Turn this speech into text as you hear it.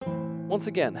Once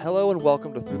again, hello and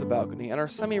welcome to Through the Balcony and our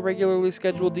semi-regularly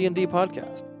scheduled D&D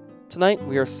podcast. Tonight,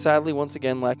 we are sadly once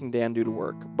again lacking Dan due to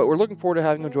work, but we're looking forward to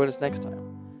having him join us next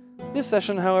time. This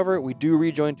session, however, we do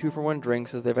rejoin 2-for-1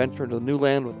 Drinks as they venture into the new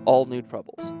land with all new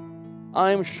troubles.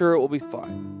 I'm sure it will be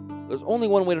fine. There's only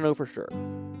one way to know for sure.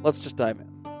 Let's just dive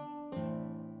in.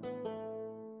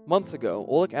 Months ago,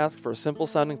 Oleg asked for a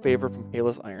simple-sounding favor from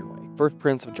Kalis Ironwake, first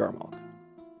prince of Jarmalk.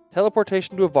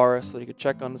 Teleportation to Avaris so that he could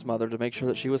check on his mother to make sure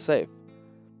that she was safe.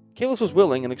 Kalis was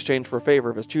willing in exchange for a favor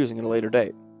of his choosing at a later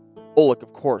date. Oleg,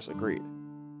 of course, agreed.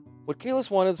 What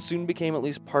Kalis wanted soon became at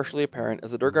least partially apparent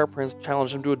as the Durgar Prince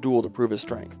challenged him to a duel to prove his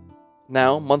strength.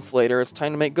 Now, months later, it's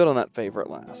time to make good on that favor at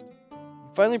last.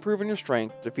 You've finally proven your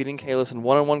strength, defeating Kalis in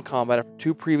one-on-one combat after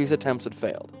 2 previous attempts had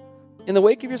failed. In the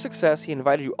wake of your success, he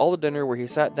invited you all to dinner where he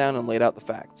sat down and laid out the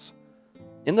facts.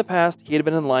 In the past, he had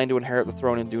been in line to inherit the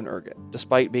throne in Dune Urget,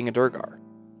 despite being a Durgar.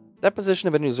 That position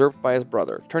had been usurped by his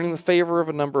brother, turning the favor of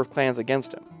a number of clans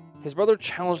against him. His brother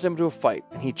challenged him to a fight,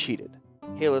 and he cheated.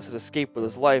 Kalis had escaped with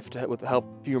his life with the help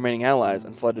of a few remaining allies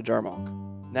and fled to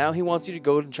Jarmalk. Now he wants you to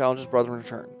go and challenge his brother in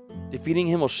return. Defeating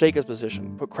him will shake his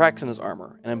position, put cracks in his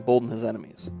armor, and embolden his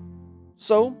enemies.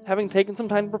 So, having taken some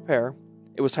time to prepare,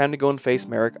 it was time to go and face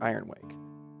Merrick Ironwake.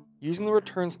 Using the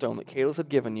return stone that Kalis had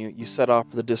given you, you set off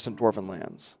for the distant Dwarven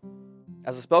lands.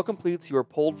 As the spell completes, you are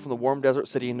pulled from the warm desert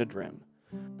city into Drin.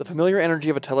 The familiar energy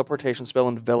of a teleportation spell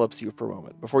envelops you for a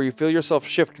moment, before you feel yourself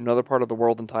shift to another part of the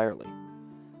world entirely.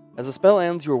 As the spell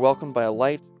ends, you are welcomed by a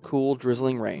light, cool,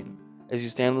 drizzling rain, as you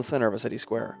stand in the center of a city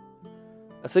square.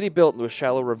 A city built into a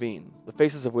shallow ravine, the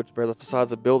faces of which bear the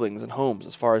facades of buildings and homes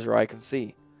as far as your eye can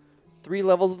see. 3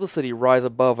 levels of the city rise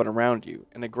above and around you,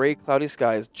 and a gray, cloudy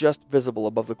sky is just visible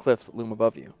above the cliffs that loom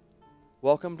above you.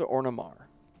 Welcome to Ornamar.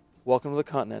 Welcome to the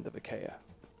continent of Achaia.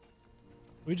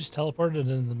 We just teleported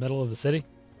in the middle of the city.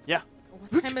 Yeah.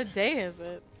 What time of day is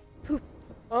it?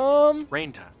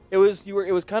 Rain time. It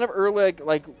was kind of early,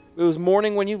 like it was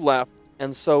morning when you left,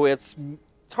 and so it's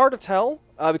hard to tell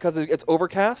because it's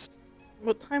overcast.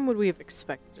 What time would we have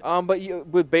expected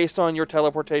it? But based on your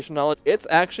teleportation knowledge, it's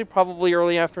actually probably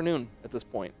early afternoon at this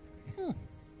point.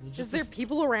 Is there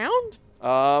people around?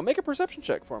 Make a perception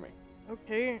check for me.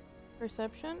 Okay.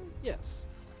 Perception? Yes.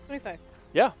 25.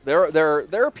 Yeah, there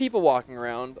are people walking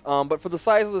around, but for the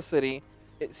size of the city,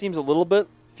 it seems a little bit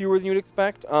fewer than you'd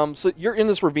expect. So you're in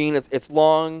this ravine. It's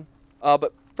long,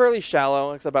 but fairly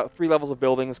shallow. It's about 3 levels of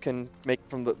buildings can make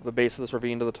from the base of this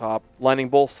ravine to the top. Lining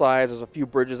both sides, there's a few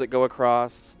bridges that go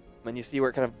across. And you see where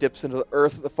it kind of dips into the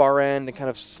earth at the far end and kind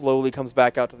of slowly comes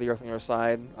back out to the earth on the other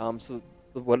side. So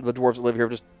the dwarves that live here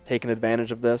have just taken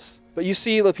advantage of this. But you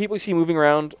see the people you see moving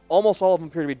around, almost all of them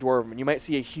appear to be dwarven. You might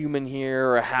see a human here,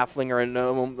 or a halfling, or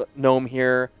a gnome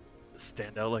here.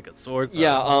 Stand out like a sword.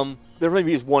 Yeah, there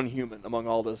maybe is one human among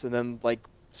all this, and then like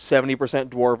 70%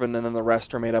 dwarven, and then the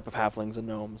rest are made up of halflings and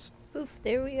gnomes. Poof,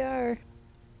 there we are.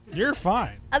 You're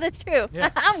fine. Oh, that's true. Yeah.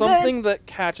 I'm Something that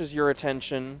catches your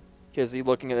attention, Kizzy,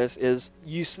 looking at this, is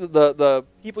the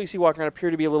people you see walking around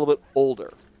appear to be a little bit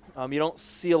older. You don't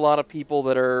see a lot of people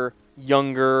that are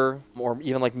younger or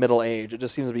even like middle age. It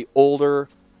just seems to be older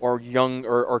or young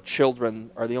or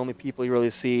children are the only people you really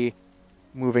see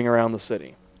moving around the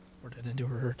city. We're headed into a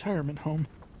retirement home.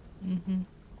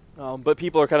 Mm-hmm. But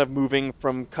people are kind of moving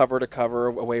from cover to cover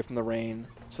away from the rain.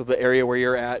 So the area where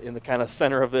you're at in the kind of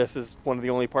center of this is one of the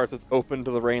only parts that's open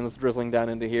to the rain that's drizzling down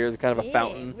into here. There's kind of a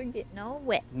fountain We're getting all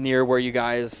wet. near where you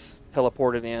guys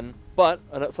teleported in. But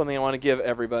something I want to give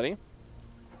everybody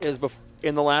is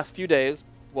in the last few days,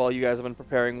 while you guys have been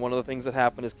preparing, one of the things that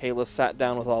happened is Kalis sat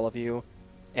down with all of you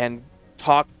and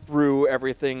talked through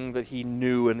everything that he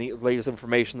knew and the latest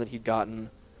information that he'd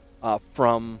gotten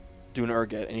from Dune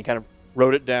Urget. And he kind of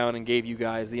wrote it down and gave you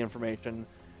guys the information,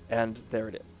 and there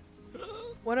it is.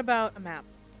 What about a map?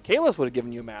 Kalis would have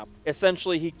given you a map.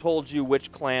 Essentially, he told you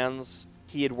which clans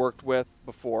he had worked with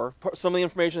before. Some of the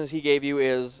information that he gave you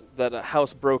is that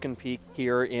House Broken Peak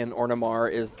here in Ornamar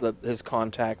is his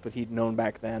contact that he'd known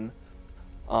back then.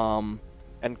 And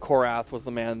Korath was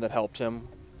the man that helped him.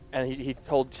 And he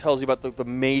tells you about the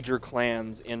major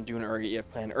clans in Dune Urget. You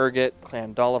have Clan Urget,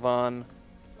 Clan Dalavan.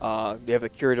 You have the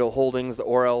Curatil Holdings, the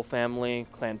Orel family,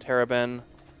 Clan Terraben,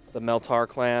 the Meltar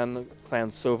clan, Clan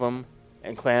Sovum,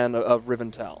 and Clan of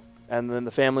Rivendell. And then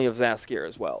the family of Zaskir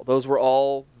as well. Those were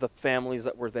all the families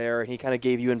that were there, and he kind of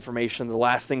gave you information, the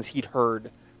last things he'd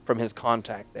heard from his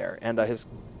contact there. And his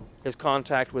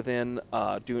contact within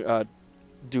Dune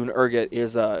Urget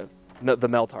is the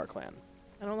Meltar clan.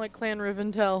 I don't like Clan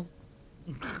Rivendell.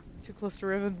 Too close to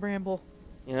Riven Bramble.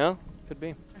 You know? Could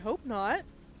be. I hope not.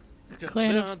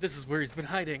 Clan of- This is where he's been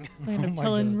hiding. Plan Oh of my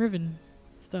telling God. Riven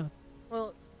stuff.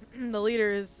 Well, the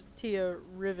leader is Tia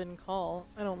Riven call.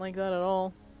 I don't like that at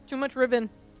all. Too much Riven.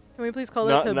 Can we please call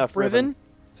Not that to enough Riven?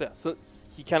 So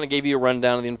he kind of gave you a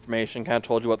rundown of the information, kind of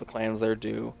told you what the clans there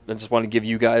do, and just wanted to give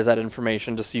you guys that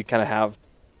information just so you kind of have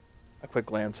a quick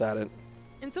glance at it.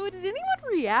 And so, did anyone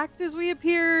react as we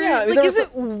appeared? Yeah, I mean, like, is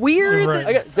it weird Right.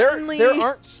 that suddenly... There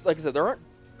aren't, like I said, there aren't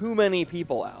too many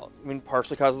people out. I mean,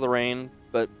 partially because of the rain,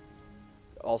 but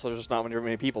also there's just not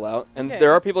many people out. And Okay.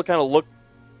 there are people kind of look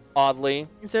oddly.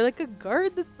 Is there like a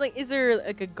guard that's like? Is there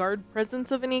like a guard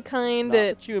presence of any kind? Not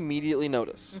that you immediately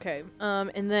notice. Okay.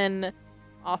 And then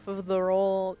off of the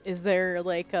roll, is there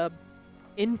like a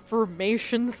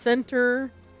information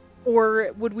center,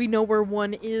 or would we know where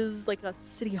one is, like a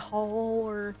city hall,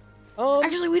 or?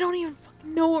 Actually, we don't even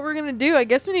fucking know what we're gonna do. I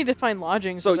guess we need to find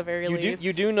lodgings So at the very least.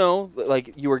 you do know,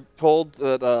 like you were told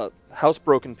that House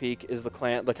Broken Peak is the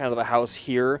kind of the house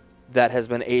here that has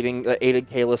been aided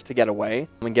Kalis to get away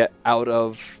and get out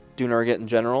of Dune Urget in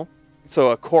general.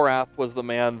 So Korath was the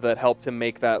man that helped him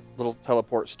make that little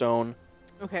teleport stone.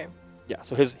 Okay. Yeah,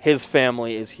 so his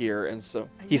family is here, and so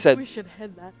I he guess said, we should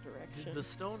head that direction. Did the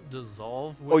stone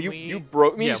dissolve when "Oh, you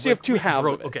broke. I mean, Yeah, you still have two we halves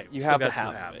broke- of it. okay, you still have the got two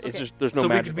halves of halves. it. It's Okay. just there's no So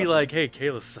we magic. could be button. like, hey,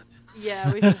 Kayla's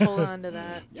Yeah, we should hold on to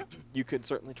that. You could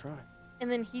certainly try. And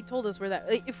then he told us where that.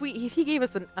 Like, if he gave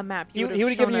us a map, He would would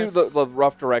have given you the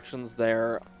rough directions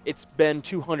there. It's been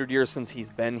 200 years since he's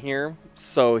been here,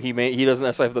 so he doesn't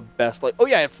necessarily have the best, like, oh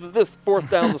yeah, it's this fourth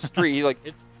down the street. He's like,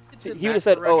 It's he in would have that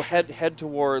said, oh, direction. head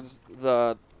towards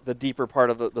the deeper part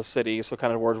of the city, so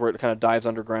kind of towards where it kind of dives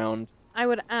underground. I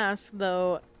would ask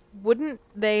though, wouldn't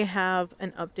they have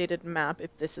an updated map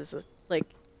if this is a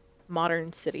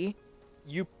modern city?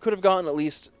 You could have gotten at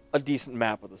least a decent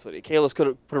map of the city. Kalis could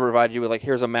have provided you with, like,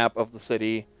 here's a map of the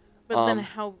city. But then Um,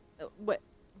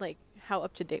 how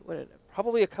up to date would it have?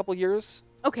 Probably a couple years.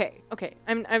 Okay.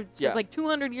 I'm just Yeah. like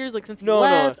 200 years, like since he No,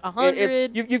 left, no.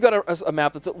 100. You've got a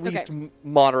map that's at least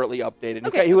moderately updated.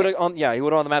 Okay, He would have on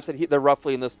the map said they're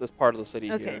roughly in this part of the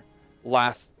city Okay. here.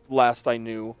 Last I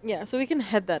knew, Yeah, so we can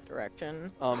head that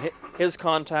direction. his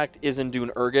contact is in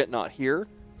Dune Urget, not here.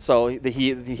 So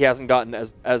he hasn't gotten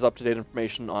as up to date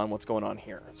information on what's going on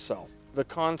here. So the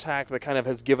contact that kind of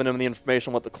has given him the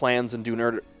information on what the clans in Dune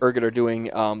Urget are doing,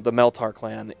 the Meltar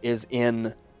clan, is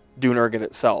in Dune Urget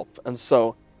itself, and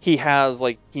so he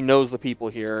knows the people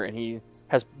here, and he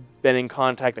has been in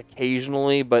contact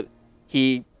occasionally, but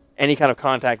any kind of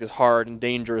contact is hard and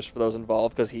dangerous for those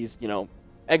involved because he's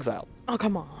exiled. Oh,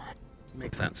 come on.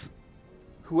 Makes sense.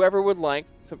 Whoever would like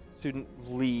to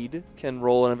lead can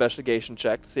roll an investigation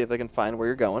check to see if they can find where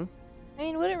you're going. I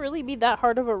mean, would it really be that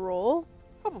hard of a roll?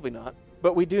 Probably not.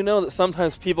 But we do know that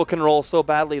sometimes people can roll so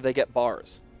badly they get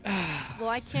bars. Well,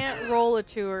 I can't roll a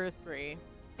 2 or a 3.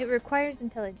 It requires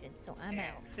intelligence, so I'm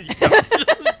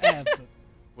out. Absent.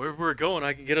 Where we're going,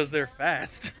 I can get us there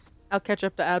fast. I'll catch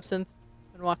up to Absinthe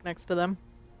and walk next to them.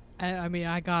 I mean,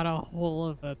 I got a whole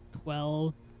of a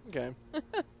 12. Okay.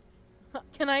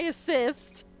 Can I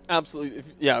assist? Absolutely.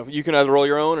 Yeah, you can either roll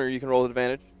your own or you can roll with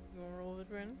advantage. You want to roll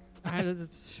with Ren?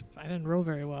 I didn't roll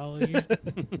very well.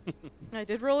 I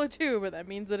did roll a 2, but that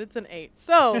means that it's an 8.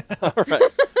 So, All right.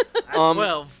 At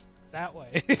 12. that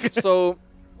way. So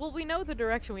well, we know the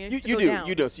direction we have you to go do. down.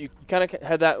 You do. So you kind of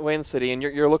head that way in the city, and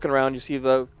you're looking around. You see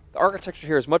the architecture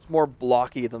here is much more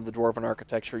blocky than the dwarven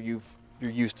architecture you're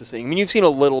used to seeing. I mean, you've seen a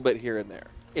little bit here and there.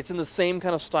 It's in the same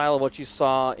kind of style of what you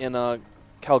saw in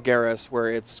Calgaris,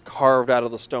 where it's carved out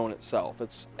of the stone itself.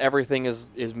 Everything is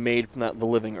made from the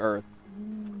living earth.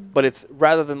 But it's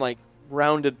rather than like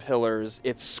rounded pillars,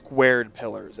 it's squared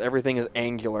pillars. Everything is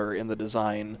angular in the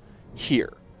design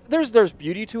here. There's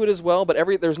beauty to it as well, but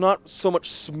there's not so much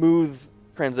smooth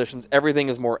transitions. Everything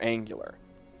is more angular.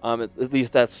 At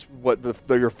least that's what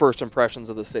your first impressions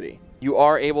of the city. You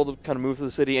are able to kind of move to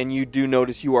the city, and you do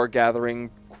notice you are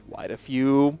gathering quite a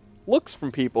few looks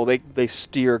from people. They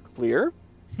steer clear.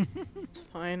 It's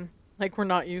fine. Like, we're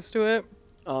not used to it.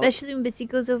 Especially when Bitsy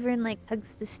goes over and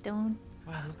hugs the stone.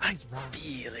 Wow, I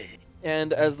feel it.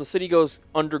 And as the city goes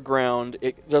underground,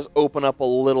 it does open up a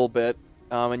little bit,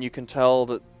 and you can tell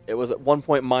that it was at one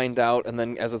point mined out, and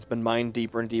then as it's been mined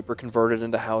deeper and deeper, converted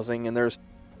into housing. And there's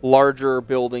larger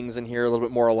buildings in here, a little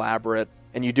bit more elaborate.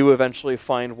 And you do eventually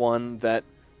find one that,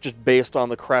 just based on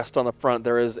the crest on the front,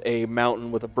 there is a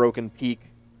mountain with a broken peak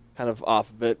kind of off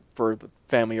of it for the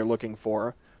family you're looking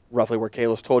for, roughly where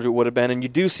Kalos told you it would have been. And you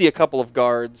do see a couple of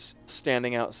guards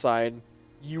standing outside.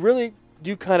 You really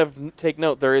do kind of take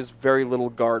note there is very little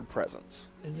guard presence.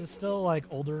 Is it still like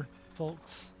older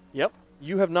folks? Yep.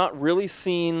 You have not really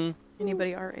seen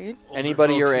Anybody our age? Older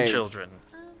Anybody your folks and age. children.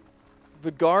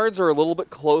 the guards are a little bit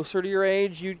closer to your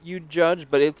age, you judge,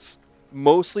 but it's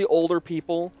mostly older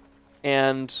people,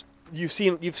 and you've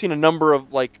seen a number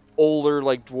of like older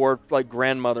like dwarf like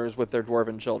grandmothers with their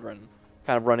dwarven children,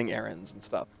 kind of running errands and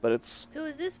stuff. But it's So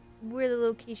is this where the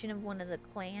location of one of the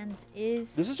clans is?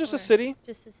 this is just a or- city.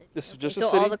 Just a city. This is Okay, just a so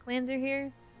city. all the clans are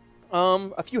here?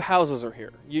 A few houses are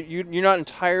here. You're not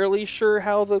entirely sure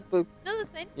how the No, that's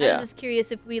fine. I Yeah. was just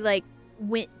curious if we like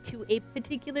went to a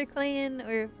particular clan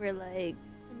or if we're like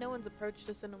No one's approached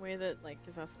us in a way that like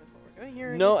is asking us what we're doing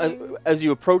here. or no. anything? As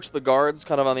you approach the guards,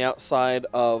 kind of on the outside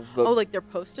of the. Oh, like they're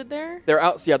posted there. They're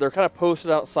out. Yeah, they're kind of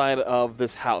posted outside of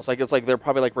this house. Like it's like they're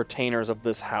probably like retainers of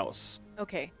this house.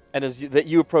 Okay. And as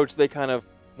you approach, they kind of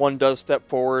one does step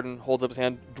forward and holds up his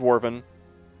hand, dwarven,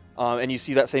 and you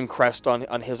see that same crest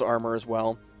on his armor as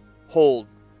well. Hold,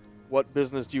 what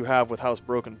business do you have with House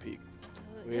Broken Peak?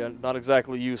 We are not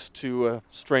exactly used to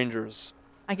strangers.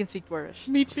 I can speak Dwarvish.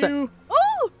 Me So- too.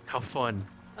 oh. How fun.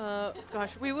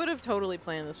 Gosh, we would have totally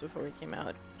planned this before we came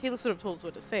out. Kalis would have told us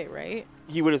what to say, right?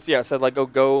 He would have said like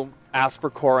go ask for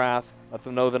Korath, let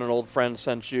them know that an old friend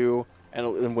sent you,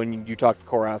 and when you talk to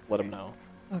Korath, let him know.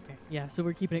 Okay, yeah, so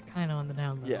we're keeping it kind of on the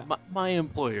down low. Yeah. My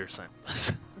employer sent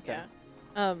us. Yeah.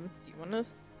 Do you want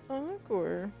us to talk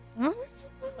or? Huh?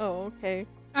 Oh, okay.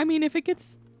 I mean, if it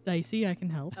gets dicey, I can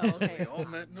help. Oh, okay. We all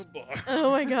met in a bar.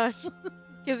 Oh my gosh.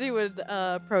 Kizzy would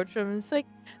approach him and it's like,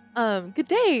 good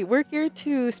day. We're here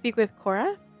to speak with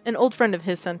Cora. An old friend of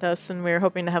his sent us and we were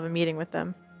hoping to have a meeting with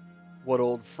them. What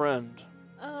old friend?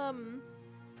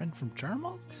 Friend from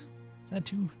Jarmok? Is that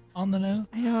too on the nose?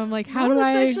 I know, I'm like, how no, do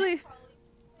that's I... actually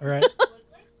All right.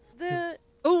 the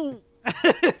Oh,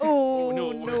 oh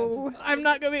no. no. I'm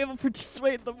not going to be able to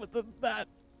persuade them with that.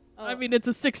 I Oh. mean, it's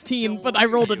a 16, Don't but I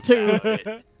rolled a worry 2. about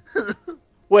it.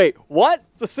 Wait, what?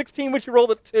 It's a 16, which you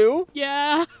rolled a 2?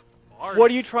 Yeah,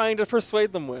 What are you trying to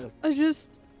persuade them with? I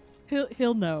just...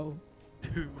 He'll know.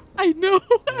 Two. I know,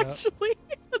 Yeah. actually.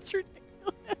 That's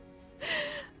ridiculous.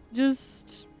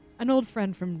 Just an old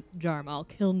friend from Jarmalk.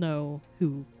 He'll know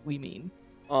who we mean.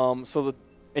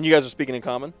 And you guys are speaking in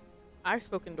common? I've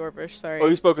spoken Dwarvish, sorry. Oh,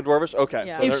 you spoke in Dwarvish? Okay.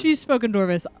 Yeah. So If they're- she's spoken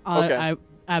Dwarvish, Okay. I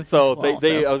so absolutely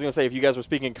they I was gonna say if you guys were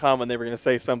speaking in common, they were gonna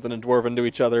say something in Dwarven to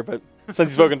each other, but since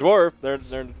you spoke in Dwarf, they're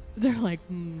They're like,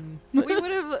 hmm. we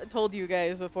would have told you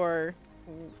guys before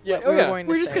Yeah, what oh we were yeah. going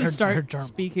We're to just say. gonna Her start Jarmal.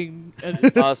 speaking.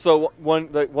 So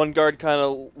one guard kind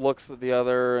of looks at the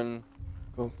other and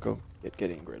go get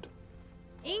Ingrid.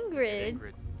 Ingrid.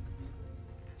 Ingrid.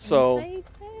 So Inside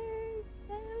her?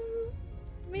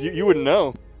 you wouldn't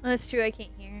know. That's true. I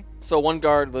can't hear. So one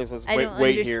guard says I wait don't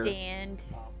wait here, understand.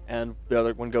 and the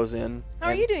other one goes in. How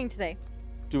are and you doing today?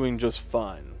 Doing just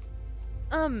fine.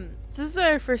 So this is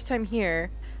our first time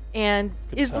here, and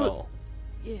Could is tell.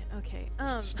 yeah okay.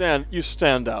 You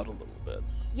stand out a little bit.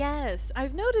 Yes,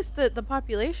 I've noticed that the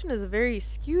population is very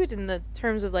skewed in the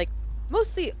terms of like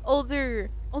mostly older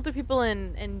people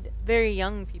and very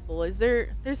young people.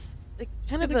 There's like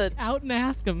kind of a out and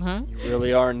ask him, huh? You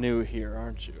really are new here,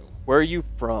 aren't you? Where are you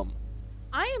from?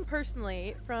 I am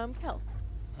personally from Kel.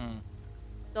 Hmm.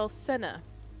 Dulcena.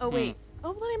 Oh wait.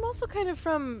 Oh, but I'm also kind of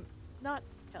from not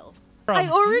Kel. From I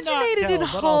originated not in Kel, but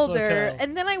also Halder, Kel.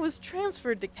 and then I was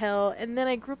transferred to Kel, and then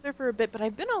I grew up there for a bit. But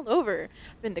I've been all over.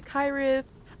 I've been to Kyrith.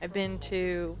 I've been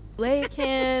to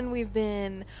Lakin. We've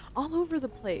been all over the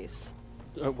place.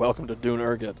 Welcome to Dune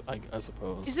Urget, I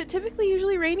suppose. Is it typically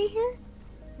usually rainy here?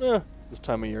 This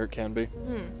time of year it can be.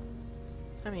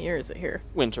 Time of year is it here?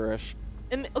 Winterish.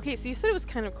 And okay, so you said it was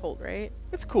kind of cold, right?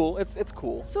 It's cool. It's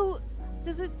cool. So,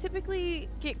 does it typically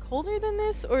get colder than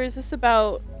this, or is this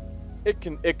about? It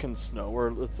can snow, or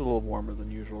it's a little warmer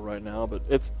than usual right now, but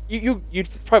it's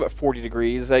it's probably about 40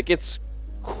 degrees. Like it's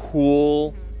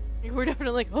cool. We're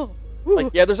definitely like, oh, Like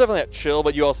yeah, there's definitely that chill,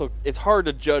 but you also it's hard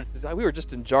to judge. 'Cause we were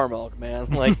just in Jarmalk, man.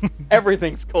 Like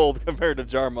everything's cold compared to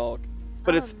Jarmalk,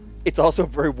 but it's also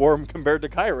very warm compared to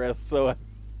Kyrith. So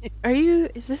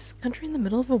Is this country in the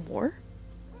middle of a war?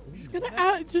 Just gonna ask.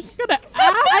 I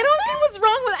don't see what's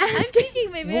wrong with I'm asking.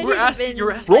 thinking maybe Well, I we're should have asking- been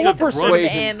you're asking roll a us to run an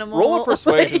persuasion. animal. Roll a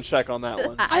persuasion Like, check on that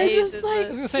one. I was just did like,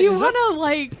 the- gonna do say, you is that- want to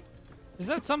like Is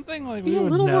that something like be we a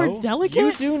would little know? more delicate?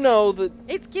 You do know that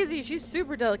It's Kizzy. She's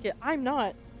super delicate. I'm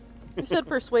not. You said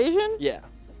persuasion? yeah,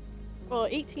 Well,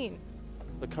 18.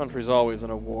 the country's always in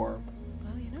a war.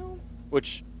 Well, you know.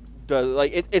 Which does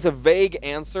like it's a vague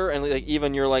answer, and like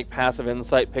even your like passive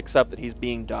insight picks up that he's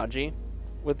being dodgy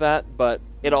with that, but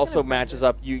it also matches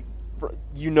up. You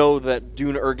know that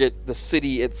Dune Urget, the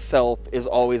city itself, is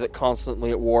always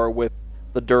constantly at war with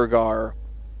the Durgar.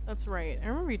 That's right. I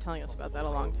remember you telling us about that a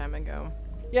long time ago.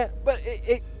 Yeah, but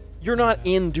you're not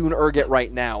in Dune Urget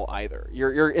right now either.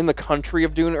 You're in the country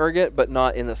of Dune Urget, but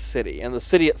not in the city, and the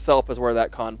city itself is where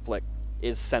that conflict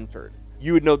is centered.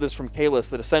 You would know this from Kalis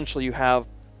that essentially you have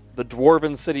the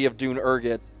dwarven city of Dune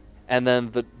Urget, and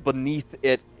then beneath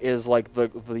it is like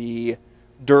the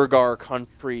Durgar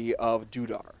country of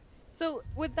Dudar. So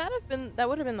would that have been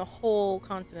the whole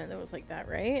continent that was like that,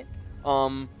 right?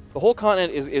 The whole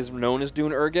continent is known as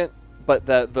Dune Urget, but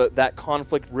that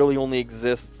conflict really only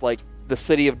exists, like, the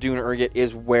city of Dune Urget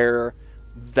is where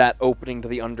that opening to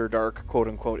the Underdark, quote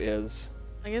unquote, is.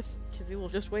 I guess Kizzy will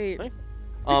just wait. Okay.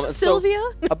 This And is Sylvia?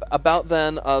 about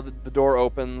then, the door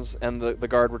opens and the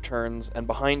guard returns, and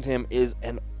behind him is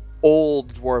an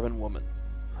old dwarven woman.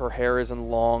 Her hair is in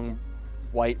long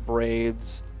white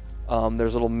braids.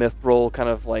 There's little mithril kind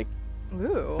of like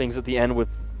Ooh. things at the end with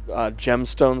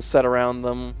gemstones set around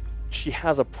them. She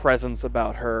has a presence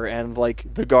about her, and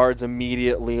like the guards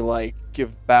immediately like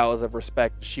give bows of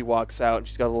respect as she walks out. And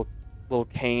she's got a little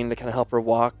cane to kind of help her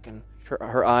walk, and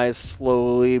her eyes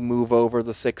slowly move over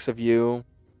the six of you.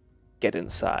 Get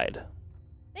inside.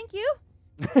 Thank you.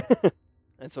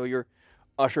 And so you're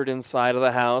ushered inside of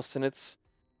the house, and it's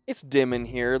dim in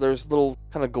here. There's little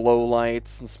kind of glow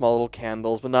lights and small little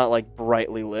candles, but not like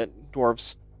brightly lit.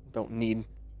 Dwarves don't need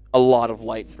a lot of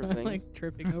light for So, things. like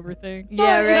tripping over things.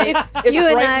 Yeah, right. It's You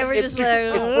and bright- I were it's- just like,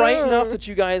 it's bright enough that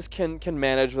you guys can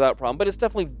manage without problem, but it's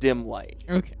definitely dim light.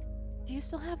 Okay. Do you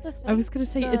still have the thing? I was gonna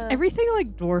say, is The- everything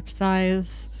like dwarf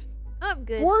sized? I'm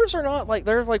good. Dwarves are not like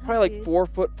they're like probably like 4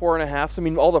 foot 4.5. So I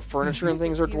mean, all the furniture and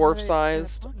things are Do you have dwarf it in a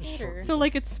sized. pocket, or- So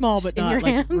like it's small, but Just in not your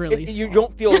like hands? really. You small.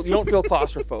 don't feel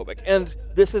claustrophobic. And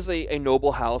this is a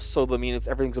noble house, so I mean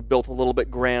everything's built a little bit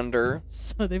grander.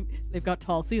 So they've got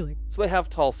tall ceilings. So they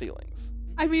have tall ceilings.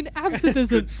 I mean, Absinthe Good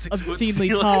isn't 6 foot obscenely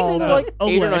ceilings. tall. They're but like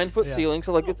 8 or Oleg- 9 foot Yeah. ceilings,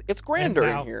 so like it's grander in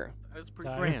now- here. That's pretty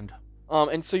Sorry. grand.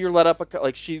 And so you're led up,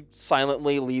 like she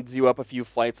silently leads you up a few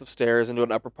flights of stairs into an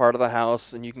upper part of the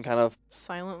house, and you can kind of.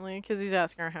 silently, because he's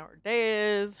asking her how her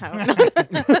day is. How.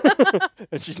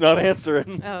 And she's not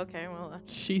answering. Oh, okay. Well,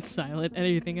 She's silent.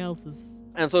 Anything else is.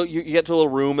 And so you get to a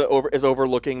little room that is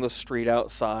overlooking the street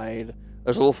outside.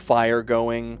 There's a little fire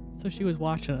going. So she was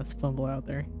watching us fumble out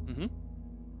there. Mm-hmm.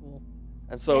 Cool.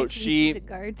 And so Yeah, can you see she, the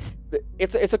guards.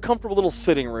 it's a comfortable little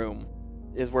sitting room,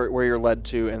 is where you're led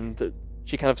to, and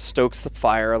she kind of stokes the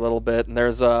fire a little bit. And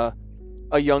there's a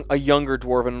younger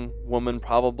dwarven woman,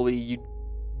 probably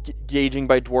gauging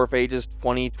by dwarf ages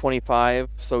 20, 25,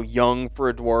 so young for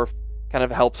a dwarf, kind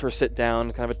of helps her sit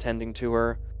down, kind of attending to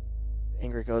her.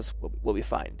 Ingrid goes, we'll be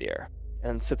fine, dear,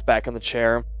 and sits back in the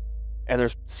chair. And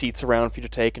there's seats around for you to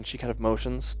take, and she kind of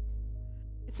motions.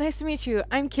 it's nice to meet you.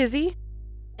 I'm Kizzy,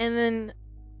 and then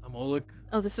I'm Oleg.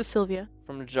 oh, this is Sylvia.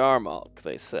 From Jarmalk,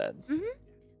 they said.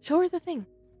 Show her the thing.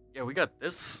 Yeah, we got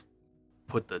this.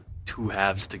 Put the two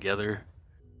halves together.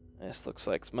 This looks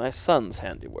like my son's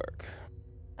handiwork.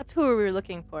 That's who we were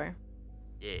looking for.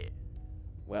 Yeah.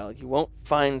 Well, you won't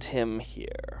find him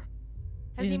here.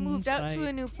 Has he moved out to a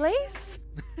Insight. new place?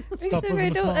 Stop Christopher, I moving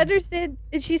the don't phone. understand.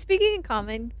 Is she speaking in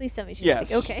common? Please tell me she's Yes,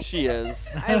 speaking. Okay. she is.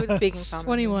 I was speaking common.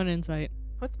 21 insight.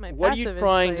 What's my What are you passive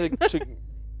trying insight? to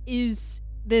Is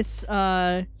this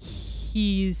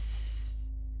he's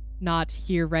not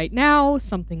here right now?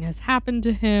 Something has happened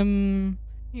to him.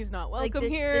 He's not Like welcome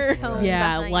the here. tone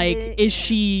Yeah, behind like it, is yeah.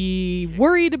 she Kick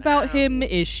worried him about out. him?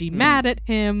 Is she Hmm. mad at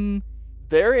him?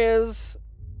 There is.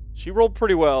 She rolled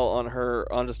pretty well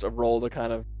on just a roll to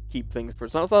kind of keep things to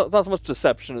herself. It's not so much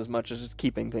deception as much as just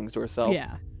keeping things to herself.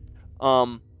 Yeah.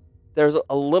 There's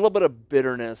a little bit of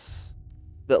bitterness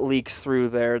that leaks through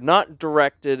there, not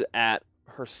directed at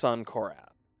her son Korath.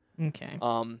 Okay.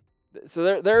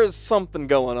 So there is something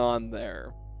going on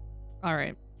there. All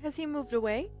right. Has he moved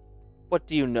away? What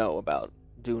do you know about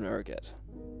Dune Urget?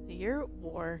 The year of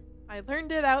war. I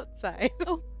learned it outside.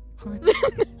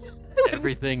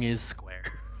 Everything is square.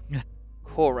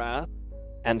 Korath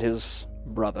and his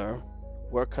brother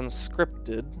were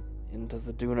conscripted into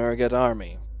the Dune Urget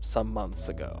army some months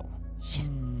ago,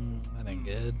 That ain't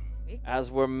good.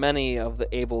 as were many of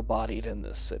the able-bodied in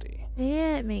this city.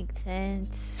 Yeah, it makes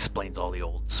sense. Explains all the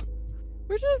olds.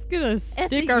 We're just gonna And stick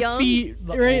the our youngs. feet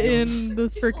The right olds. in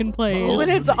this freaking place. When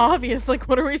it's obvious, like,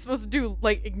 what are we supposed to do?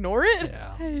 Like, ignore it?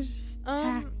 Yeah. I just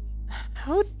tack-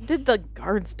 How did the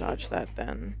guards dodge that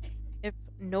then? If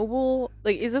noble,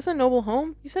 like, is this a noble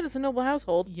home? You said it's a noble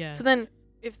household. Yeah. So then,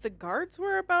 if the guards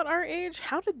were about our age,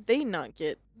 how did they not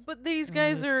get? But these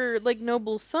guys are like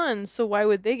noble sons, so why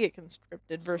would they get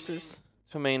conscripted versus?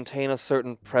 To maintain a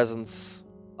certain presence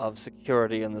of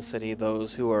security in the city,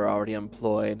 those who were already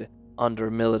employed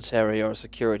under military or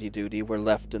security duty were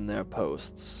left in their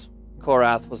posts.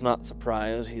 Korath was not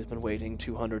surprised. He's been waiting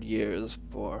 200 years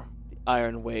for the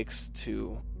Iron Wakes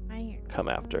to Iron. come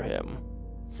after him.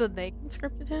 So they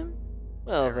conscripted him?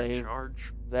 Well, They're in they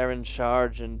charge. they're in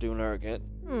charge in Dune Urget.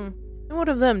 Hmm. And what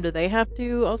of them? Do they have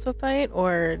to also fight,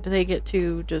 or do they get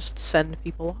to just send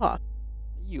people off?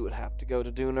 You would have to go to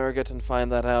Dune Urget and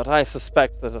find that out. I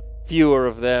suspect that a fewer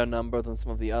of their number than some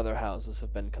of the other houses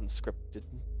have been conscripted.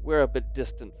 We're a bit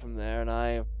distant from there, and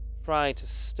I try to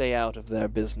stay out of their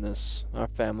business. Our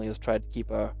family has tried to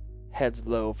keep our heads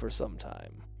low for some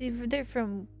time. They're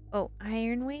from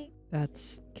Ironwake.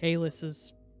 That's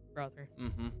Kalis's brother.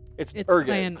 Mm-hmm. It's It's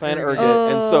Urget, Clan Urget.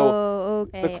 Urget, and so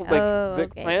okay. the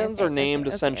clans are named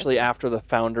essentially after the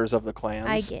founders of the clans.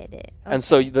 I get it. And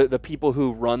so the people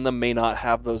who run them may not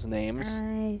have those names.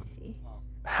 I see.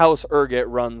 House Urget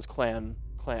runs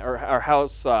or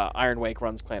House Ironwake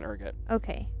runs Clan Urget.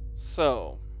 Okay.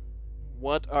 So,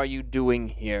 what are you doing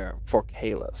here for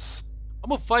Kalis? I'm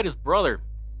gonna fight his brother.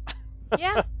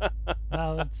 Yeah.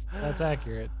 No, that's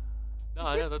accurate.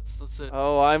 No, yeah, that's it.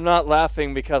 Oh, I'm not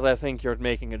laughing because I think you're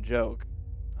making a joke.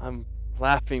 I'm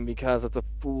laughing because it's a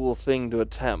fool thing to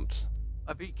attempt.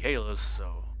 I beat Kalis,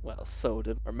 so Well, so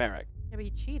did Merrick. Yeah, but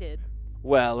he cheated.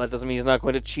 Well, that doesn't mean he's not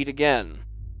going to cheat again.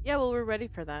 Yeah, well, we're ready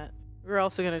for that. We're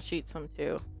also gonna cheat some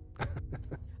too.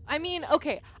 I mean,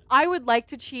 okay, I would like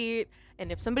to cheat,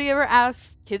 and if somebody ever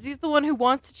asks, Kizzy's the one who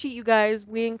wants to cheat, you guys.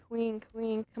 Wink, wink,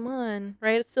 wink. Come on,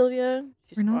 right, Sylvia?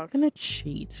 She We're not squawks. gonna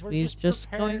cheat. We're We're just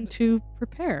just going prepared to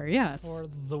prepare. Yes. For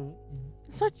the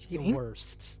It's not the cheating.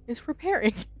 worst. It's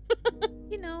preparing.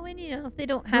 If they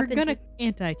don't We're happen gonna to,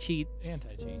 anti-cheat.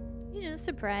 Anti-cheat.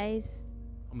 surprise.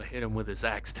 I'm gonna hit him with his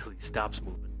axe till he stops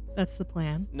moving. That's the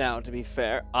plan. Now, to be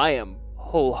fair, I am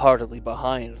wholeheartedly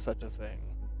behind such a thing.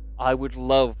 I would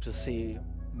love to see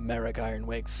Merrick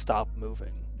Ironwake stop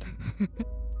moving.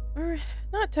 We're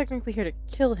not technically here to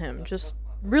kill him, just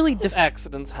really If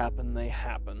accidents happen, they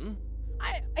happen.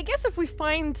 I guess if we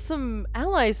find some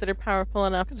allies that are powerful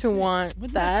enough to want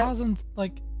Wouldn't that. cause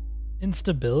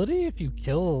instability if you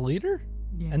kill a leader?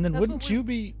 Yeah. And then That's wouldn't what you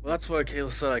be? Well, that's why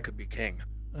Kalis said I could be king.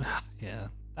 Yeah,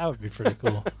 that would be pretty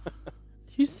cool.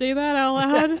 Did you say that out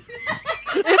loud?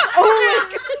 It's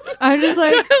Ulrich! I'm just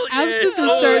like, Hell yeah, Absinthe it's is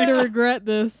starting to Ulrich. regret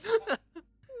this.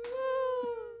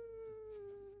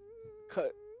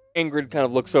 Ingrid kind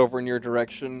of looks over in your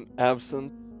direction,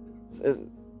 Absinthe.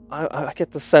 I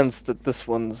get the sense that this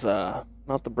one's not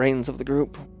the brains of the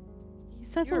group. He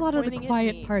says You're a lot of the pointing at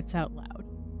quiet me. parts out loud.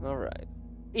 Alright.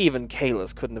 Even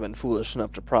Kalis couldn't have been foolish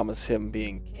enough to promise him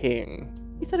being king.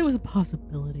 He said it was a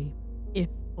possibility if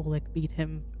Oleg beat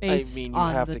him based I mean, you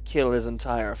on have the... to kill his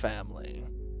entire family.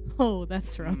 Oh,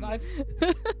 that's rough. I-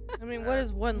 I mean, what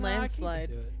is one No, I think you landslide?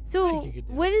 could do it. So, you could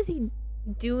do what is he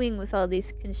doing with all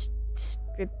these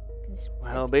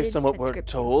Well, based on what we're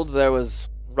told, there was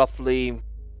roughly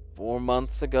 4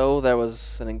 months ago, there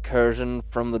was an incursion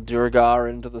from the Durgar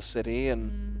into the city,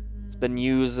 and it's been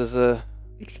used as a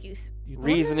Excuse. You think-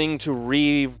 reasoning to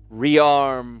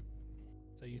rearm.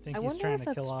 So you think I he's wonder trying if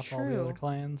to kill that's off all the other true.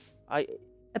 clans?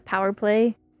 A power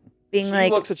play? Being She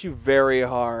like, looks at you very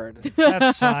hard.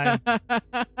 That's fine.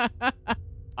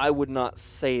 I would not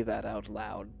say that out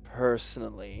loud,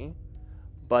 personally,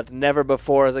 but never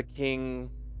before has a king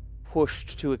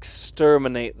pushed to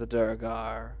exterminate the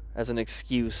Durgar as an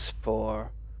excuse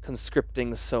for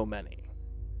conscripting so many.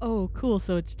 Oh, cool.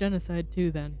 So it's genocide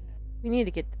too, then. We need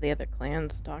to get to the other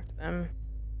clans and talk to them.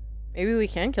 Maybe we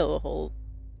can kill the whole.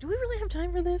 Do we really have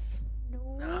time for this?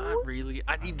 no. Not really.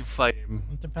 I need to fight him.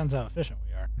 It depends how efficient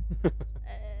we are. Put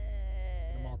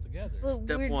them all together. Well,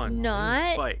 Step we're one,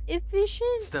 not fight.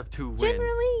 efficient. Step 2, win.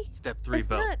 Generally, Step 3, that's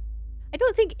belt. not. I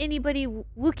don't think anybody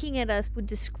looking at us would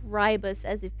describe us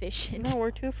as efficient. No,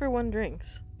 we're 2 for 1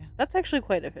 drinks. Yeah. That's actually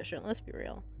quite efficient. Let's be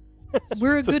real.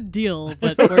 We're a good deal,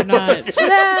 but we're not.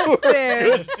 Nah,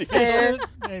 fair. Fair.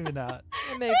 Maybe not.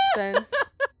 That makes sense.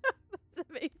 That's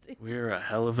amazing. We're a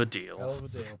hell of a Hell deal. of a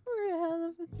deal. We're a hell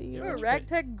of a deal. Yeah, We're a what you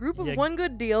ragtag group of Yeah. one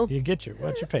good deal. You get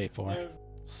what you pay for.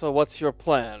 So what's your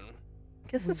plan?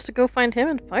 Guess it's to go find him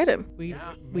and fight him. We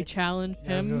Yeah. we challenge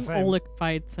Yeah, I was him. gonna say- Oleg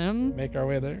fights him. Make our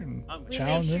way there and I'm- We make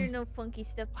challenge sure him. no funky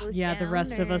stuff goes Yeah, down. the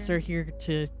rest of us or- are here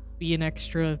to be an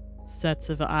extra sets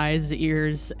of eyes,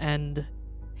 ears, and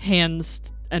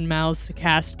hands and mouths to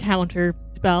cast counter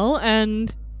spell.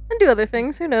 And And do other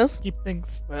things. Who knows? Keep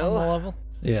things Well- on the level.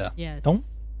 Yeah. yes, Don't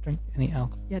drink any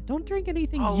alcohol. Yeah, don't drink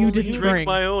anything I'll you only didn't drink drink.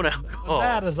 my own alcohol.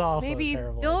 That is also Maybe a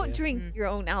terrible Don't idea. drink Mm. your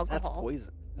own That's alcohol.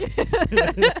 poison.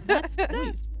 That's poison.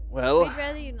 We'd Well,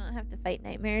 rather you not have to fight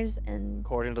nightmares and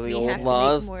according to the we old have to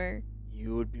laws, make more.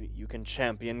 you can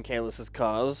champion Kalis's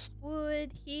cause.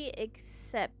 Would he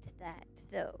accept that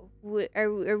though?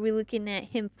 Are we looking at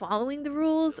him following the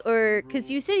rules, or because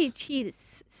you said he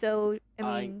cheats? So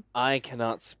I mean, I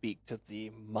cannot speak to the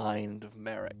mind of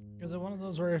Merrick. Is it one of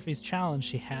those where if he's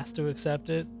challenged, he has to accept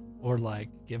it, or like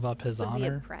give up his Would be a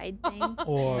honor, pride thing.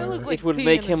 or It looks like It would pee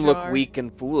make in a him look jar. weak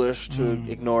and foolish to Mm.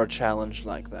 ignore a challenge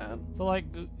like that. so like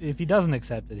if he doesn't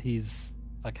accept it, he's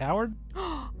a coward.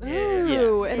 Ooh,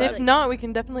 Yes, and that- if not, we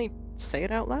can definitely say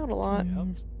it out loud a lot. Yep.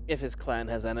 If his clan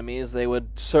has enemies, they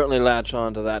would certainly latch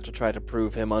on to that to try to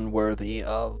prove him unworthy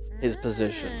of his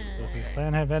position. Does his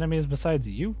clan have enemies besides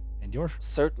you and your?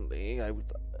 Certainly,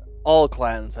 all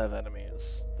clans have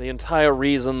enemies. The entire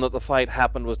reason that the fight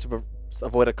happened was to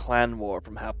avoid a clan war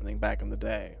from happening back in the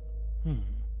day. I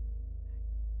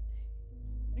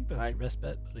think that's I- your best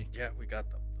bet, buddy. Yeah, we got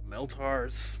the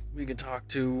Meltars we can talk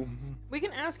to. We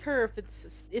can ask her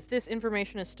if this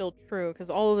information is still true, because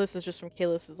all of this is just from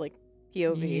Kalis's like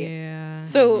POV. Yeah.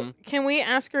 So Mhm. can we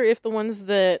ask her if the ones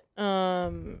that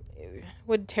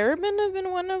would Terrabin have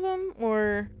been one of them,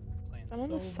 or on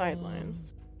the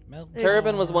sidelines?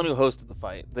 Terrabin was the one who hosted the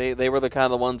fight. They were the kind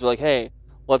of the ones who were like, hey,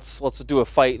 let's do a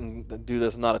fight and do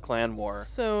this, not a clan war.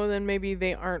 So then maybe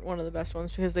they aren't one of the best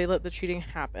ones because they let the cheating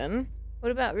happen.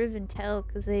 What about Rivendell?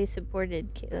 Because they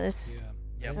supported Kalis.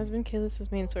 Yep. Has been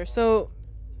Kalis's main source. So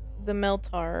the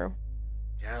Meltar.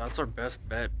 Yeah, that's our best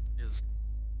bet is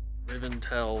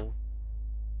Rivendell,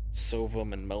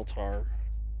 Sovum, and Meltar.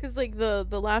 Because like the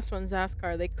last one,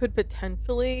 Zaskar, they could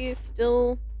potentially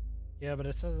still. Yeah, but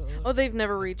it says. Oh, they've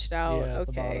never reached out. Yeah, at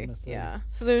the Okay. bottom it says Yeah.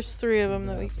 So there's three of them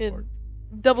that we could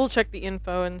double check the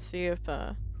info and see if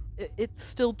it's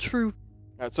still true.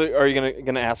 Alright, so are you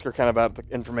gonna ask her kind of about the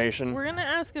information? We're gonna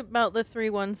ask about the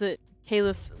three ones that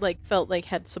Kalis like felt like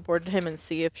had supported him and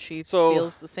see if she So-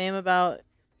 feels the same about.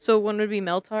 So one would be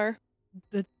Meltar.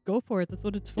 Go for it. That's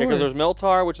what it's for. Yeah, because there's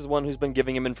Meltar, which is one who's been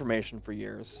giving him information for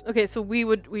years. Okay, so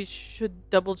we should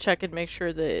double check and make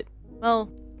sure that. Well,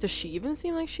 does she even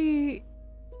seem like she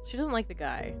doesn't like the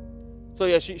guy? So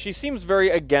yeah, she seems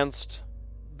very against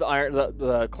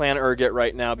the clan Urget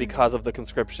right now because of the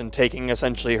conscription taking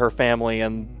essentially her family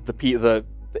and the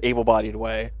able-bodied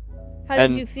away. How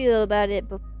And- did you feel about it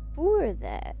before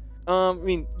that? I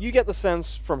mean, you get the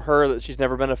sense from her that she's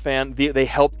never been a fan. They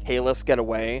helped Kalis get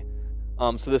away.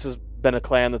 So this has been a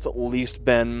clan that's at least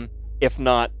been, if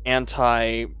not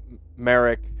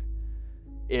anti-Merrick,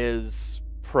 is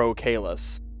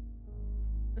pro-Kalis.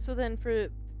 So then for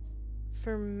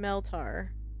Meltar,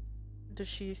 does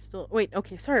she still wait?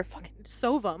 Okay, sorry, fucking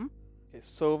Sovum. Okay,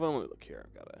 Sovum, let me look here.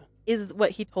 I've got to. Is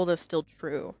what he told us still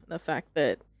true? The fact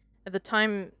that at the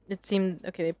time it seemed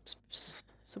okay, they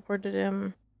supported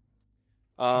him.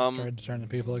 Tried to turn the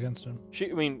people against him.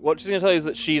 I mean, what she's gonna tell you is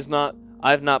that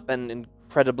I've not been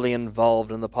incredibly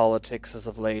involved in the politics as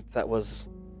of late. That was,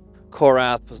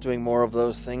 Korath was doing more of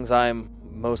those things. I'm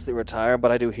mostly retired,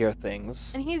 but I do hear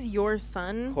things. And he's your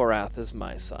son. Korath is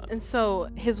my son. And so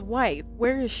his wife,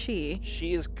 where is she?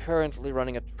 She is currently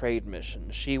running a trade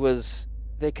mission.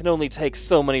 They can only take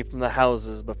so many from the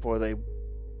houses before they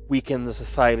weaken the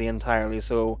society entirely.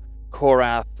 So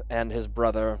Korath and his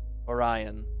brother,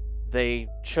 Orion, they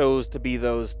chose to be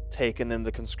those taken in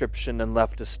the conscription and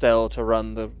left Estelle to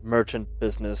run the merchant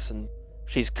business, and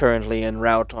she's currently en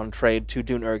route on trade to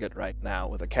Dune Urget right now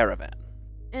with a caravan.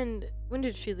 And when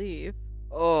did she leave?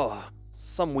 Oh,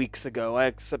 some weeks ago. I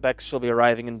expect she'll be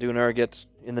arriving in Dune Urget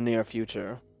in the near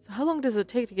future. So how long does it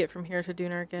take to get from here to Few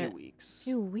Dunarget? weeks.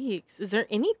 Few weeks. Is there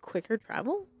any quicker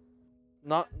travel?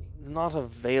 Not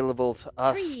available to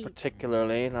us Free.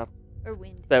 particularly. Not Or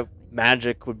wind? that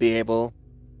magic would be able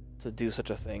to do such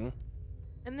a thing.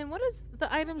 And then what is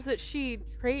the items that she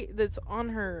trade that's on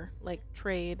her like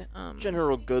trade?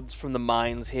 General goods from the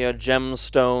mines here: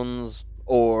 gemstones,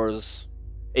 ores,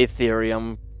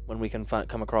 Aetherium. When we can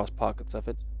come across pockets of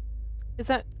it. Is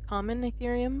that common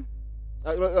Ethereum?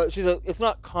 It's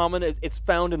not common. It's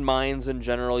found in mines in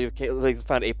general. You've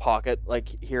found a pocket like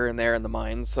here and there in the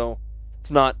mines, so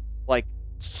it's not like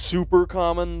super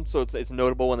common. So it's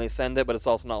notable when they send it, but it's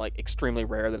also not like extremely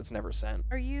rare that it's never sent.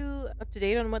 Are you up to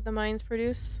date on what the mines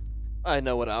produce? I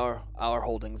know what our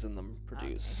holdings in them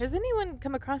produce. Has anyone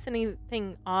come across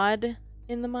anything odd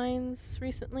in the mines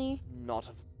recently?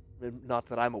 Not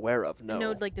that I'm aware of. No.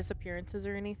 No, like disappearances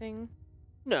or anything?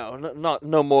 No,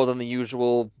 no more than the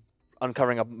usual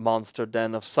uncovering a monster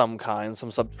den of some kind, some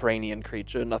subterranean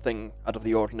creature. Nothing out of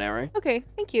the ordinary. Okay,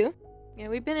 thank you. Yeah,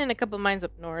 we've been in a couple mines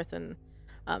up north and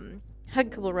had a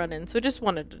couple run-ins, so just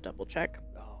wanted to double check.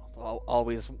 Oh,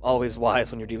 always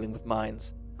wise when you're dealing with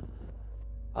mines.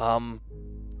 I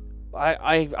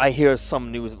hear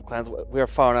some news of clans. We are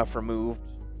far enough removed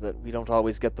that we don't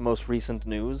always get the most recent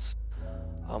news.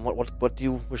 What do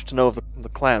you wish to know of the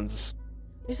clans?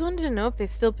 I just wanted to know if they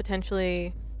still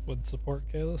potentially Would support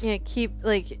Kalis?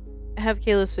 have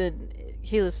Kalis and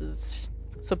Kalis's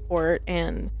support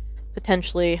and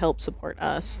potentially help support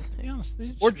us. To be honest,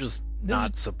 Or just They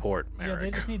not just- support yeah, Merrick.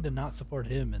 they just need to not support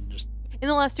him and just. In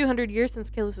the last 200 years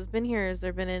since Kalis has been here, has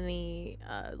there been any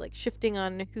like shifting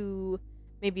on who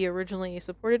maybe originally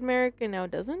supported Merrick and now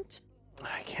doesn't?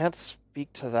 I can't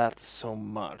speak to that so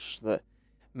much.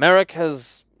 Merrick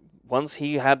has, once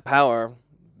he had power,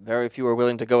 very few were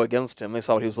willing to go against him. They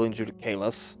saw what he was willing to do to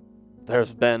Kalis.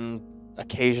 There's been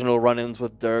occasional run-ins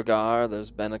with Durgar.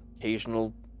 There's been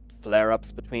occasional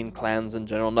flare-ups between clans in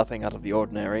general. Nothing out of the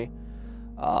ordinary.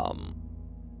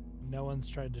 No one's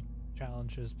tried to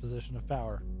challenge his position of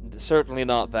power. Certainly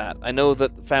not that. I know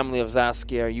that the family of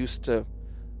Zaskier used to,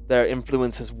 their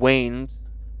influence has waned.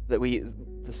 The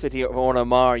city of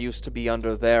Ornamar used to be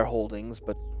under their holdings,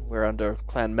 but we're under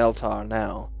Clan Meltar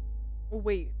now. Oh,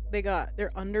 wait,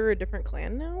 they're under a different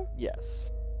clan now?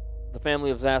 Yes. The family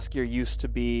of Zaskier used to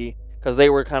be, because they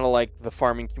were kind of like the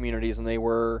farming communities, and they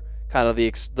were kind of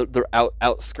the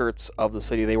outskirts of the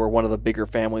city. They were one of the bigger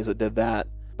families that did that.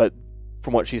 But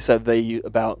from what she said,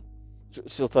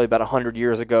 she'll tell you about 100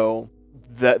 years ago,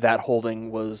 that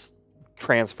holding was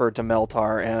transferred to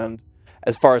Meltar, and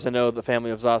as far as I know, the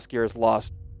family of Zaskier has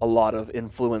lost a lot of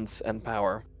influence and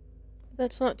power.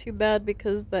 That's not too bad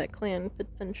because that clan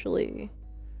potentially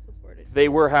supported. They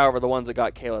were, however, the ones that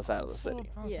got Kalis out of the So city.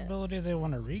 a possibility they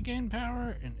want to regain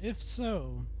power, and if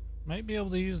so, might be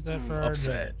able to use that for our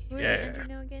Upset. advantage. Who are Yeah. they under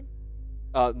now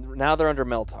again? Now they're under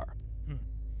Meltar.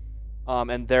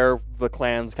 And they're the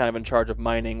clans kind of in charge of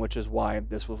mining, which is why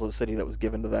this was a city that was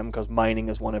given to them, because mining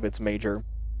is one of its major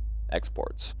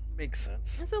exports. Makes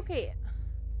sense. It's okay.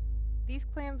 These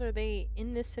clans, are they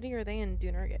in this city or are they in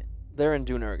Dunurget? They're in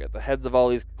Dunurget. The heads of all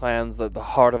these clans, the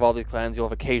heart of all these clans, you'll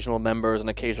have occasional members and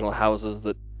occasional houses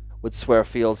that would swear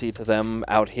fealty to them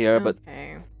out here, but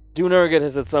Okay. Dunurget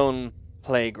is its own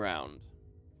playground.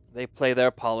 They play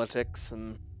their politics,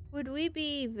 and Would we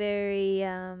be very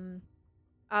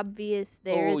obvious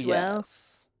there as well?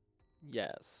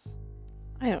 Yes.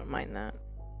 I don't mind that.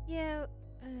 Yeah.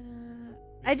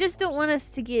 I just don't want us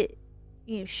to get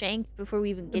shanked before we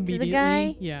even get to the guy.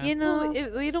 Immediately, yeah. You know.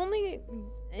 Well, we'd only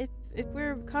if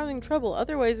we're causing trouble.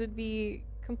 Otherwise, it'd be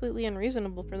completely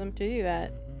unreasonable for them to do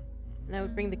that, and that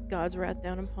would bring the god's wrath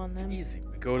down upon It's them. easy.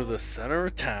 We go to the center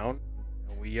of town,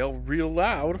 and we yell real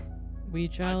loud. We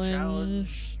challenge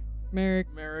challenge Merrick.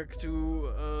 Merrick to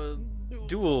a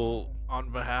duel on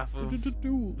behalf of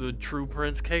the true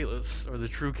Prince Kalis, or the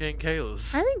true King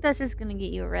Kalis. I think that's just gonna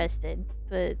get you arrested,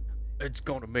 but It's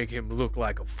gonna make him look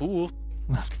like a fool.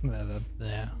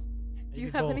 Yeah. Do you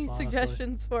Maybe have both, any honestly.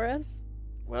 suggestions for us?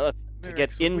 Well, to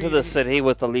Merrick's get a into the weenie. city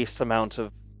with the least amount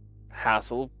of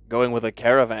hassle, going with a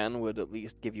caravan would at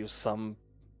least give you some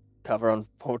cover.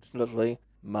 Unfortunately,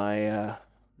 my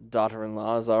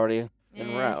daughter-in-law is already en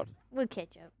Eh, route. we'll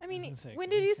catch up. I mean, was gonna say, when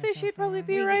can did we you catch say up she'd probably for-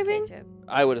 be We can arriving? catch up.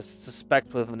 I would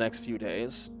suspect within the next few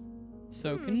days.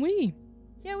 So Hmm. can we.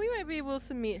 Yeah, we might be able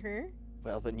to meet her.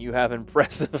 Well, then you have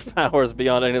impressive powers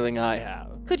beyond anything I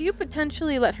have. Could you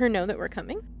potentially let her know that we're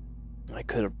coming? I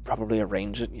could probably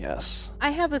arrange it, yes.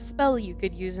 I have a spell you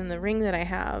could use in the ring that I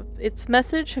have. It's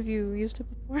message. Have you used it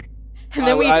before?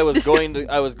 I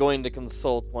was going to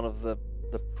consult one of the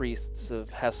priests of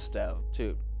Hestev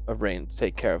to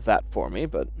take care of that for me,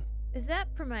 but Is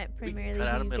that primarily cut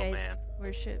out a who you guys middleman.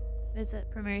 worship? Is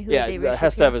that primarily who yeah, they worship?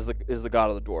 Hestev here? is the god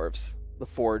of the dwarves, the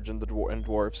forge and the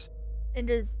dwarves. And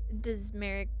does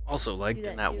Merrick, Also liked Do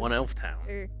in that that too. one elf town.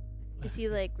 or is he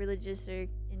like religious or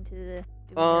into the?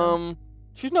 do we know?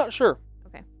 She's not sure.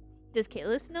 Does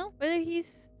Kalis know whether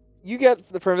he's? You get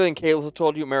from everything Kalis has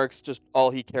told you, Merrick's just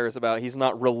all he cares about. He's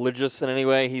not religious in any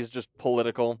way. He's just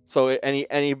political. So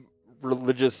any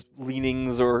religious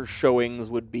leanings or showings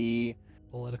would be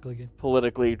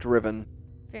politically driven.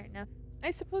 Fair enough.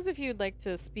 I suppose if you'd like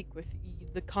to speak with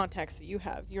the contacts that you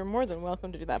have, you're more than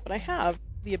welcome to do that. But I have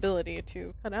the ability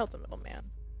to cut out the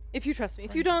middleman. If you trust me.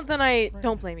 If you don't, then I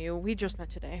don't blame you. We just met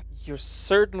today. You're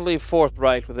certainly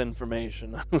forthright with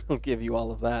information. I will give you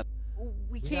all of that. We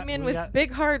We came got- in we with got-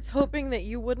 big hearts, hoping that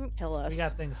you wouldn't kill us. We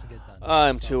got things to get done.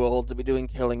 I'm so- too old to be doing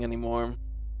killing anymore.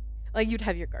 Like you'd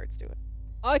have your guards do it.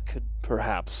 I could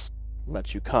perhaps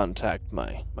let you contact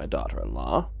my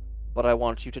daughter-in-law, but I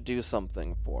want you to do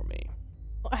something for me.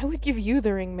 Well, I would give you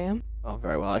the ring, ma'am. Oh,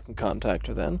 very well. I can contact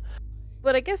her then.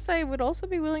 But I guess I would also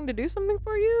be willing to do something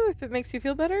for you if it makes you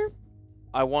feel better.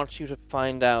 I want you to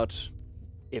find out,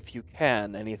 if you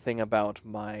can, anything about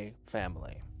my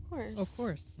family. Of course. Of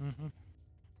course. Mhm.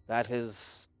 That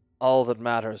is all that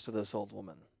matters to this old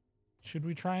woman. Should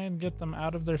we try and get them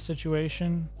out of their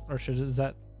situation, or is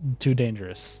that too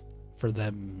dangerous for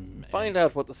them? Find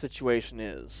out what the situation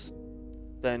is,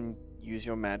 then use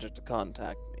your magic to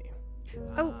contact me.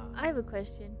 Oh, I have a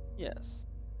question. Yes.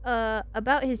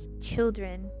 About his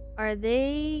children. Are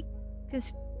they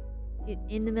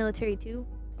in the military too?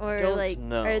 Or don't like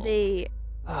know. are they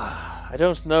I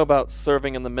don't know about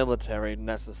serving in the military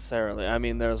necessarily. I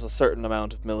mean, there's a certain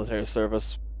amount of military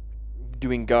service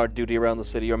doing guard duty around the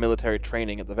city or military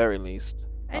training at the very least.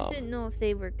 I just didn't know if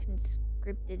they were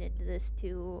conscripted into this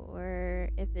too or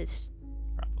if it's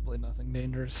Probably nothing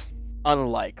dangerous.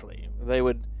 Unlikely. They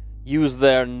would use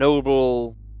their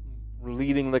noble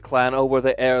leading the clan, we're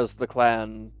the heirs of the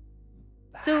clan.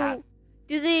 So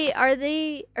are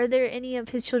there any of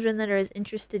his children that are as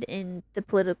interested in the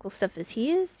political stuff as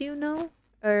he is, do you know?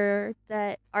 Or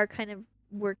that are kind of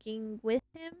working with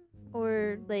him?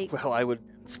 Or like Well, I would.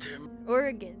 or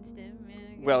against him? Yeah,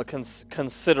 I Well, guess.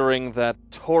 considering that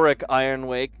Torek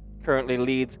Ironwake currently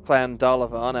leads Clan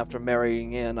Dalavan after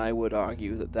marrying in, I would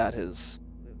argue that that is.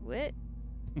 What?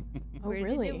 Oh, Where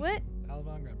really? Did it, what?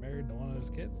 Alvan got married to one of his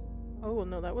kids. Oh,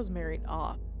 no, that was married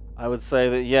off. I would say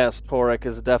that yes, Torek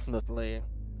is definitely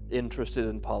interested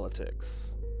in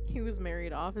politics. He was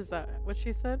married off. Is that what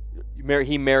she said?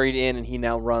 He married in, and he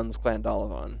now runs Clan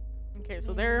Dalavan. Okay,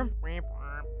 so they're.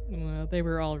 Well, they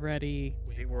were already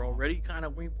They were already kind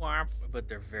of wimp but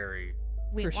they're very,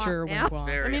 We for want sure now. wink wonk.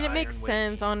 very. I mean, it makes Iron Witch.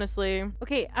 sense, honestly.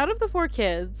 Okay, out of the 4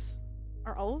 kids,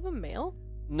 are all of them male?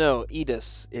 No,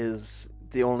 Edis is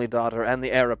the only daughter and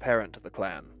the heir apparent to the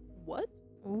clan. What?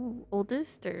 Ooh,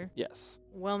 oldest or Yes.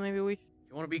 Well, maybe we.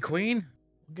 You want to be queen?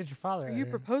 We'll get your father. Are out you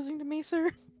here. proposing to me,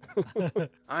 sir?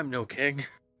 I'm no king.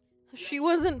 She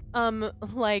wasn't,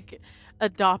 like,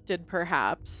 adopted,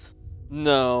 perhaps.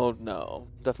 No,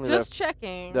 definitely Just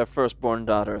checking. their firstborn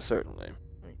daughter, certainly.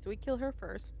 Alright, so we kill her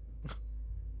first.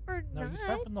 or No, not? you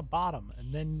start from the bottom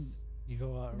and then you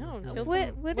go. No, really kill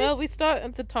What? What Well, if, we start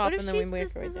at the top what if and then she we wait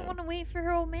just right doesn't down. want to wait for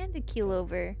her old man to keel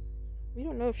over? We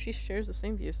don't know if she shares the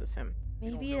same views as him. We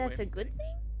don't Maybe know that's a good anything.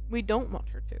 thing. We don't want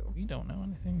her to. We don't know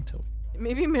anything until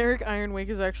Maybe Merrick Ironwake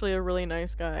is actually a really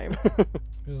nice guy.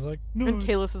 he was like, no. And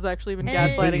Kalis has actually been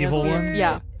And gaslighting us. evil the- one?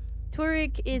 Yeah.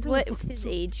 Torek is Really what's fucking his so-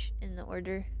 age in the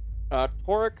order?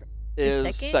 Torek Is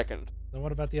is second? second. Then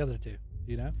what about the other 2? Do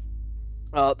you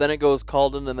know? Then it goes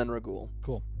Kalden and then Ragul.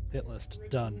 Cool. Hit list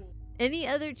done. Any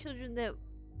other children that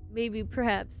maybe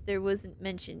perhaps there wasn't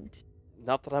mentioned?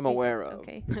 Not that I'm Recent- aware of.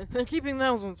 Okay. They're keeping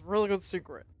those ones really good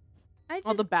secret. I just,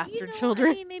 All the you bastard know, children.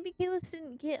 I mean, maybe Kalis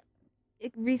didn't get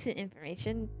recent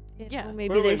information. You Yeah, know, maybe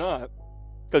Clearly there's not.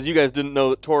 Because you guys didn't know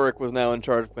that Torek was now in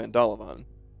charge of Clan Dalavan.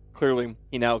 Clearly,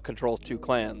 he now controls 2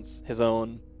 clans, his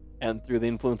own, and through the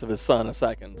influence of his son, a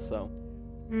second. So,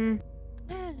 Hmm.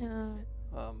 I don't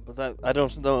know. but that I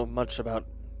don't know much about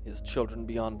his children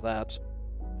beyond that.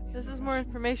 This is more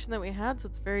information that we had, so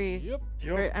it's very. Yep.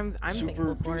 very I'm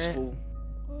thankful for it. Do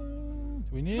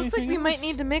we need Looks like anything we might else?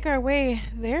 need to make our way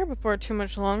there before too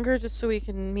much longer, just so we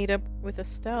can meet up with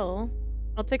Estelle.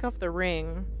 I'll take off the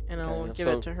ring and I'll Okay, give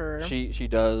so it to her. She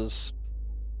does.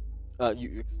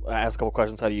 You ask a couple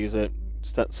questions how to use it.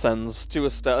 Sends to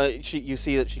Estelle. You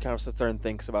see that she kind of sits there and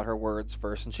thinks about her words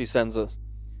first, and she sends a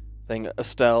thing.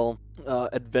 Estelle,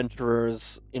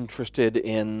 adventurers interested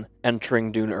in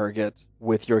entering Dune Urget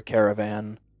with your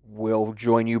caravan will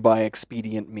join you by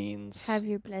expedient means. Have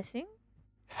your blessing.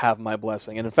 Have my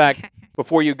blessing. And in fact,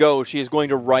 before you go, she is going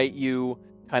to write you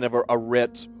kind of a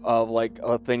writ of like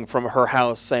a thing from her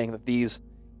house saying that these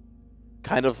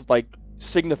kind of like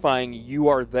signifying you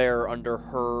are there under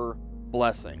her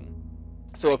blessing.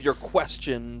 So if you're Nice.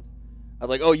 questioned,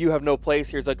 like, oh, you have no place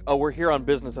here, it's like, oh, we're here on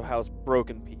business of House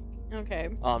Broken Peak. Okay.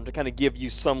 To kind of give you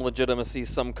some legitimacy,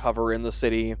 some cover in the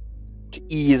city, to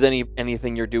ease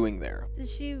anything you're doing there. Does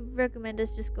she recommend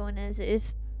us just going as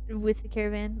is with the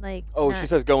caravan? Like, Oh, she not-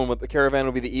 says going with the caravan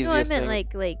will be the No, I easiest meant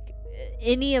thing. like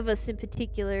any of us in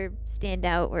particular stand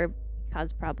out or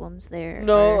cause problems there.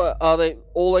 No, or-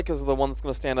 Oleg is the one that's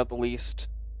going to stand out the least.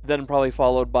 Then probably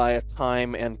followed by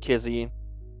Time and Kizzy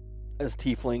as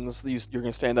tieflings. You're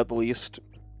going to stand out the least.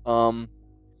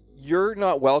 You're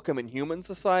not welcome in human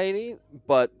society,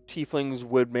 but tieflings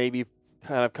would maybe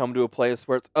kind of come to a place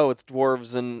where it's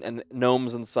dwarves and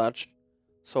gnomes and such.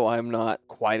 So I'm not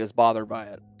quite as bothered by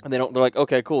it. And they're like,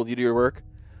 okay, cool, you do your work.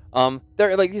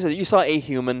 They're like you said, you saw a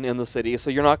human in the city,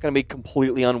 so you're not going to be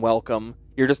completely unwelcome.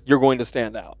 You're going to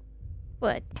stand out.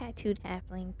 What? Tattooed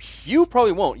halfling. Psh. You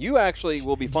probably won't. You actually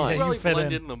will be Yeah, fine. you Probably fit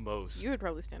blend in. in the most. You would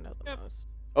probably stand out the Yep. most.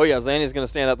 Oh yeah, Zanny's gonna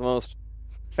stand out the most.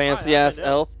 Fancy I ass know.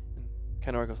 elf. And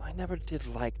Kenora goes, I never did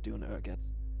like Dune Urget.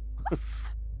 We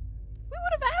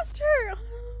would have asked her.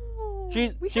 Oh,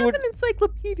 She we have would- an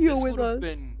encyclopedia This with would have us.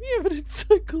 been We have an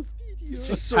encyclopedia.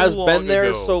 so Has long been there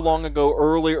ago. so long ago,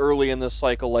 early in this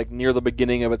cycle, like near the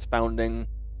beginning of its founding.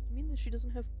 I mean, that she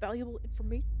doesn't have valuable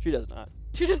information? She does not.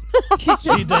 She does.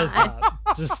 She does not.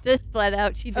 Just Just flat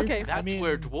out, she does. Okay. not. That's mean-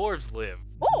 where dwarves live.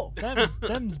 Oh,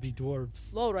 them's be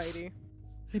dwarves. lowrighty.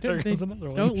 There goes another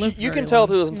one. don't live You very can tell long.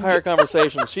 through this entire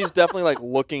conversation, she's definitely like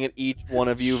looking at each one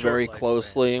of you Short very lifespan.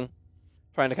 closely,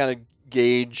 trying to kind of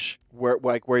gauge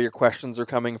where your questions are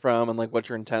coming from and like what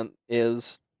your intent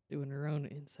is. Doing her own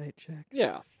insight checks.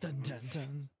 Yeah. Dun, dun,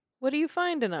 dun. What do you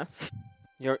find in us?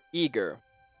 You're eager,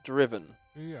 driven,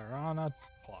 We are on a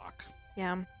clock.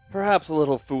 Yeah, perhaps a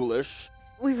little foolish.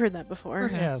 we've heard that before.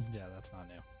 Perhaps. Yeah, that's not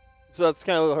new. So that's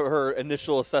kind of her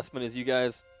initial assessment is you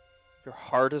guys, your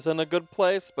heart is in a good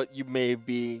place, but you may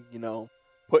be,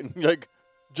 putting like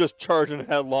just charging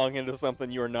headlong into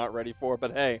something you are not ready for.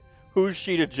 But hey, who's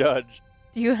she to judge?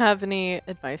 Do you have any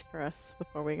advice for us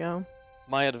before we go?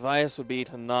 My advice would be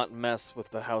to not mess with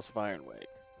the House of Ironwake.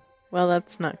 Well,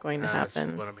 that's not going to That's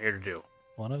happen. what I'm here to do.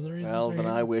 One of the reasons. Well, we're then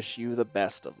here. I wish you the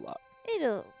best of luck.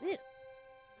 It'll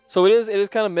So it is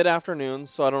kind of mid-afternoon,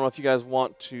 so I don't know if you guys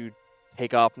want to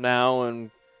take off now and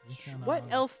We can, What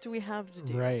else do we have to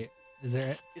do? Right. Is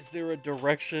there? Is there a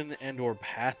direction and or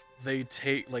path they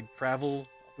take, like travel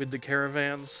with the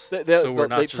caravans? they so we're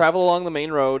not they just... travel along the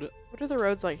main road. What are the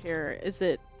roads like here? Is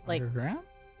it like Underground?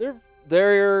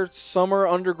 They're some are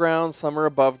underground, some are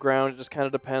above ground. It just kind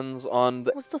of depends on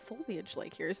the. what's the foliage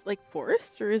like here? Is it like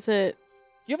forest or is it?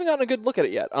 You haven't gotten a good look at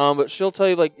it yet. But she'll tell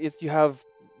you like if you have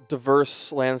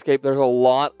diverse landscape, there's a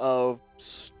lot of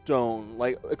stone,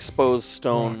 like exposed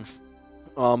stone. Rocks.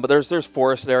 But there's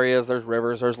forest areas, there's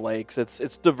rivers, there's lakes.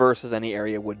 It's diverse as any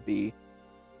area would be.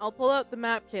 I'll pull out the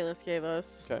map Kalis gave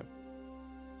us. Okay.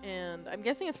 And I'm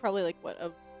guessing it's probably like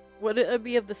would it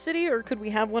be of the city or could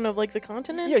we have one of like the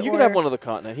continent? Yeah, you could have or- one of the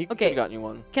continent. He could Okay. have gotten you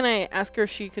one. Can I ask her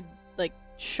if she could like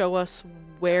show us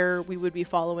where we would be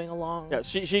following along? Yeah,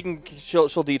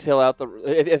 she'll detail out the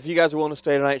if you guys are willing to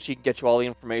stay tonight, she can get you all the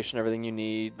information, everything you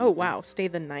need. Oh wow, stay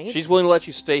the night. She's willing to let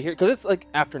you stay here because it's like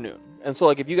afternoon, and so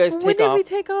like if you guys When take did off, we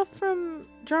take off from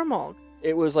Jarmalg?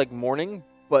 it was like morning.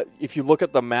 But if you look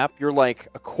at the map, you're like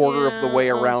a quarter of the way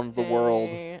Yeah, around the world.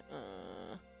 okay,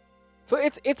 So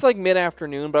it's like mid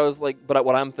afternoon. But I was like, but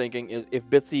what I'm thinking is if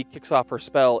Bitsy kicks off her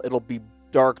spell, it'll be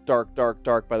dark by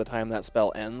the time that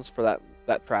spell ends for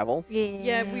that travel.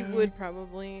 Yeah, we would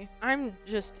probably. I'm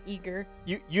just eager.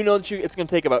 You know that it's going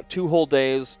to take about 2 whole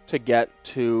days to get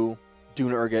to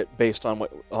Dune Urget based on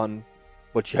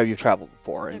what you traveled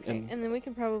before. And then we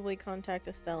can probably contact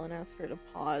Estelle and ask her to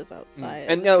pause outside.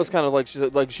 And that was kind of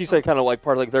like she said kind of like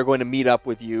part of like they're going to meet up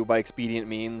with you by expedient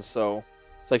means, so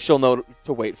it's like she'll know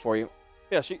to wait for you.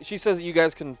 Yeah, she says that you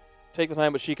guys can take the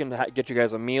time, but she can get you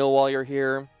guys a meal while you're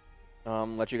here.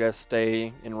 Let you guys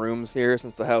stay in rooms here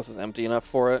since the house is empty enough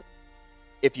for it,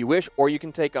 if you wish, or you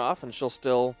can take off and she'll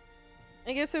still.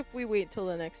 I guess if we wait till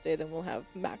the next day, then we'll have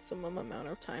maximum amount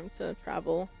of time to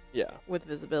travel Yeah. with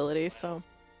visibility. So,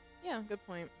 yeah, good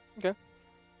point.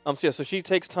 So she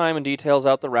takes time and details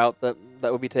out the route that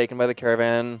would be taken by the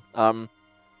caravan.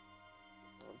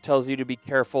 Tells you to be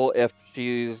careful if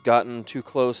she's gotten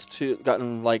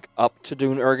like up to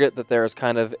Dune Urget, that there's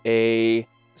kind of a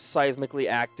seismically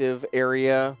active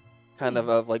area, kind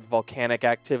of like volcanic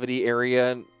activity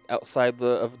area outside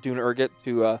of Dune Urget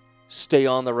to stay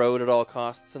on the road at all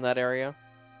costs in that area.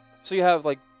 So you have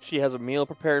she has a meal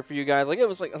prepared for you guys. Like it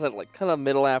was like I said, like kind of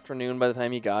middle afternoon by the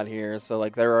time you got here. So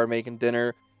like they are making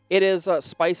dinner. It is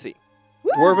spicy.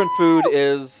 Dwarven food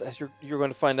is, as you're going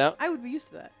to find out. I would be used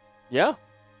to that. Yeah.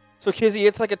 So Kizzy,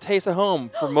 it's like a taste of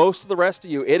home. For most of the rest of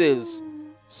you, it is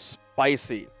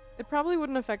spicy. It probably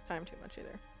wouldn't affect time too much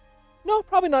either. No,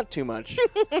 probably not too much.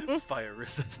 Fire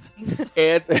resistance.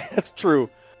 And that's true.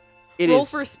 It Roll is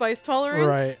for spice tolerance.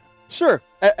 Right. sure.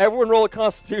 Everyone roll a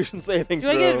Constitution saving Do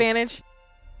throw. I get advantage?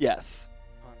 Yes.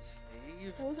 On save.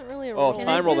 It wasn't really a Oh, roll. Can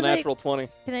I time rolled a do, like- natural 20.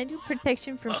 Can I do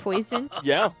protection from poison?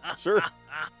 Yeah, sure.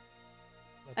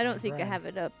 I don't think I have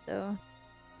it up though.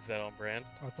 Is that on brand?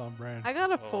 That's on brand. I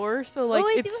got a Oh. 4, so like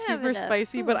I it's do have super it up.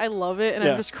 spicy, but Cool. I love it, and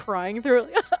Yeah. I'm just crying through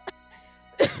it.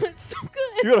 It's so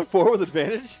good. You got a 4 with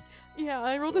advantage? Yeah,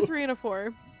 I rolled a 3 and a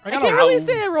 4. I got can't a really one.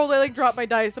 say I rolled. I like dropped my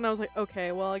dice, and I was like,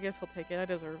 okay, well, I guess I'll take it. I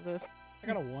deserve this. I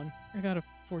got a 1. I got a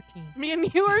 14. Me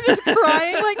and you are just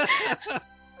crying, like,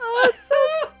 oh, it's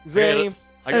so. Zanny,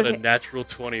 I got a Okay. natural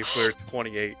 20 for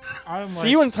 28. I'm see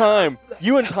you in time.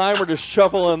 You and time are just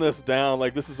shoveling this down.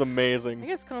 Like, this is amazing. I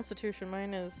guess Constitution.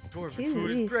 Mine is. Dwarven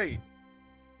food is Jeez. great.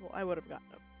 Well, I would have gotten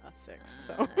a 6.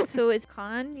 So. So it's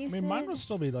con. You I mean, said? mine would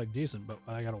still be like decent, but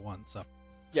I got a 1, so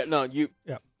Yeah, no, you,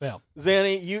 yeah, fail.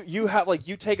 Zanny, you have like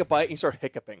you take a bite and you start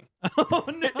hiccuping. Oh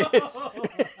no!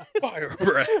 Fire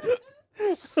breath.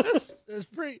 That's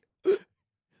pretty.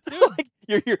 Like,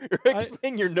 You're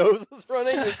and your nose is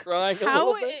running. You're crying a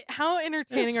How little bit. how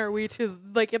entertaining It's- are we to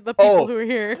like the people Oh. who are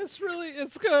here?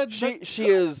 It's good. She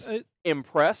is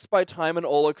impressed by Time and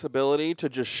Oleg's ability to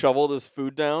just shovel this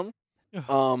food down. I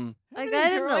got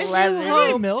an Right 11.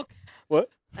 home. Hey, milk.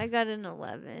 I got an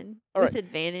 11 All with right.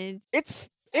 advantage. It's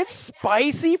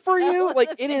spicy for you. Like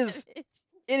it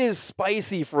is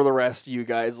spicy for the rest of you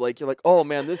guys. Like you're like, oh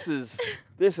man, this is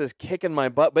kicking my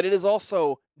butt, but it is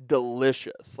also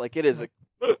delicious. Like it is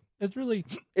It's really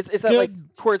it's that like good.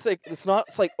 where it's not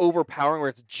like overpowering where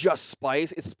it's just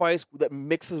spice. It's spice that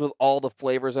mixes with all the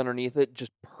flavors underneath it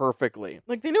just perfectly.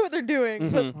 Like they know what they're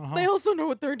doing, but Mhm. they also know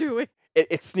what they're doing.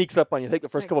 It sneaks up on you. Take the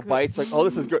It's first like couple good. bites, like, oh,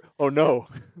 this is good. Oh no.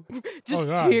 Just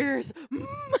God. tears.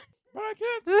 I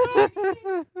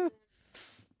can't.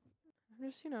 I'm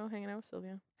just hanging out with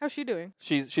Sylvia. How's she doing?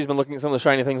 She's been looking at some of the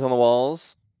shiny things on the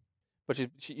walls, but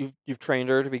you've trained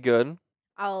her to be good.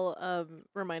 I'll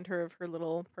remind her of her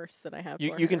little purse that I have.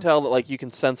 You for you can her. tell that like you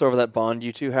can sense over that bond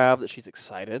you two have that she's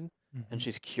excited and Mhm.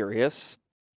 she's curious.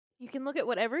 You can look at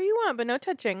whatever you want, but no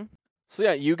touching. So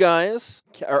yeah, you guys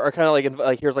are kind of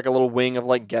like here's like a little wing of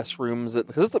like guest rooms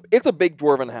because it's a big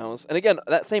dwarven house, and again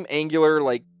that same angular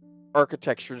like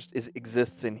architecture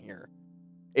exists in here.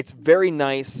 It's very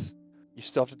nice. You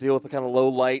still have to deal with the kind of low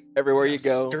light everywhere you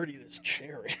go. Sturdy this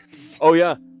chair is. Oh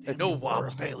yeah, No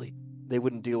wobble. Bailey. they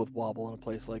wouldn't deal with wobble in a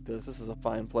place like this. This is a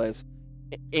fine place.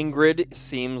 Ingrid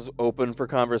seems open for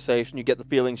conversation. You get the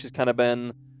feeling she's kind of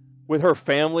been with her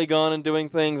family gone and doing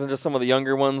things, and just some of the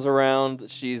younger ones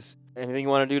around. She's anything you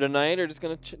want to do tonight, or just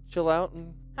gonna chill out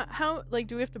and How like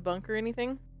do we have to bunk or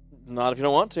anything? not if you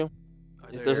don't want to.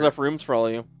 If there's enough rooms for all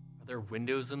of you. Are there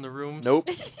windows in the rooms? Nope.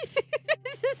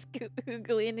 Just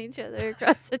googling each other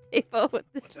across the table with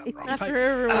this What's up, face. Ron? After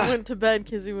everyone went to bed,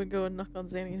 Kizzy would go and knock on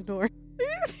Zanny's door.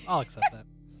 I'll accept that.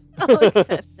 I'll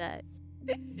accept that.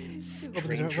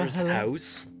 Stranger's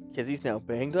house. Kizzy's now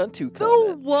banged on 2 The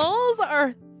continents. walls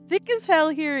are thick as hell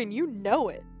here, and you know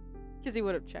it. Kizzy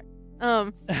would have checked.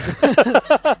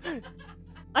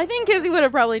 I think Kizzy would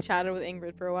have probably chatted with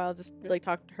Ingrid for a while, just like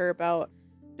talked to her about.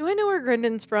 Do I know where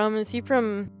Grendan's from? Is he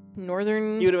from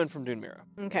northern? You would have been from Dune Mira.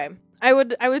 Okay. I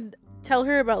would tell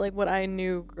her about like what I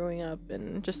knew growing up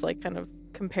and just like kind of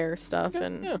compare stuff,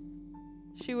 and Yeah,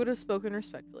 she would have spoken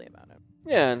respectfully about it.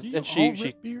 yeah, Do you and all she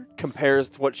rip beard? compares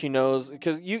to what she knows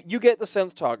because you get the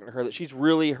sense talking to her that she's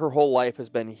really her whole life has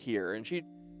been here, and she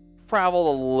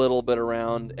traveled a little bit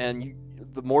around, and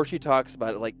the more she talks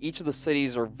about it, like each of the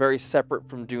cities are very separate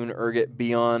from Dune Urget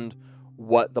beyond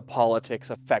what the politics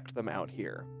affect them out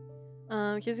here.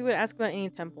 Kizzy would ask about any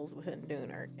temples within Dune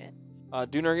Urget.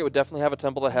 Dune Urget would definitely have a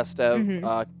temple to Hestev,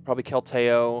 Mhm. probably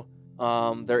Kelteo.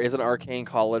 There is an arcane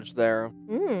college there,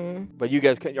 Hmm. but you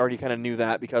guys already kind of knew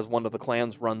that because one of the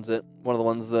clans runs it. One of the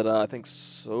ones that I think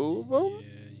Sovum? Yeah,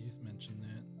 you mentioned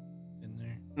that in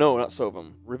there. No, not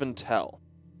Sovum. Riventel.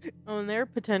 Oh, and they're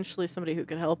potentially somebody who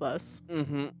could help us.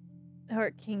 Mm-hmm.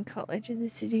 Arcane College in the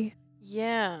city.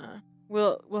 Yeah.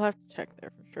 We'll have to check there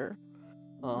for sure.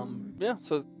 Yeah,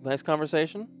 so nice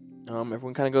conversation.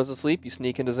 Everyone kind of goes to sleep. You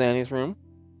sneak into Zanny's room.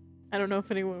 I don't know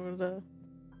if anyone would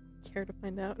care to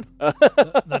find out.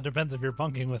 That depends if you're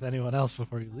bunking with anyone else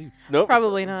before you leave. Nope.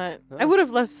 Probably not. I Oh. would have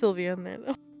left Sylvia in there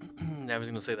though. I was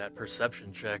gonna say that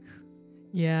perception check.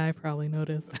 Yeah, I probably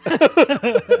noticed.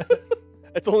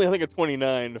 It's only, I think, a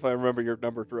 29, if I remember your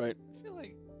numbers right. I feel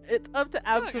like It's up to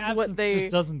Absinthe what they.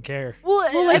 just doesn't care. Well,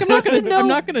 Like, I'm not gonna, know. I'm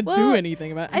not gonna well, do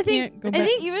anything about it. I think- can't go I back.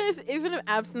 think even if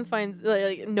Absinthe finds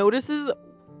like notices,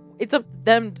 it's up to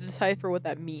them to decipher what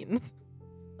that means.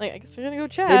 Like I guess they're gonna go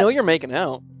chat. They know you're making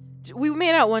out. We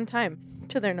made out one time,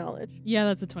 to their knowledge. Yeah,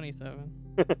 that's a 27.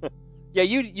 Yeah,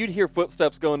 you'd hear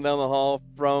footsteps going down the hall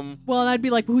from. Well, and I'd be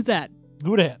like, "Who's that?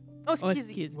 Who that? Oh, it's Oh, it's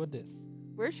Kizzy. Kizzy. What this?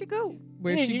 Where'd she go?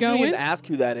 Where's Yeah, she you going?" didn't ask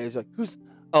who that is. Like, who's?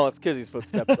 Oh, it's Kizzy's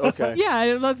footsteps. Okay.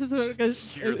 Yeah, that's just, Just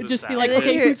hear the just be sound. like, And then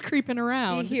 "Okay, you hear- who's creeping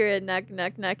around?" You hear a knock,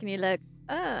 knock, knock, and you're like,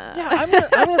 ah. Yeah,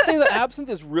 I'm gonna say that Absinthe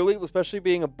is really, especially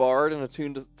being a bard and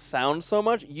attuned to sound so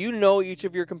much, you know each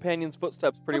of your companions'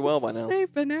 footsteps pretty well by now. Say,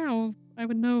 but now I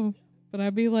would know, but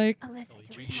I'd be like, Unless I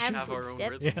We don't each have have our own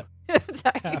footsteps. rhythm. Yeah.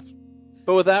 Sorry.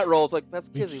 But with that roll, it's like,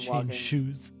 that's We Kizzy change walking,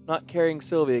 shoes. not carrying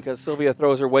Sylvia, because Sylvia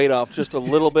throws her weight off just a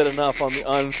little bit enough on the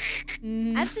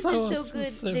mm, Absinthe So is so good, they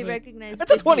specific. recognize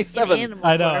That's a Kizzy in 27. animal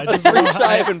I know, I form. That's just pretty love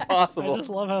shy how- of impossible. I just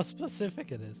love how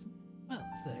specific it is. Well,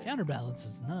 the counterbalance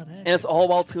is not accurate. And it's all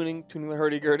while tuning the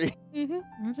hurdy-gurdy.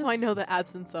 So I know that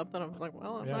Absinthe's up, and I was like,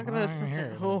 well, I'm Yeah, not gonna. I hear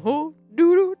it. Ho ho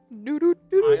doo doo doo doo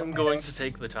I doo. am going to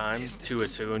take the time to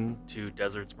attune to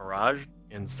Desert's Mirage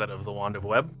instead of the Wand of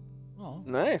Web. Oh,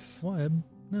 Nice. web?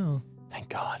 No. Thank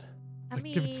God. I Like,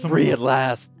 give it mean, some- Free at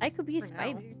last. I could be a For now.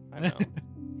 spider. I know.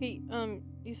 Hey,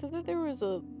 you said that there was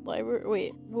a library.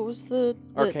 Wait, what was the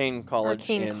Arcane College.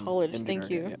 Arcane in College, thank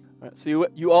engineering, you. yeah. All right, so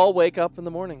you all wake up in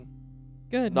the morning.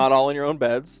 Good. Not all in your own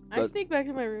beds. I But sneak back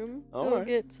in my room. Go Alright.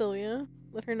 get Sylvia.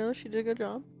 Let her know she did a good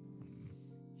job.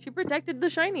 She protected the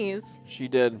shinies. she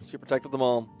did. She protected them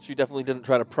all. She definitely didn't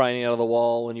try to pry any out of the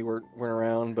wall when you weren't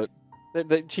around, but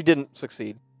she didn't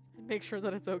succeed. Make sure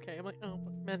that it's okay. I'm like, oh,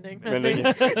 mending. Mending.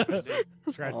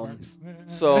 Scratch Um, marks.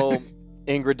 So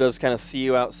Ingrid does kind of see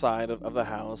you outside of the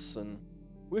house and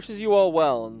wishes you all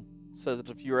well and says that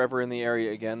if you're ever in the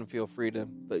area again, feel free to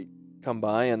come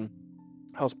by, and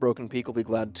House Broken Peak will be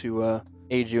glad to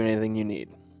aid you in anything you need.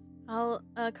 I'll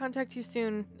contact you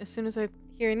soon as I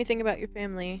hear anything about your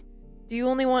family. Do you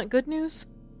only want good news?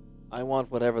 I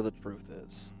want whatever the truth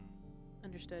is.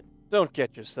 Understood. Don't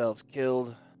get yourselves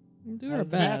killed. Do our Hasn't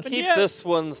best. happened Keep yet. this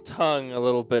one's tongue a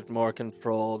little bit more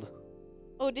controlled.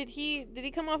 Oh, did he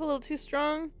come off a little too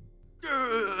strong?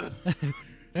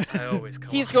 I always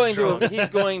come He's off going strong.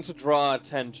 to draw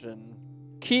attention.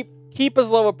 Keep as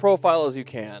low a profile as you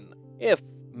can. If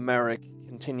Merrick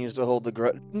continues to hold the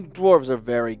grudge, dwarves are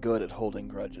very good at holding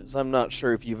grudges. I'm not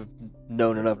sure if you've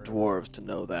known enough dwarves to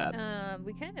know that.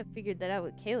 We kind of figured that out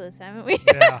with Kalis, haven't we?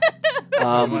 Yeah.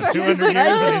 Um, What, 200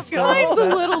 years and he's still Mine's a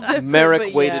alive? little different. Merrick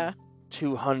but waited yeah.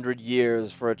 200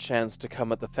 years for a chance to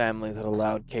come at the family that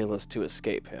allowed Kalis to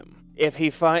escape him.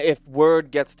 If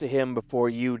word gets to him before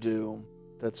you do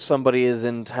that somebody is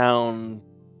in town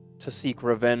to seek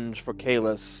revenge for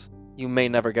Kalis, you may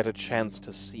never get a chance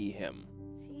to see him.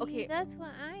 See, Okay. that's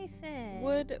what I said.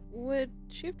 Would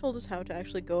she have told us how to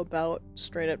actually go about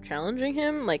straight up challenging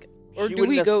him? Like, or She do wouldn't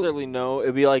we go? necessarily know.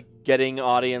 It'd be like getting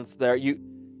audience there.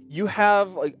 You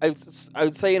have, like, I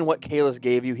would say in what Kalis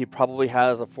gave you, he probably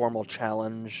has a formal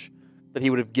challenge that he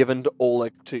would have given to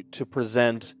Oleg to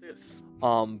present. This.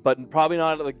 But probably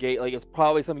not at the gate. Like, it's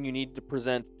probably something you need to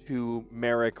present to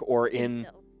Merrick or Think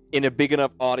so. in a big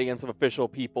enough audience of official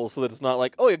people, so that it's not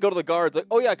like, oh yeah, go to the guards. Like,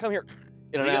 oh yeah, come here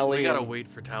in an alley. We gotta and- wait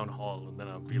for town hall, and then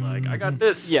I'll be like, I got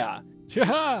this. Yeah.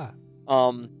 Yeah.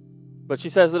 But she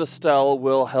says that Estelle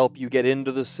will help you get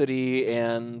into the city,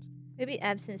 and Maybe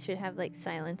Absence should have like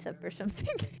silence up or something.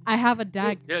 I have a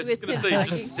dag. Yeah, I was With gonna his say, he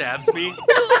talking. just stabs me.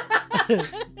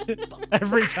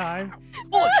 Every time.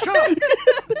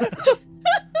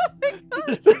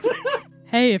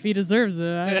 Hey, if he deserves it.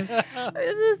 I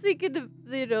was just thinking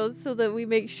of, so that we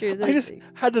make sure that I just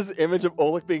had this image of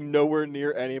Oleg being nowhere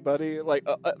near anybody, like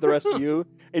the rest of you.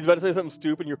 He's about to say something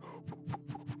stupid, and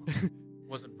you're.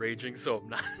 Wasn't raging, so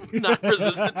I'm not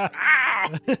resistant. Ah!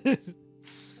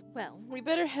 well, We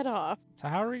better head off. So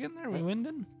how are we getting there? We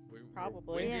winding? We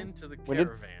Probably. went Yeah. into the We did-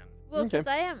 caravan. well, Okay. because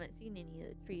I haven't seen any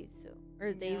of the trees, so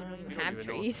or they Yeah. don't We even don't have even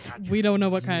know what trees. kind of We don't know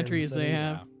what Trees kind of in trees the they city,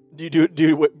 have. Do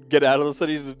you get out of the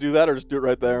city to do that, or just do it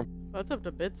right there? That's up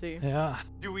to Bitsy. Yeah.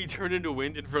 Do we turn into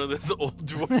wind in front of this old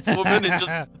dwarf woman and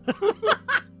just?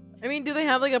 I mean, do they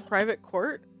have like a private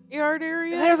courtyard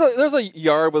area? There's a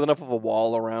yard with enough of a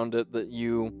wall around it that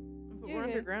you. But Yeah. we're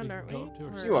underground, You aren't can we? go to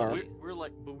or Or- You are. We're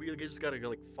like, but we just gotta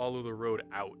like follow the road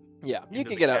out. Yeah, you Into can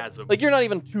the get out. chasm. Like, you're not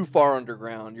even too far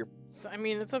underground. You're. So, I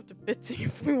mean, it's up to Bitsy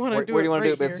if we want to Where do do it you want right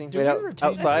to do it, here. Bitsy? Do Wait we out, retain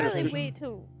outside, that? or Probably wait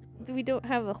till we don't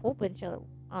have a whole bunch of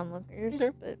onlookers. Okay.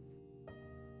 But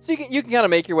so you can kind of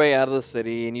make your way out of the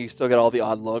city, and you still get all the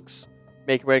odd looks.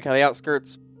 Make your way to kind of the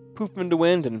outskirts, poof into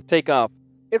wind, and take off.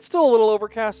 It's still a little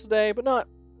overcast today, but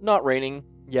not raining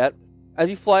yet. As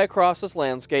you fly across this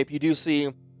landscape, you do see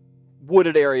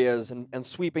wooded areas and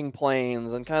sweeping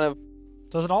plains and kind of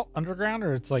So is it all underground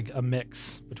or it's like a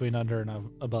mix between under and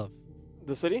above?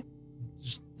 the city.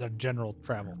 Just the general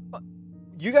travel.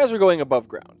 You guys are going above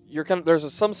ground. You're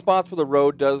there's some spots where the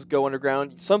road does go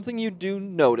underground. Something you do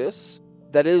notice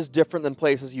that is different than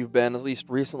places you've been, at least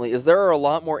recently, is there are a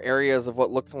lot more areas of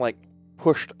what looked like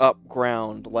pushed up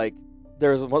ground. Like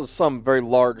there was some very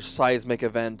large seismic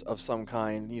event of some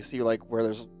kind. You see like where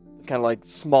there's kind of like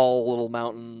small little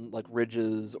mountain like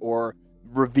ridges or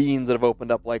ravines that have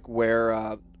opened up, like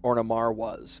where Ornamar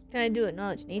was. can I do a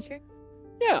knowledge nature?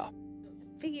 Yeah.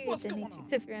 Figure What's it's a going nature, on?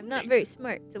 except for I'm not very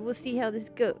smart, so we'll see how this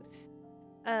goes.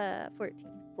 14.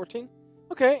 14?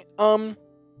 Okay.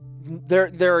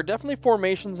 There are definitely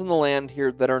formations in the land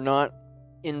here that are not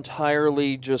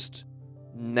entirely just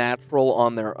natural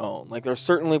on their own. Like there's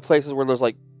certainly places where there's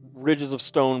like ridges of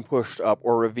stone pushed up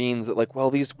or ravines that like, well,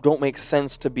 these don't make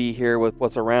sense to be here with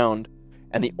what's around.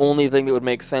 And the only thing that would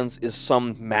make sense is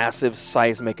some massive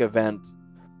seismic event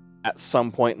at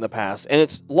some point in the past. And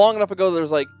it's long enough ago that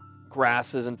there's like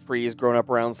grasses and trees growing up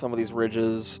around some of these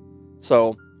ridges.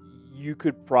 So you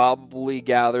could probably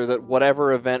gather that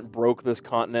whatever event broke this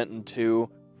continent in two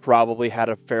probably had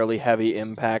a fairly heavy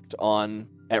impact on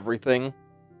everything.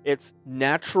 It's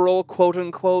natural, quote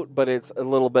unquote, but it's a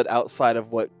little bit outside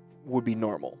of what would be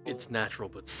normal. It's natural,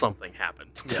 but something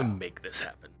happened to make this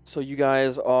happen. So you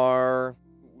guys are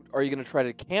you going to try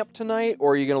to camp tonight,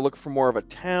 or are you going to look for more of a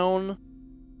town?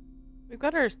 We've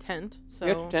got our tent, so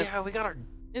You got your tent? Yeah, we got our.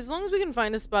 as long as we can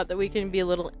find a spot that we can be a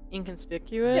little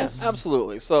inconspicuous.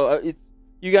 Absolutely. So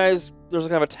you guys, there's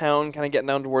kind of a town kind of getting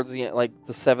down towards the like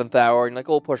the 7th hour, and like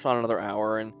we'll push on another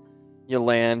hour, and you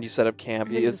land, you set up camp.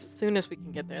 I think as soon as we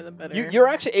can get there, the better. You're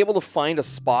actually able to find a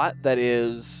spot that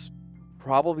is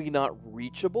probably not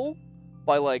reachable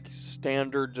by like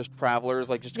standard just travelers,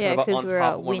 like just Yeah, kind of 'cause on we're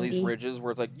top out of one of these windy. ridges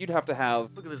where it's like you'd have to have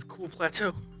Look at this cool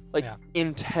plateau. like Yeah.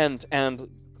 intent and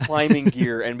climbing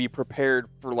gear and be prepared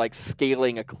for like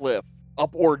scaling a cliff up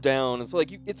or down. And so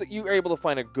like you're able to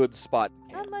find a good spot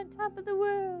to camp. I'm on top of the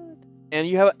world. And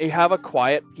you have a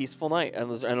quiet, peaceful night. And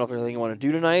I don't know if there's anything you want to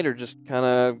do tonight or just kind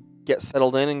of get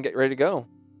settled in and get ready to go.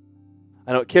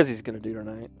 I know what Kizzy's gonna do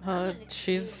tonight.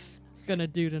 She's Gonna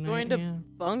do tonight. Going to- yeah.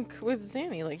 bunk with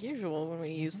Zanny like usual when we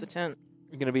use the tent.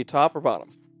 You're gonna be top or bottom?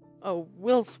 Oh,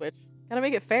 we'll switch. Gotta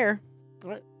make it fair.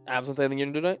 Absinthe, anything you're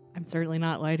gonna do tonight? I'm certainly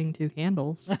not lighting 2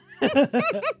 candles.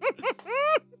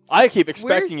 I keep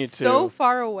expecting We're you to. so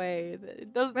far away that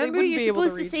it does. they Remember, wouldn't you're be able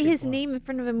supposed to reach say it. his name in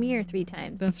front of a mirror 3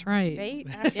 times. That's right.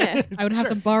 right. Yeah. I would have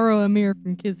Sure. to borrow a mirror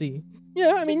from Kizzy.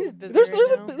 Yeah, I mean, Kizzy's busy there's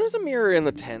right now. there's a mirror in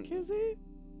the tent. Kizzy?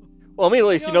 Well, I mean, at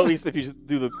least you know, at least if you just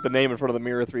do the name in front of the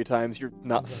mirror 3 times, you're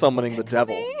not summoning the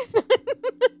devil.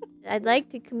 I'd like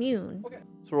to commune.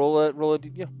 So roll a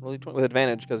d20 with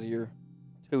advantage because of your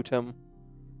totem.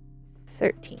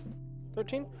 13.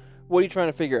 13. What are you trying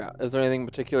to figure out? Is there anything in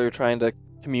particular you're trying to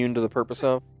commune to the purpose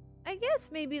of? I guess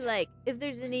maybe like if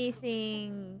there's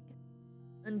anything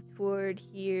untoward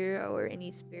here or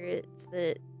any spirits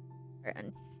that are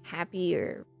unhappy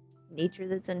or nature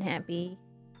that's unhappy.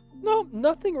 No,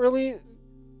 nothing really.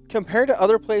 Compared to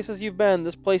other places you've been,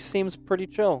 this place seems pretty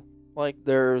chill. Like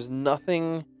there's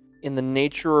nothing in the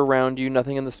nature around you,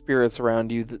 nothing in the spirits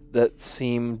around you that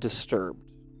seem disturbed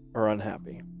or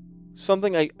unhappy.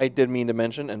 Something I did mean to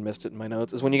mention and missed it in my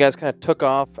notes is when you guys kind of took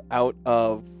off out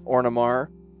of Ornamar,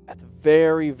 at the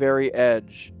very, very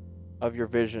edge of your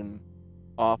vision,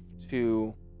 off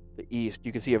to the east,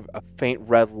 you can see a faint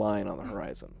red line on the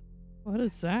horizon. What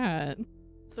is that?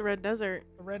 It's the Red Desert.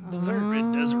 Red Oh. dessert.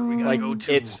 Red desert we gotta Like go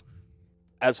to. it's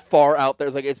as far out there.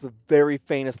 It's like it's the very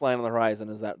faintest line on the horizon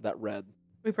is that red.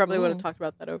 We probably would have Oh. talked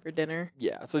about that over dinner.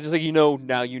 Yeah. So just like you know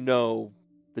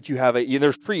that you have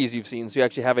there's trees you've seen, so you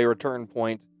actually have a return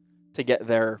point to get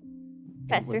there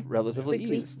Faster. with relatively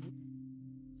Quickly. ease.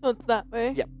 So it's that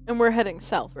way? Yep. And we're heading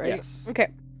south, right? Yes. Okay.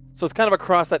 So it's kind of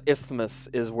across that isthmus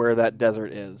is where that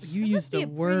desert is. You This must used be a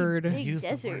pretty word. Big Use the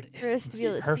desert word for us to be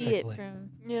able to see it perfectly. from.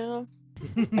 Yeah.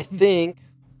 I think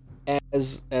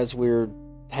as we're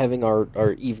having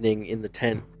our evening in the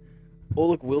tent,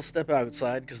 Oleg will step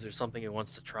outside because there's something he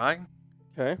wants to try.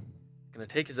 Okay. He's gonna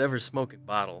take his ever-smoking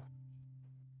bottle,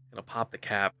 gonna pop the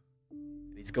cap,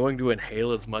 and he's going to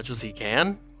inhale as much as he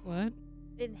can What?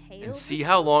 Inhale. and see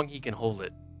how long he can hold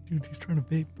it. Dude, he's trying to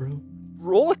vape, bro.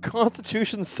 Roll a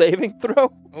Constitution saving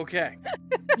throw. Okay,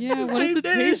 Yeah, what does it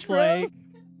taste like?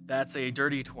 that's a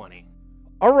dirty 20.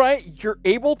 All right, you're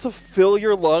able to fill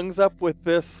your lungs up with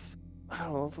this. I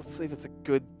don't know. Let's see if it's a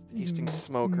good tasting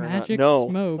smoke or Magic not. No,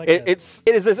 smoke. Like it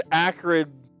is this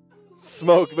acrid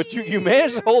smoke, but you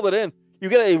manage to hold it in. You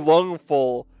get a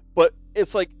lungful, but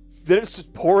it's like then it's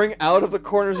just pouring out of the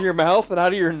corners of your mouth and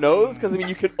out of your nose because I mean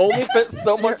you can only fit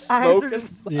so much Your eyes smoke are in.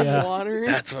 just Yeah. water.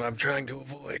 That's what I'm trying to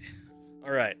avoid.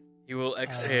 All right, he will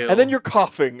exhale. And then you're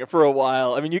coughing for a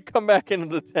while. I mean, you come back into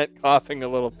the tent coughing a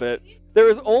little bit. There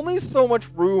is only so much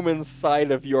room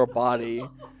inside of your body.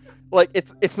 Like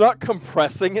it's not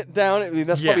compressing it down. I mean,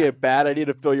 that's probably Yeah. a bad idea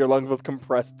to fill your lungs with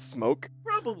compressed smoke.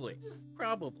 probably.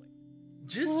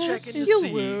 Just Well, checking to heal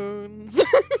see. wounds.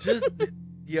 Just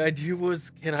the idea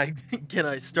was, can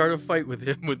I start a fight with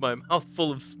him with my mouth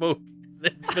full of smoke,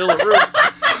 then fill a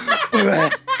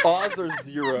room? Odds are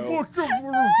 0.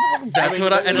 That's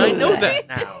what I know that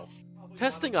now.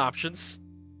 Testing options.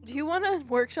 Do you want to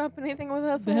workshop anything with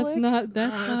us? That's Oleg? not.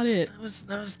 That's not it.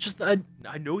 That was just I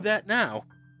know that now.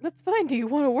 That's fine. Do you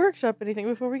want to workshop anything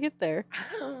before we get there?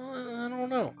 I don't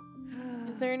know.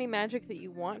 Is there any magic that you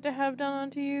want to have done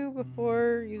onto you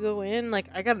before you go in? Like,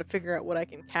 I gotta figure out what I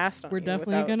can cast on We're you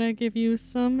definitely without... gonna give you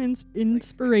some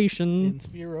inspiration.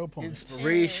 Inspiro points.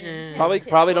 Inspiration. Probably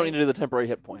don't need to do the temporary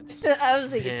hit points. I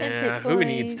was like, a 10 Yeah, hit who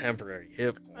needs point. temporary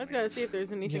hit I just gotta see if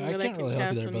there's anything Yeah, I that I can't can really help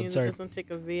cast you there, on bud. you that Sorry. doesn't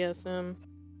take a VSM.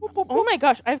 Oh my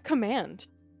gosh, I have command.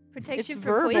 Protection It's from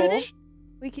verbal. poison?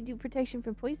 We could do protection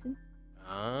from poison.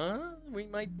 We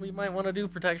might want to do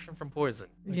protection from poison.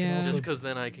 Yeah. Just because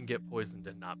then I can get poisoned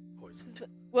and not be poisoned.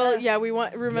 Well, yeah,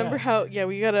 remember Yeah. how,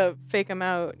 we gotta fake them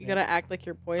out. You gotta act like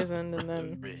you're poisoned, and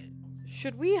then.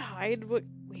 Should we hide what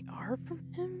we are from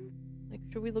him? Like,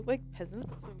 should we look like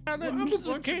peasants?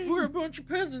 We're a bunch of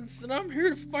peasants, and I'm here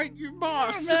to fight your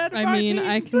boss. I mean,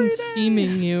 I can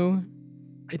seaming you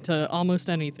into almost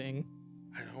anything.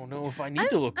 I don't know if I need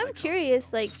to look I'm like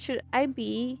curious, like, should I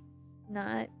be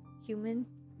not human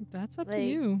That's up to Like-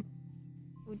 you.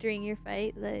 during your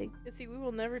fight? Like, See, we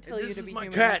will never tell This you to is be my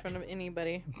human cat. in front of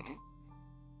anybody.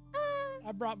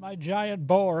 I brought my giant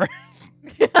boar.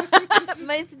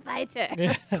 my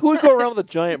spider. Who would go around with a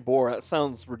giant boar? That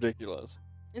sounds ridiculous.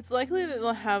 It's likely that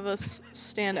they'll have us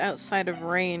stand outside of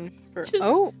range for. Just-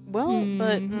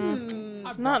 But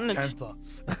it's not an.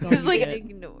 Because like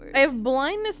Ignore. I have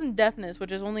blindness and deafness,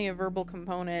 which is only a verbal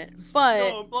component, but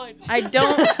No, I'm blind. I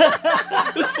don't.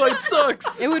 This fight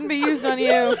sucks. It wouldn't be used on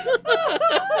you.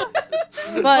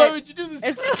 Why But would you do this?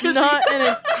 it's not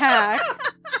an attack,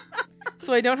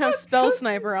 so I don't have spell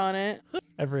sniper on it.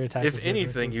 Every attack. If is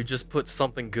anything, you just put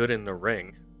something good in the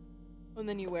ring, And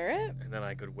then you wear it. and then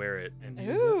I could wear it and use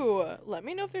it. Ooh, let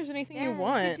me know if there's anything Yeah, you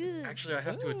want. could do the, Actually, I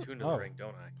have to attune to the Oh. ring,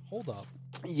 don't I? Hold up.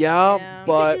 Yeah, Yeah. you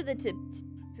but could do the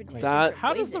protect that- from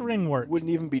How does the poison. ring work?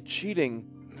 wouldn't even be cheating.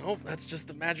 Nope, that's just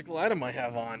a magical item I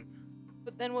have on.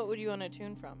 But then what would you want to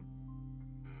tune from?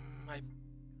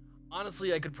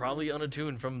 Honestly, I could probably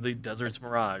unattune from the Desert's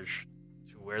Mirage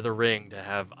to wear the ring to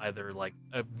have either like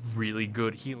a really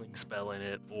good healing spell in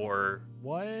it or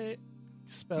What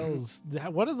spells?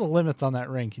 What are the limits on that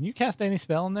ring? Can you cast any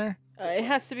spell in there? It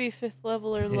has to be 5th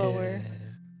level or lower.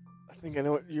 I think I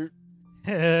know what you're.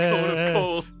 Cone of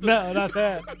Cold. No, not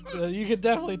that. You could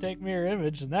definitely take mirror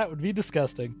image, and that would be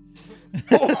disgusting.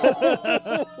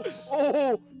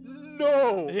 Oh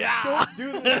no! Yeah.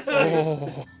 Don't do this.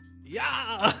 Oh.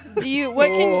 Yeah. Do you? What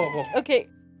can? Oh. Okay.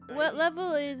 What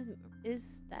level is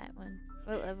that one?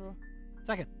 What level?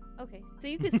 Second. Okay, so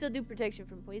you could still do protection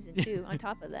from poison too. On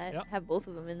top of that, Yep. have both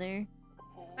of them in there.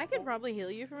 I could probably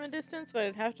heal you from a distance, but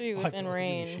it'd have to be I within was gonna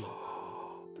range.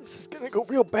 shoot. This is gonna go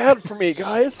real bad for me,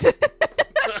 guys.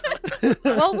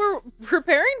 Well, we're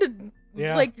preparing to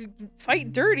Yeah. like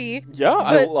fight dirty, Yeah,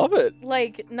 I But- love it.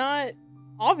 like not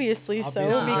obviously so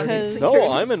Obviously. because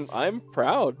No, I'm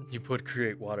proud. You put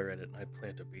create water in it, and I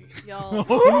plant a bee. y'all.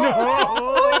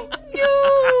 Oh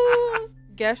no!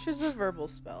 Gesh is a verbal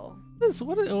spell. no!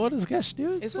 What does Gesh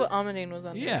do? It's what Amadine was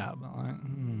under. Yeah. But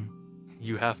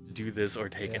You have to do this or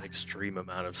take an Yeah. extreme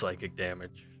amount of psychic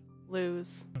damage.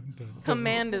 Lose.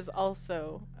 Command is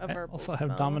also a I verbal also spell.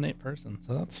 have dominate person,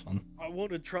 so that's fun. I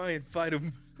want to try and fight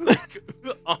him like,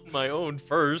 on my own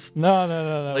first. No.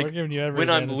 Like, We're giving you every When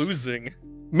I'm advantage. losing,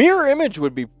 Mirror image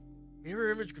would be.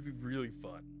 mirror image could be really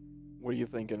fun. What are you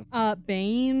thinking?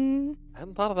 Bane. I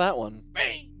hadn't thought of that one.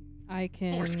 Bang! I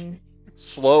Force can. me.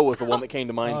 Slow was the one that came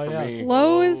to mind Oh, for yeah. me.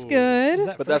 Slow is Oh. good. Is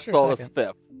that But first that's or all. That's second?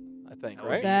 fifth, I think, That would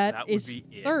right? be- That would is be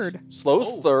it. third. Slow's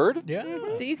Oh. third. Yeah.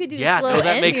 So you could do Yeah, slow no, that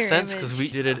and makes mirror sense because we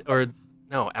image. did it, or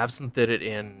no, Absinthe did it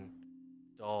in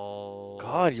Doll.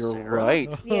 God, you're Sarah. right.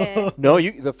 Yeah. No,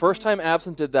 the first time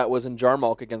Absent did that was in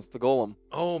Jarmalk against the Golem.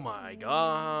 Oh my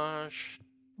gosh.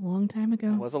 A long time It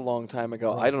ago. was a long time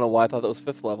ago. I don't know why I thought that was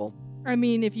fifth level. I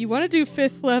mean, if you want to do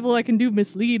 5th level, I can do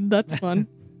mislead. That's fun.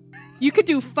 You could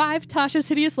do 5 Tasha's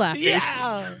hideous laughters.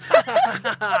 Yeah.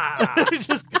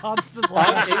 Just constant if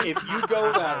laughing. you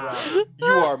go that route, you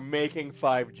are making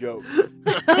 5 jokes.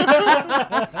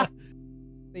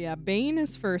 But yeah, Bane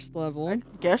is 1st level.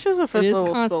 Gesh is a 5th It is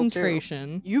level spell, too.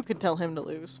 concentration. You could tell him to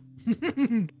lose.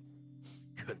 Couldn't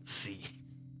see.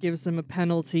 Gives them a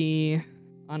penalty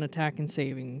on attack and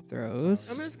saving throws.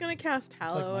 I'm just gonna cast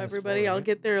Hallow, minus everybody. 4, I'll right?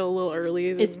 get there a little early.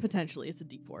 It's then- potentially it's a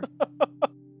D4.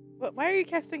 Why are you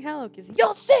casting Hallow? Because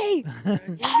you'll see. We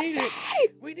need it.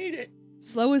 We need it.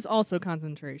 Slow is also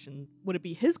concentration. Would it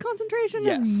be his concentration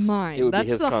Yes, or mine? it would That's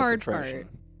be his the hard concentration.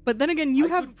 part. But then again, you I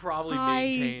have could probably high-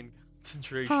 maintain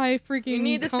concentration. high freaking. You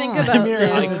need to think con. about Mirror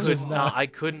I image this. is could not- not. I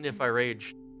couldn't if I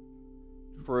raged.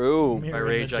 True. If I Mirror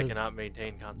rage, I images- cannot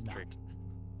maintain concentration.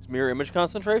 Is mirror image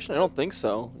concentration? I don't think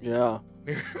so. Yeah.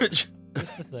 Mirror image.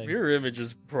 That's the thing. Mirror image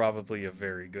is probably a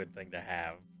very good thing to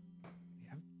have.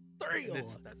 Three.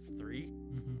 That's 3.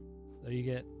 Mhm. So you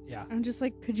get I'm just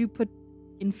like, could you put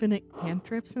infinite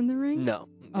cantrips in the ring? No.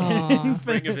 Aw,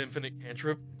 Ring of Infinite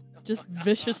Cantrip. just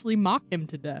viciously mock him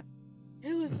to death.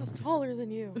 Kalis is taller than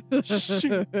you.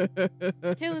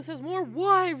 Kalis has more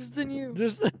wives than you.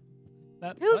 Just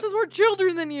Kalis has more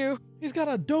children than you. He's got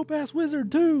a dope ass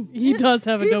wizard too. He does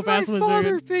have a He's dope my ass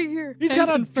father wizard. figure. He's Can got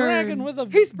a confirm. dragon with a.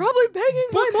 He's probably banging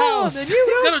my Book mom, house. and you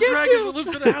He's got a don't get dragon to. that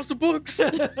lives in a house of books.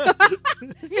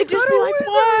 He's just got be a like,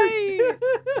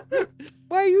 wizard.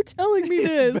 Why are you telling me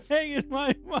this? Banging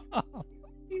my mom.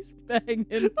 He's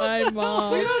banging my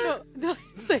mom. Wait, no. Did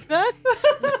I say that?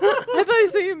 I thought he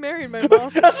said you married my mom.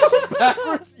 That's so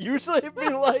backwards. Usually it'd be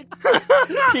like,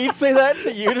 he'd say that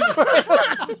to you to try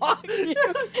to mock you.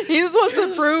 He just wants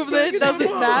to prove that it Banging my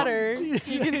doesn't mom. matter. He He's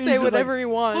can just say like, whatever he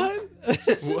wants.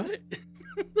 What?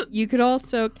 You could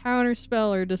also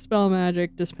counterspell or dispel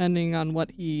magic depending on what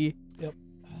he Yep.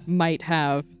 might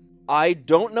have. I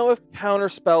don't know if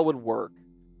counterspell would work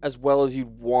as well as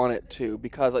you'd want it to,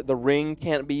 because like the ring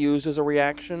can't be used as a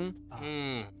reaction.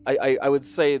 Hmm. I would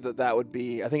say that would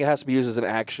be. I think it has to be used as an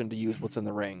action to use what's in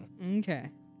the ring. Okay.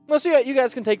 Well, so yeah, you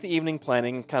guys can take the evening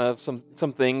planning, kind of some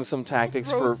things, some tactics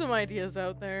Throw for. some ideas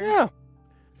out there. Yeah,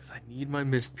 Because I need my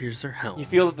Mist Piercer helm. you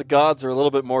feel that the gods are a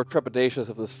little bit more trepidatious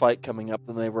of this fight coming up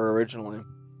than they were originally.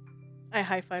 I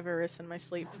high five Eris in my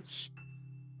sleep.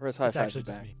 Or his high It's fives actually you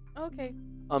just back. me. Okay.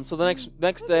 So the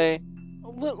next day, a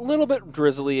little bit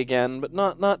drizzly again, but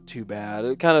not too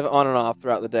bad. Kind of on and off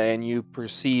throughout the day, and you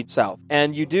proceed south.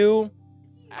 And you do,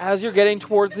 as you're getting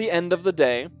towards the end of the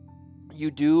day, you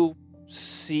do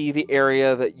see the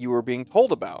area that you were being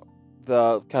told about,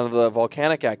 the kind of the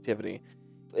volcanic activity.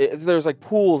 There's like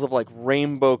pools of like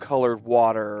rainbow-colored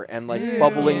water and like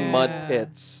bubbling mud Yeah.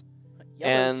 pits.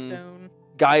 And- Yellowstone.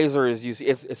 Geysers, you see,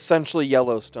 it's essentially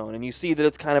Yellowstone, and you see that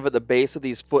it's kind of at the base of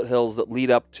these foothills that lead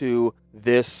up to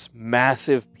this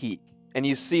massive peak. And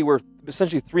you see where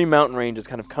essentially 3 mountain ranges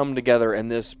kind of come together, and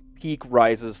this peak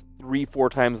rises 3-4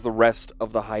 times the rest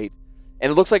of the height.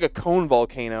 And it looks like a cone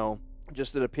volcano,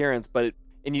 just in appearance, but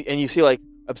and you see like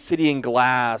obsidian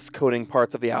glass coating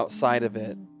parts of the outside of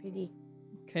it. Pretty.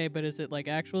 Okay, but is it like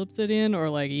actual obsidian or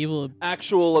like evil?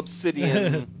 Actual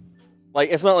obsidian. Like,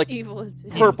 it's not like Evil.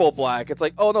 purple black. It's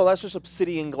like, oh no, that's just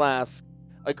obsidian glass.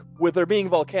 Like, with there being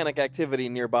volcanic activity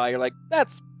nearby, you're like,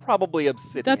 that's probably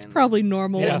obsidian. That's probably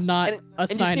normal Yeah. and not And a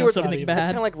and you sign see of where something it's kind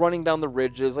bad. of like running down the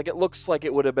ridges. Like, it looks like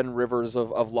it would have been rivers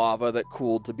of lava that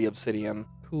cooled to be obsidian.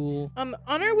 Cool. On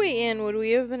our way in, would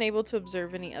we have been able to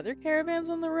observe any other caravans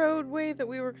on the roadway that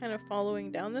we were kind of following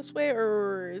down this way,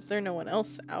 or is there no one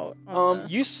else out? On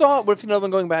You saw it with another one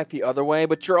going back the other way,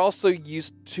 but you're also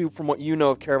used to, from what you know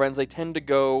of caravans, they tend to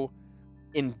go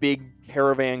in big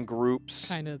caravan groups,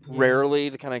 Kind of. rarely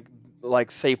to kind of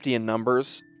like safety in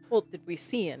numbers. well, did we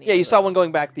see any? Yeah, of you saw those? one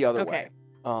going back the other Okay. way.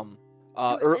 Oh,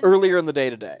 and- Earlier in the day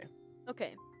today.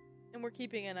 Okay, and we're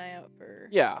keeping an eye out for.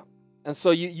 Yeah. And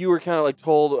so you were kind of like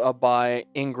told by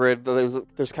Ingrid that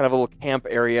there's kind of a little camp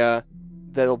area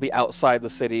that'll be outside the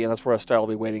city, and that's where Estelle will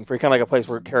be waiting for. Kind of like a place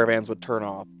where caravans would turn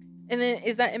off. And then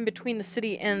is that in between the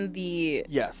city and the?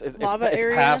 Yes, Lava it's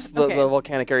area? past the Okay.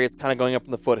 volcanic area. It's kind of going up in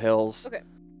the foothills. Okay.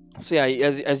 So yeah,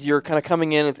 as you're kind of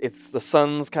coming in, it's the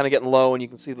sun's kind of getting low, and you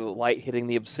can see the light hitting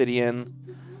the obsidian.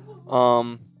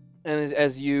 And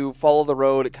as you follow the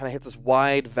road, it kind of hits this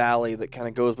wide valley that kind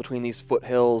of goes between these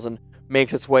foothills and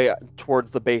makes its way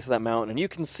towards the base of that mountain. And you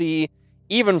can see,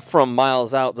 even from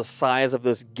miles out, the size of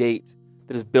this gate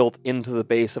that is built into the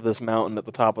base of this mountain at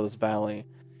the top of this valley.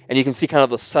 And you can see kind of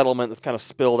the settlement that's kind of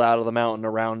spilled out of the mountain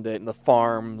around it, and the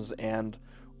farms and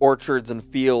orchards and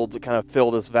fields that kind of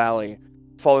fill this valley.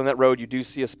 Following that road, you do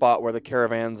see a spot where the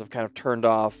caravans have kind of turned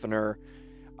off and are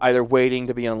either waiting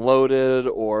to be unloaded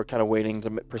or kind of waiting to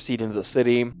proceed into the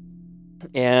city.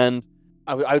 And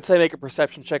I would say make a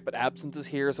perception check, but Absinthe is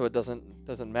here, so it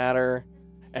doesn't matter.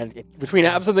 And between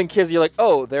Absinthe and Kizzy, you're like,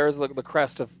 oh, there's the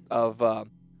crest of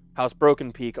House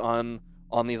Broken Peak on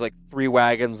these like 3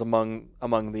 wagons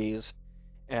among these.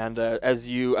 And as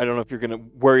you, I don't know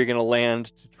if where you're gonna land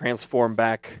to transform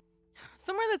back.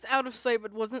 Somewhere that's out of sight,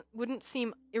 but wouldn't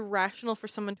seem irrational for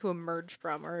someone to emerge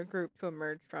from, or a group to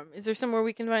emerge from. Is there somewhere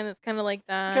we can find that's kind of like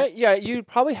that? Okay, yeah, you'd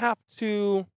probably have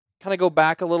to kind of go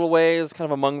back a little ways, kind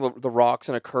of among the rocks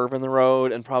and a curve in the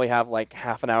road, and probably have like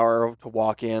half an hour to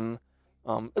walk in.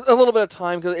 A little bit of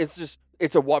time, because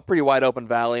it's a pretty wide open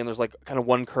valley, and there's like kind of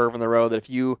one curve in the road that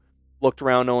if you looked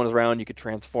around, no one was around, you could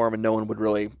transform, and no one would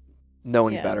really know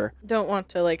any Yeah. better. Don't want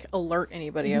to like alert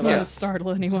anybody of Don't Yeah. us. startle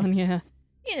anyone, yeah.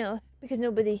 You know, because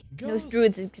nobody knows Ghost.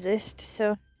 druids exist,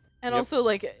 so. And Yep. also,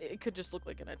 like, it could just look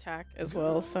like an attack as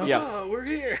well. So Yeah. Oh, we're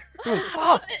here.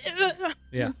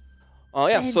 Yeah. Oh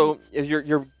yeah, so Bandits. as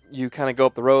you kind of go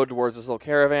up the road towards this little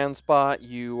caravan spot.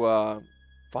 You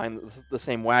find the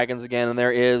same wagons again, and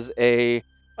there is a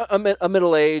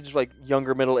middle-aged, like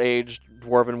younger middle-aged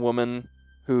dwarven woman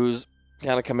who's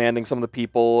kind of commanding some of the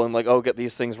people and like, oh, get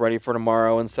these things ready for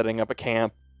tomorrow and setting up a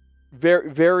camp.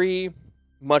 Very, very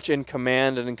much in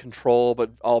command and in control,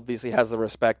 but obviously has the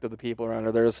respect of the people around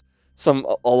her. There's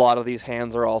a lot of these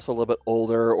hands are also a little bit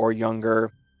older or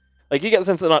younger. Like, you get the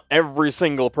sense that not every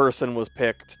single person was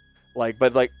picked, like,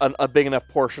 but like a big enough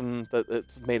portion that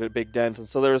it's made a big dent. And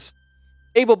so there's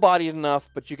able-bodied enough,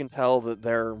 but you can tell that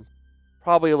they're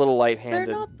probably a little light-handed.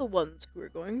 They're not the ones who are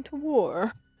going to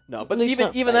war. No, At but least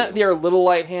not even that, fighting. they're a little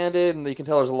light-handed, and you can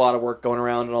tell there's a lot of work going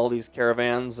around in all these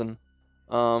caravans, and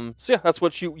so yeah, that's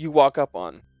what you walk up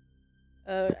on.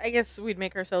 I guess we'd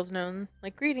make ourselves known,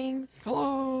 like greetings.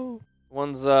 Hello.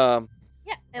 One's Yeah,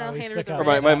 and Oh, I'll we hand her stick the out or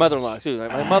writ. my mother-in-law. Excuse me,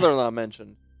 my mother-in-law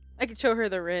mentioned. I could show her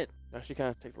the writ. She kind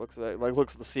of takes looks at it, like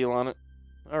looks at the seal on it.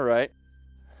 All right.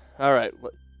 If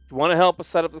you want to help us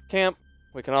set up this camp,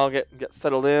 we can all get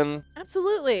settled in.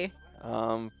 Absolutely.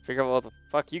 Figure out what the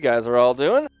fuck you guys are all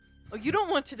doing. Oh, you don't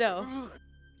want to know.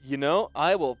 You know,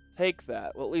 I will take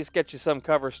that. We'll at least get you some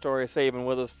cover story saving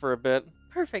with us for a bit.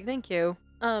 Perfect, thank you.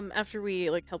 After we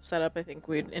like help set up, I think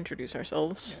we'd introduce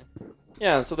ourselves.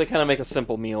 Yeah, and so they kind of make a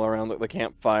simple meal around the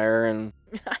campfire, and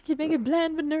I can make it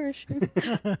bland but nourishing.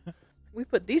 We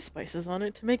put these spices on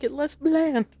it to make it less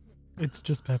bland. It's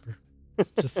just pepper. It's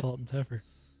just salt and pepper.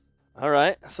 all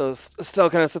right. So Estelle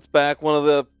kind of sits back. One of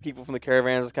the people from the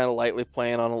caravans is kind of lightly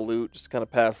playing on a lute, just to kind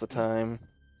of pass the time.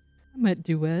 I might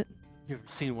duet. You ever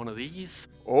seen one of these?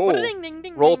 Oh, Ding, ding,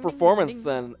 ding, roll ding, ding, performance ding.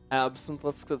 then, Absinthe.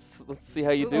 Let's see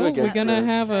how you do Oh, against we're gonna this.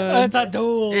 have a. It's a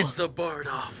duel. It's a bard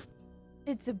off.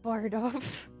 It's a bard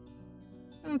off.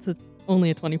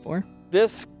 Only a 24.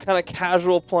 This kind of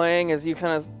casual playing as you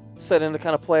kind of set in to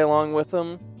kind of play along with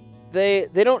them. They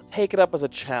don't take it up as a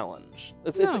challenge.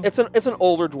 It's No. it's an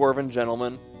older dwarven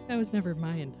gentleman. That was never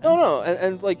my intent. No,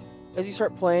 and like as you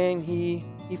start playing, he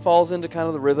falls into kind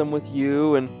of the rhythm with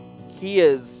you, and he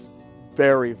is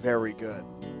very, very good.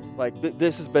 Like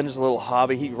this has been just a little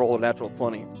hobby. He rolled a natural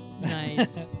 20,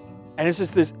 Nice. and it's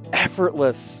just this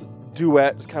effortless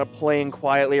duet, just kind of playing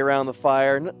quietly around the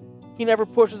fire. He never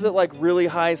pushes it like really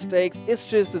high stakes. It's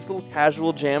just this little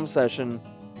casual jam session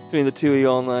between the two of you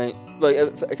all night, like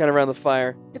kind of around the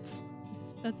fire. That's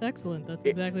excellent. That's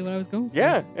exactly what I was going for.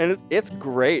 Yeah, and it's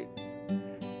great.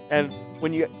 And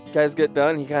when you guys get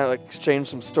done, you kind of like exchange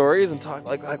some stories and talk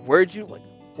like where'd you like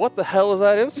what the hell is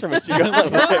that instrument you got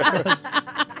there?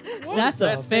 That's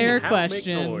that a thing? fair How it make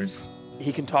question. noise?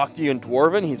 He can talk to you in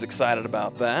Dwarven. He's excited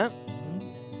about that.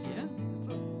 Yeah. It's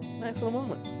a nice little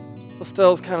moment.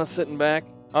 Estelle's kind of sitting back.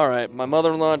 All right, my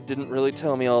mother-in-law didn't really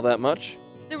tell me all that much.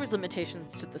 There was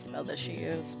limitations to the spell that she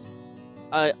used.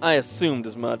 I assumed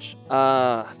as much.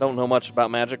 Don't know much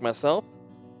about magic myself,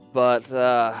 but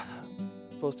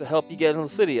supposed to help you get in the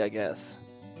city, I guess.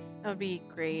 That would be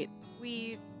great.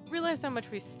 We realized how much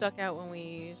we stuck out when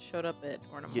we showed up at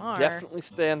You Ornamar. definitely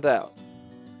stand out.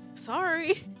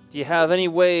 Sorry. Do you have any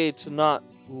way to not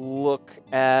look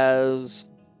as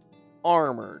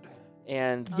armored?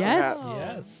 And Yes. Oh.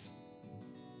 Yes.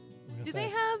 Do they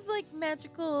have like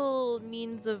magical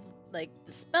means of like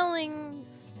dispelling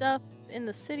stuff in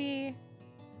the city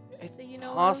that you know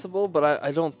of? possible, but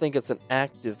I don't think it's an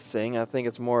active thing. I think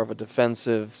it's more of a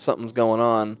defensive. Something's going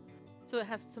on. So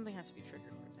something has to be triggered.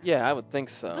 for that. Yeah, I would think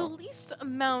The so. least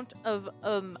amount of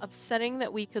upsetting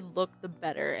that we could look, the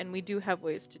better, and we do have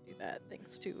ways to do that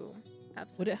thanks to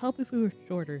absinthe. Would it help if we were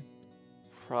shorter?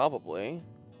 Probably.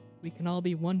 We can all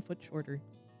be 1 foot shorter.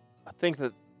 I think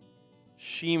that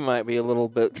she might be a little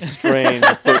bit strange,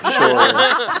 a foot shorter.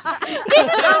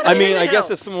 I mean, I guess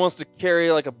if someone wants to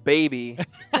carry like a baby,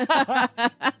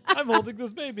 I'm holding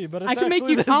this baby, but it's I can make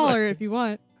actually you this taller if you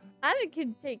want. I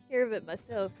can take care of it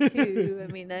myself too.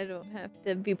 I mean, I don't have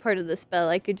to be part of the spell.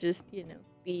 I could just,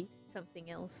 be something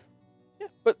else.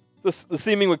 but the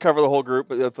seeming would cover the whole group.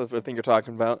 But that's the thing you're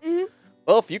talking about. Mhm.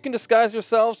 Well, if you can disguise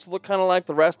yourselves to look kind of like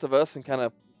the rest of us and kind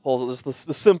of pulls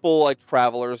the simple like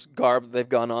travelers garb that they've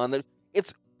gone on,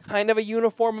 it's kind of a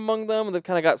uniform among them, and they've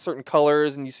kind of got certain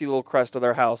colors, and you see the little crest of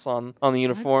their house on the Let's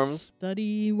uniforms.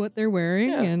 study what they're wearing,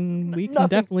 Yeah, and we can nothing-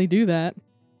 definitely do that.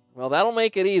 Well, that'll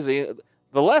make it easy.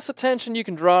 The less attention you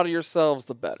can draw to yourselves,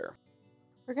 the better.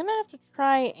 We're gonna have to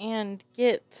try and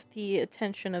get the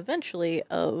attention eventually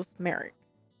of Merrick.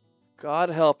 God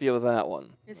help you with that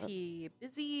one. Is he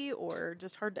busy or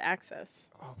just hard to access?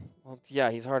 Oh, well, yeah,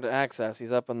 he's hard to access.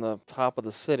 He's up in the top of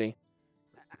the city.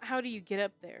 How do you get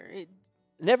up there?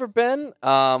 Never been.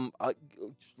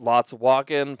 Lots of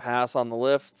walking, pass on the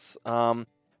lifts.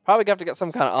 Probably have to get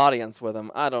some kind of audience with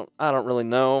him. I don't really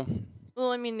know.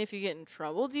 Well, I mean, if you get in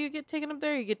trouble, do you get taken up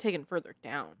there or you get taken further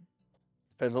down?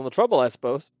 Depends on the trouble, I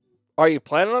suppose. Are you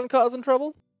planning on causing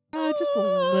trouble? Just a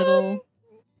little.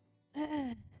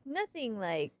 Nothing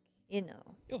like, you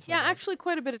know. You'll find Yeah, out. actually,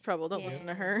 quite a bit of trouble. Don't Yeah. listen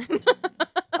to her.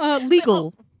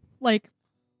 Legal, like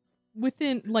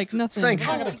within like nothing.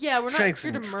 Sanctioned. Oh, yeah, we're not here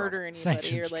Sanctioned to murder anybody or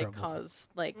Sanctioned like trouble. cause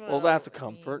like. Well, that's a I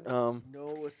comfort. mean,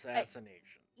 No assassination.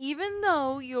 even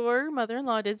though your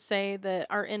mother-in-law did say that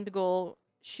our end goal,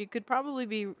 she could probably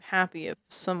be happy if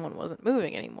someone wasn't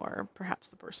moving anymore. Perhaps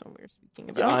the person we were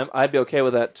speaking Yeah, about. I'd be okay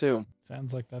with that too.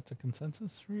 Sounds like that's a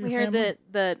consensus for your We heard family?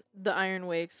 that the Iron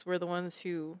Wakes were the ones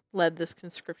who led this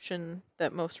conscription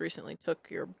that most recently took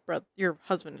your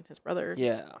husband and his brother.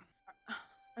 Yeah,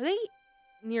 Are they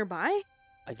nearby?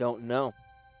 I don't know.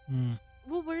 Hmm.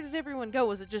 Well, where did everyone go?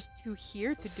 Was it just two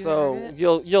here to do So it?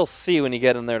 you'll see when you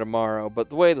get in there tomorrow. But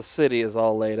the way the city is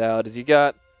all laid out is you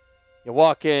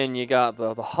walk in, you got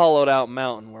the hollowed out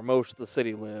mountain where most of the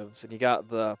city lives, and you got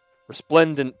the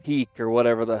resplendent peak or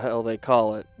whatever the hell they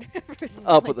call it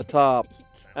up at the top.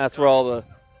 That's where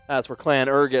Clan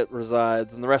Urget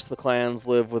resides, and the rest of the clans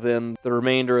live within the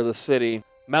remainder of the city.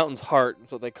 Mountain's Heart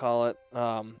is what they call it.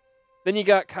 Then you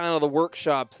got kind of the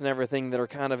workshops and everything that are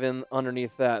kind of in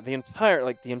underneath that. The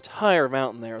entire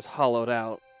mountain there is hollowed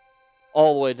out,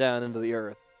 all the way down into the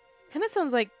earth. Kind of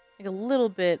sounds like a little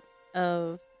bit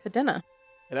of Cadena.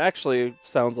 It actually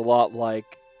sounds a lot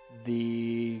like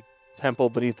the temple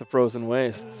beneath the frozen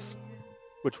wastes,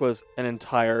 which was an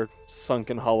entire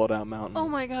sunken, hollowed out mountain. Oh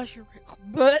my gosh, you're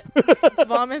right. But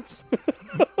vomits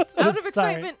out of Sorry.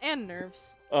 excitement and nerves.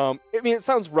 I mean, it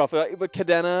sounds rough, but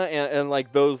Cadena and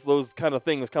like those kind of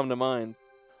things come to mind.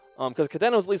 Because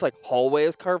Cadena was at least like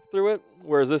hallways carved through it,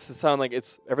 whereas this is sound like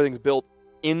everything's built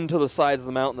into the sides of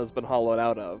the mountain that's been hollowed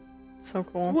out of. So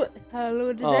cool. What?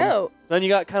 Hollowed it Um, out. Then you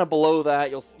got kind of below that,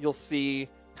 you'll see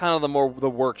kind of the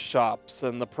workshops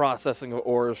and the processing of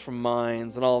ores from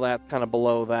mines and all that kind of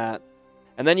below that.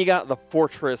 And then you got the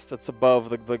fortress that's above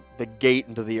the gate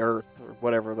into the earth or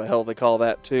whatever the hell they call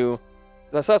that too.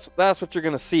 That's what you're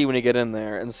gonna see when you get in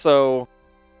there. And so,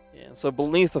 yeah, so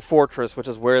beneath the fortress, which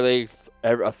is where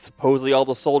supposedly all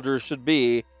the soldiers should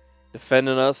be,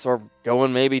 defending us or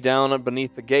going maybe down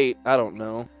beneath the gate. I don't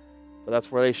know, but that's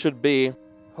where they should be.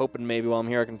 Hoping maybe while I'm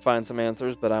here I can find some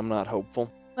answers, but I'm not hopeful.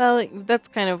 Well, that's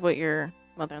kind of what your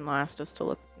mother-in-law asked us to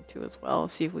look into as well.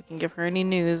 See if we can give her any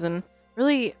news. And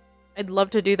really, I'd love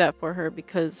to do that for her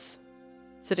because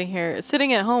sitting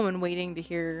at home and waiting to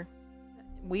hear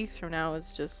weeks from now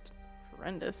is just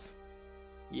horrendous.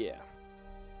 Yeah.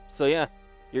 So yeah,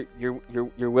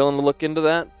 you're willing to look into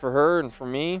that for her and for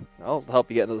me. I'll help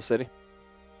you get into the city.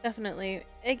 Definitely.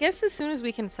 I guess as soon as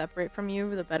we can separate from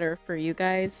you, the better for you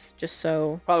guys. Just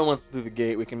so. Probably once through the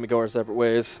gate we can go our separate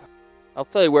ways. I'll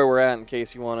tell you where we're at in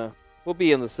case you wanna. We'll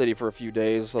be in the city for a few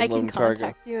days. I can unloading cargo.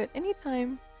 contact you at any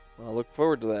time. Well, I look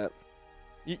forward to that.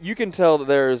 You can tell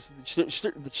that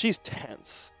she's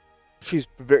tense. She's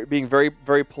being very,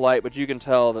 very polite, but you can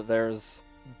tell that there's,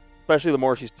 especially the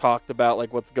more she's talked about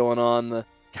like what's going on, the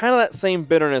kind of that same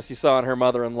bitterness you saw in her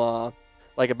mother-in-law,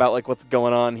 like about like what's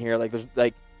going on here. Like there's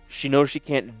like she knows she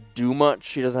can't do much.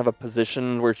 She doesn't have a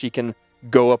position where she can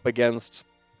go up against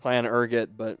Clan Urget,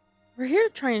 but We're here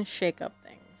to try and shake up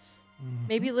things. Mhm.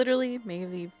 Maybe literally,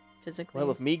 maybe physically.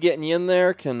 well, if me getting you in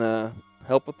there can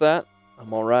help with that,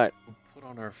 I'm all right. We'll put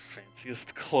on our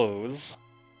fanciest clothes.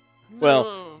 Well,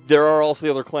 No. There are also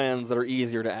the other clans that are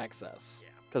easier to access. Yeah.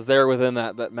 Because they're within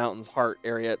that mountain's heart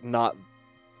area, not.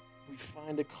 We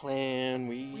find a clan.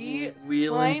 We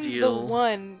wheel and find the deal.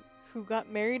 one who got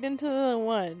married into the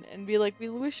one and be like, we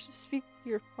wish to speak to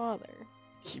your father.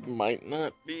 He might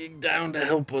not be down to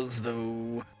help us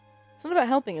though. It's not about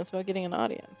helping, it's about getting an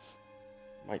audience.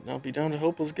 Might not be down to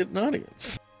help us get an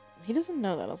audience. He doesn't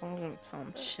know that, else I'm gonna tell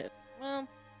him shit. Well,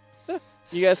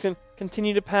 You guys can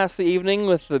continue to pass the evening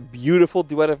with the beautiful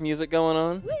duet of music going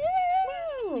on.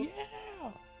 woo!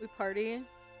 We party.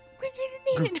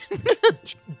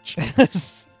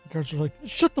 Guards are like,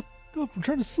 shut the f up, I'm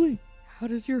trying to sleep. How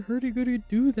does your hurdy-gurdy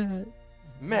do that?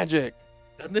 Magic.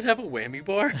 Doesn't it have a whammy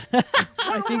bar?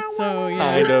 I think so, yeah.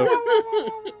 Kind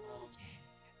of.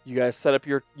 You guys set up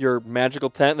your magical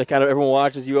tent. And kind of everyone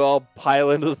watches you all pile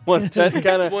into this one tent.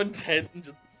 Kind of One tent and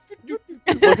just.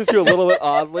 looks at you a little bit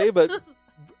oddly, but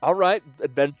all right,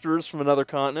 adventurers from another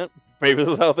continent. Maybe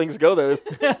this is how things go. They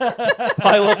just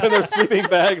pile up in their sleeping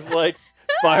bags like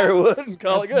firewood and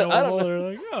call it That's good. I don't normal. know.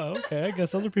 They're like, oh, okay. I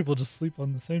guess other people just sleep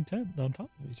on the same tent on top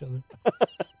of each other.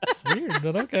 It's weird,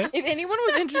 but okay. If anyone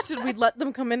was interested, we'd let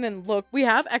them come in and look. We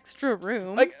have extra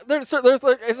room. Like there's like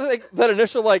it's just like that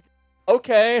initial like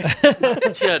okay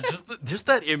Yeah, just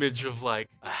that image of like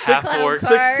a half clown orc,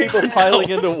 car. 6 people piling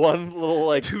into one little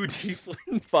like 2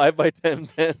 tiefling. 5 by 10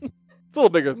 tent. It's a little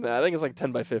bigger than that. I think it's like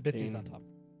 10 by 15. Bitsy's on top.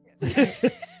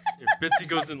 If Bitsy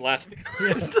goes in last,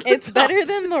 It's better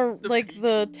than the The like peak.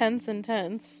 the tents and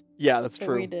tents Yeah, that's that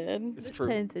true. we did. It's true.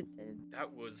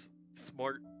 That was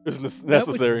smart. It's That was-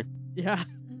 necessary. Yeah,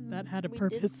 that had a we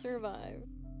purpose. did survive.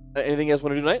 Anything you guys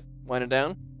want to do tonight? Wind it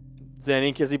down. Zanny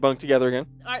and Kizzy bunk together again.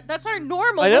 That's our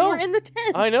normal I when know. we're in the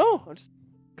tent. I know. I'm just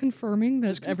Confirming that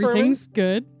Just confirming. everything's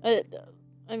good.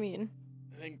 I mean,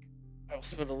 I think I'll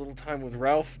spend a little time with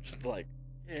Ralph, just like,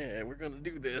 yeah, we're gonna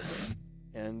do this.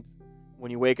 And when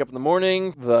you wake up in the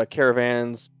morning, the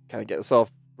caravans kind of get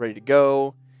themselves ready to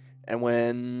go. And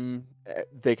when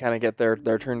they kind of get their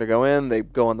turn to go in, they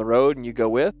go on the road and you go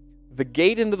with. The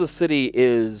gate into the city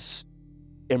is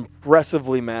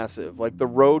impressively massive. Like the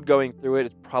road going through it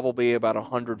is probably about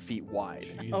 100 feet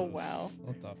wide. Oh, wow.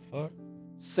 What the fuck?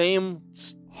 Same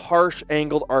harsh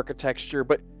angled architecture,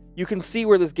 but you can see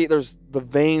where this gate, there's the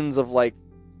veins of like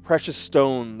precious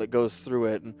stone that goes through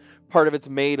it. And part of it's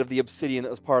made of the obsidian that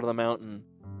was part of the mountain.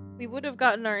 we would have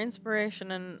gotten our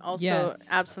inspiration, and also Yes.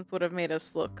 absinthe would have made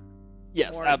us look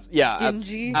Yes, more absolutely.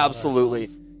 dingy. Absolutely.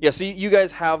 Yeah, so you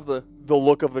guys have the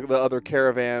look of the other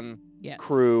caravan Yes.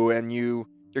 crew, and you're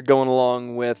going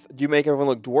along with. Do you make everyone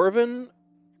look dwarven?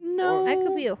 No. I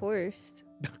could be a horse.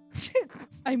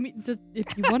 I mean,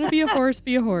 if you want to be a horse,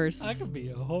 be a horse. I could be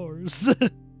a horse.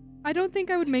 I don't think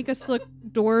I would make us look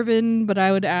dwarven, but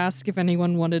I would ask if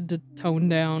anyone wanted to tone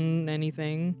down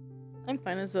anything. I'm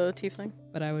fine as a tiefling.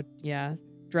 But I would, yeah,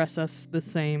 dress us the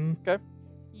same.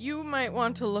 You might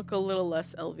want to look a little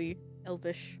less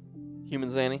elvish. Human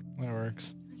Zanny? That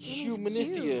works.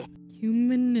 Humanithia.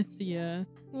 Humanithia.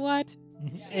 What?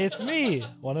 It's me,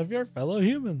 one of your fellow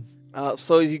humans.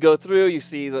 So as you go through, you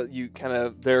see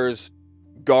that there's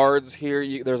guards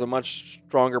here. There's a much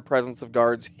stronger presence of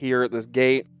guards here at this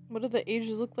gate. What do the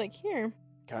ages look like here?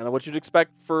 Kind of what you'd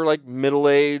expect for like middle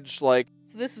age, like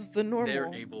So this is the normal.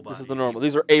 They're able-bodied. this is the normal.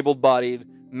 These are able-bodied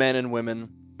men and women.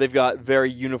 They've got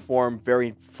very uniform,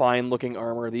 very fine-looking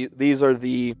armor. These are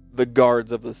the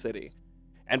guards of the city,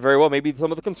 and very well maybe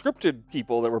some of the conscripted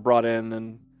people that were brought in,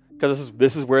 and because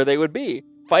this is where they would be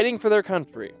fighting for their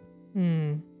country.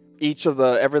 Hmm. Each of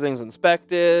everything's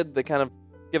inspected. They kind of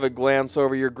give a glance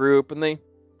over your group, and maybe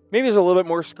there's a little bit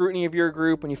more scrutiny of your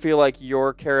group, and you feel like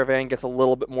your caravan gets a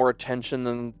little bit more attention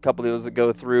than a couple of the others that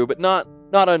go through, but not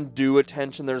undue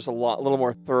attention. There's a little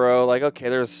more thorough. Like, okay,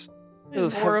 There's this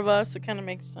is more of us. It kind of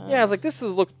makes sense. yeah, it's like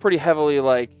looks pretty heavily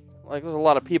like there's a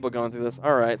lot of people going through this.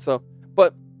 All right, so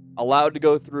but allowed to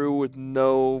go through with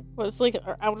no. But it's like,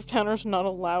 are out of towners not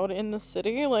allowed in the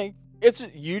city? Like, It's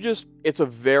a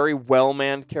very well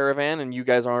manned caravan, and you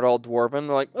guys aren't all dwarven.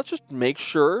 They're like, let's just make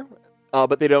sure,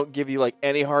 but they don't give you like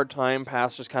any hard time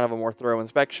past just kind of a more thorough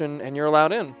inspection, and you're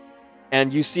allowed in.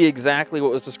 And you see exactly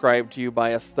what was described to you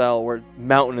by Estelle, where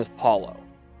mountain is hollow.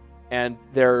 And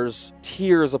there's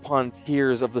tiers upon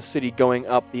tiers of the city going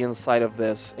up the inside of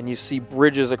this, and you see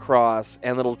bridges across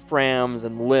and little trams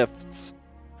and lifts.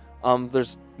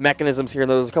 There's mechanisms here,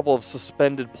 and there's a couple of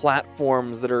suspended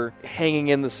platforms that are hanging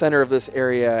in the center of this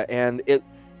area, and it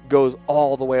goes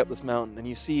all the way up this mountain. And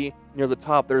you see near the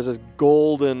top there's this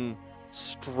golden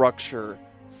structure,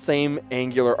 same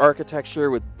angular architecture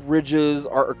with bridges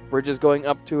going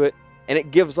up to it, and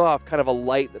it gives off kind of a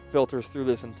light that filters through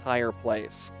this entire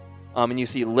place. And you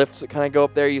see lifts that kind of go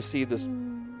up there. You see this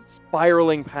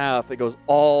spiraling path that goes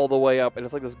all the way up, and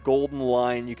it's like this golden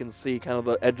line. You can see kind of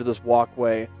the edge of this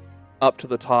walkway up to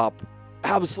the top.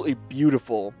 Absolutely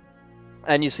beautiful.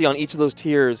 And you see on each of those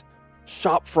tiers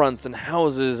shop fronts and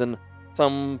houses, and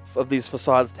some of these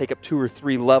facades take up 2 or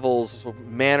 3 levels, so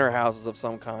manor houses of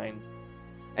some kind.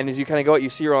 And as you kind of go out, you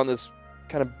see you're on this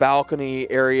kind of balcony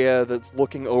area that's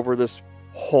looking over this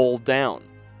whole down.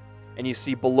 And you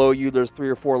see below you there's 3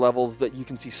 or 4 levels that you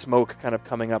can see smoke kind of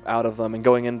coming up out of them and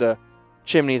going into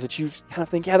chimneys that you kind of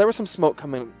think, yeah, there was some smoke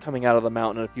coming out of the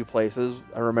mountain in a few places.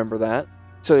 I remember that.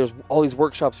 So there's all these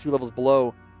workshops a few levels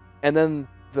below, and then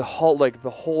the hole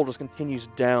just continues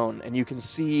down, and you can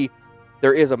see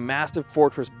there is a massive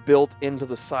fortress built into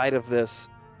the side of this,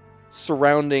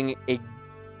 surrounding a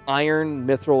iron,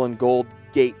 mithril, and gold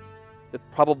gate that's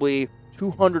probably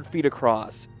 200 feet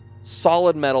across.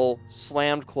 Solid metal,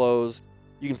 slammed closed.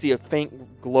 You can see a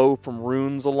faint glow from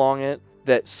runes along it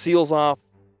that seals off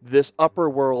this upper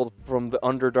world from the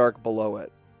Underdark below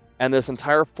it. And this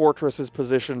entire fortress is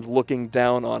positioned looking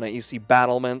down on it. You see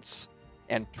battlements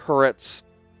and turrets,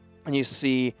 and you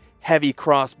see heavy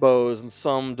crossbows and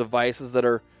some devices that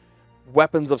are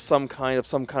weapons of some kind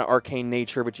of arcane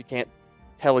nature, but you can't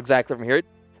tell exactly from here.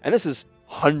 And this is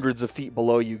hundreds of feet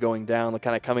below you going down,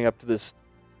 kind of coming up to this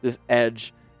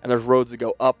edge. And there's roads that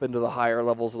go up into the higher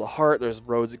levels of the heart. There's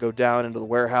roads that go down into the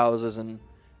warehouses and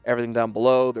everything down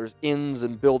below. There's inns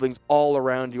and buildings all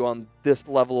around you on this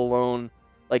level alone.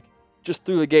 Like, just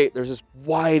through the gate, there's this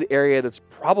wide area that's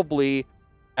probably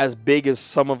as big as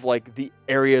some of, like, the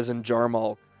areas in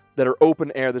Jarmalk that are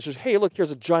open air. That's just, hey, look,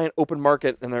 here's a giant open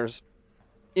market, and there's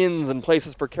inns and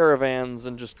places for caravans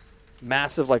and just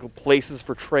massive, like, places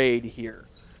for trade here.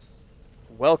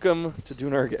 Welcome to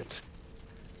Dunurgit.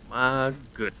 My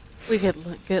goodness. We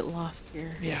get lost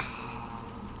here. Yeah.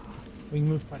 We can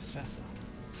move quite fast.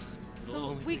 So It'll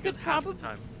only we take could us half the probab-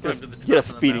 time. Get to the a top of the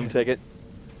speeding mountain. ticket.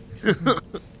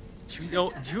 Do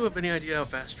you have any idea how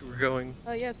fast you were going?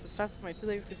 Oh yes, as fast as my 2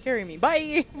 legs could carry me.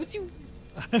 Bye.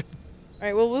 All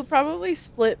right. Well, we'll probably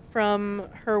split from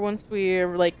her once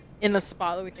we're like in a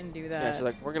spot that we can do Yeah, that. she's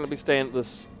like, we're going to be staying at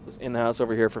this inn-house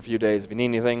over here for a few days. If you need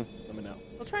anything, let me know.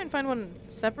 We'll try and find one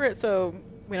separate so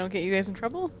we don't get you guys in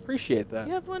trouble. Appreciate that.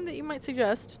 You have one that you might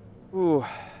suggest? Ooh,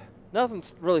 nothing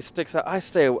really sticks out.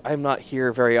 I'm not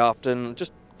here very often,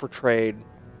 just for trade.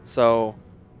 So,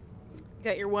 You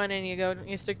got your one and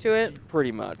you stick to it.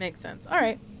 pretty much. Makes sense. All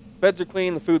right. Beds are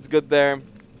clean, the food's good there.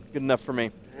 Good enough for me.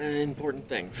 Important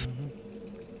things.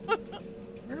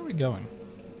 Where are we going?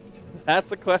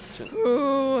 That's a question.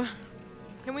 Ooh.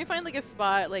 Can we find like a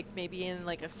spot, like maybe in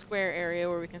like a square area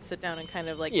where we can sit down and kind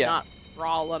of like Yeah. not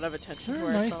draw a lot of attention Is to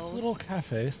there a nice ourselves? little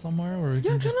cafe somewhere where we Yeah,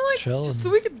 can kind just of like chill just and so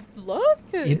we could look.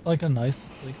 eat like a nice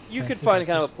like You could fancy find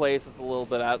kind of a breakfast? place that's a little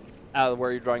bit out of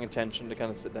where you're drawing attention to kind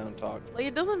of sit down and talk. Like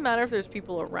it doesn't matter if there's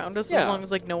people around us Yeah. as long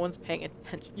as like no one's paying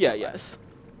attention Yeah, to yeah. us.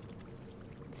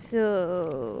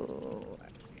 So,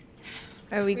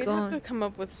 are we We'd have going to come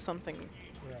up with something.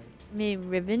 Right. maybe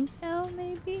Rivendell?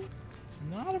 Maybe. It's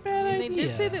not a bad And idea. they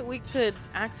did say that we could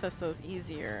access those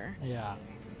easier. Yeah.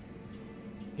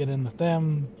 Get in with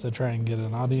them to try and get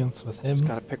an audience with him. Just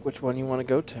gotta pick which one you want to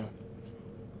go to.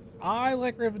 I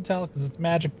like Rivendell because it's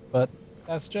magic, but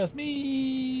that's just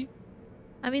me.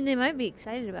 I mean, they might be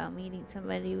excited about meeting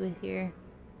somebody with your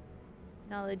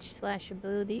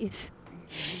knowledge/abilities.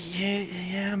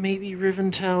 Yeah, maybe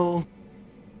Rivendell,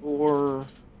 or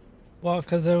Well,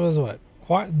 because it was what?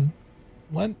 Quiet.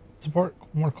 Let support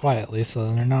more quietly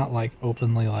so they're not like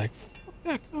openly like, fuck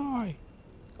that guy.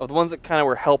 Of the ones that kind of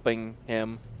were helping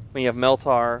him, when you have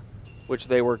Meltar, which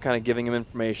they were kind of giving him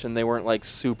information. They weren't like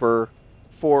super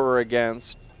for or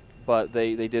against, but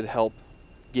they did help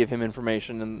give him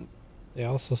information. And They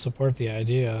also support the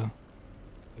idea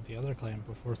that the other clan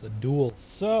put forth a duel,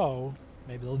 so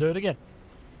maybe they'll do it again.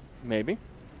 maybe.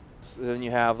 So then you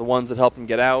have the ones that helped him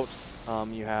get out.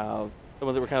 You have the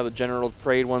ones that were kind of the general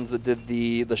trade ones that did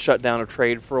the shutdown of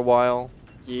trade for a while.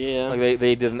 yeah, Like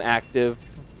they did an active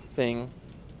thing.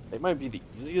 they might be the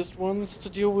easiest ones to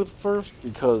deal with first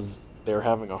because they're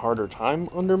having a harder time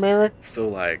under Merrick. So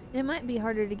like, It might be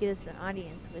harder to get us an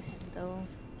audience with him, though.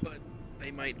 but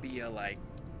they might be a like,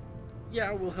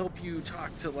 yeah, we'll help you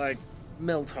talk to like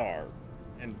Meltar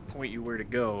and point you where to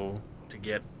go to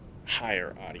get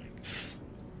higher audience,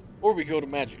 or we go to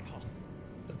Magic Hall.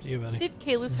 It's up to you, buddy. Did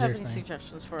Kalis It's have your any thing.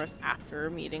 suggestions for us after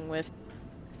meeting with?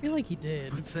 I feel like he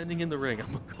did. Put sending in the ring. I'm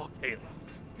gonna call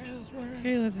Kalis.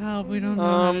 Okay, let's help. We don't know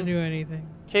how to Um, do anything.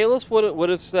 Kalis would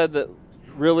have said that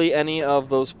really any of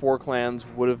those four clans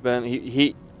would have been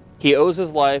he owes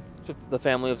his life to the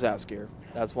family of Zaskir.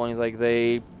 That's when he's like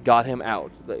they got him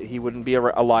out. That he wouldn't be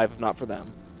alive if not for them.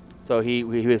 So he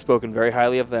has spoken very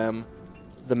highly of them.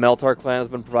 The Meltar clan has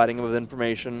been providing him with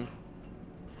information.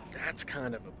 That's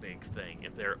kind of a big thing.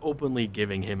 If they're openly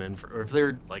giving him or if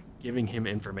they're like giving him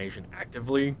information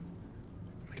actively,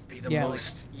 might be the Yeah, like,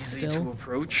 most easy still. to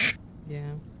approach.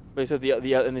 Yeah. But he said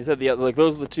like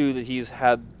those are the two that he's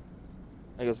had,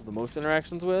 I guess, the most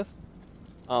interactions with.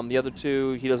 The other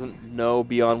two he doesn't know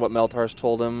beyond what Meltar's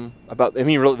told him about. I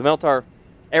mean, really, the Meltar,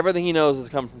 everything he knows has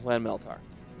come from Clan Meltar.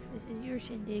 This is your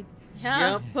shindig.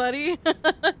 Yeah, Yep. buddy.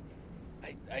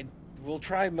 I will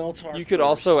try Meltar. You could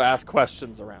also first. ask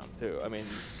questions around too. I mean,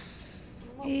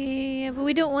 Yeah, but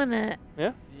we don't want to.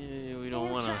 Yeah, we don't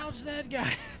want to. Challenge that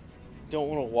guy. Don't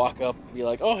want to walk up and be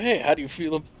like, "Oh, hey, how do you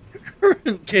feel about the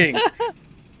current king?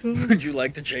 Would you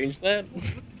like to change that?"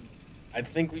 I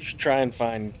think we should try and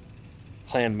find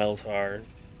Clan Meltar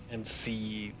and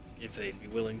see if they'd be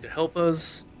willing to help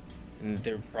us. And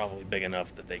they're probably big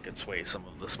enough that they could sway some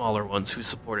of the smaller ones who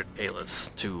supported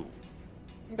Kalis to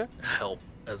Okay. help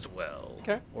as well.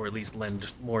 Okay. Or at least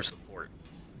lend more support.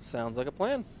 sounds like a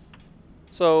plan.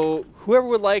 So whoever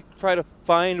would like to try to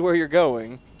find where you're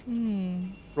going,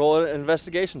 roll an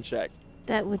investigation check.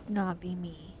 That would not be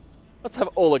me. Let's have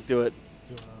Oleg do it.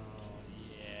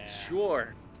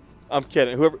 Sure. I'm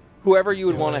kidding. whoever you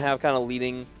would Do want to it. have kind of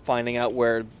leading, finding out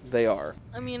where they are.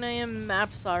 I mean, I am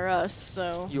Maps R Us,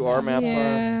 so You are Maps R Us.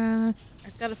 Yeah. I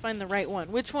just gotta find the right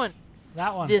one. Which one?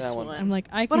 That one. This That one. one. I'm like,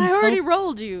 I but can I already help,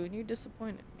 rolled you, and you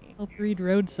disappointed me. help read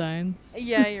road signs.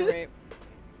 Yeah, you're right.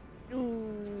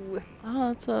 Ooh. Oh,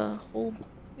 that's a whole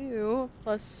 2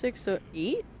 plus 6, so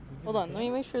 8? Hold on, let me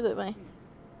make sure that my...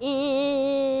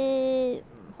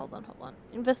 Hold on.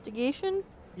 Investigation?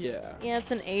 Yeah. Yeah,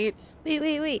 it's an 8.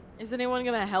 Wait. Is anyone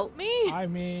gonna help me? I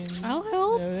mean, I'll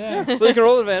help. Yeah. So you can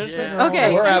roll advantage. Yeah.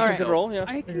 Okay, Or Absent alright. can roll, yeah.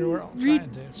 I Figure we're can all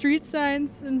read trying to. street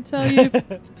signs and tell you.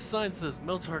 The sign says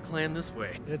Meltar clan this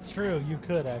way. It's true. You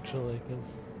could actually,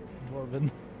 because Dwarven.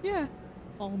 Yeah.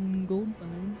 Palm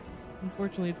Goldvine.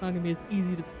 Unfortunately, it's not going to be as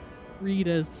easy to read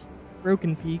as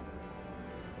Broken Peak.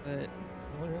 But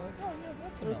Well, you're like, oh yeah,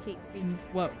 that's enough. Okay, great.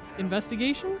 what?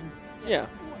 Investigation? Yeah.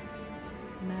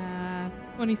 Nah.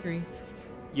 23.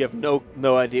 You have no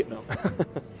idea. No.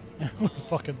 We're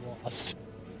fucking lost.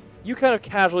 You kind of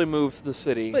casually move to the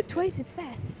city. But twice as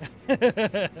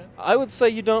fast. I would say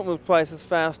you don't move twice as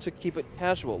fast to keep it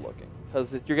casual looking,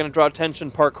 because you're going to draw attention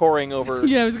parkouring over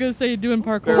Yeah, I was going to say doing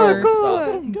barrels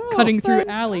parkour, and stuff. cutting through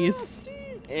alleys.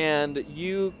 And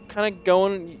you kind of go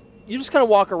in, you just kind of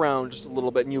walk around just a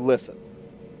little bit and you listen.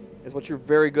 Is what you're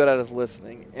very good at is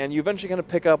listening. And you eventually kind of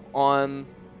pick up on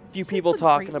a few Seems people like a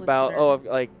talking great about, listener. oh,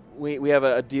 like we have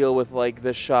a deal with like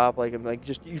this shop, like, and like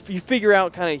just you figure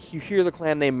out kind of, you hear the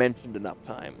clan name mentioned enough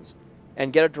times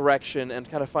and get a direction and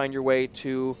kind of find your way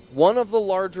to one of the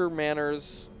larger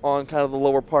manors on kind of the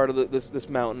lower part of this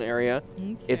mountain area.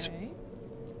 It's Okay.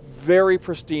 very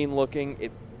pristine looking.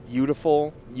 It's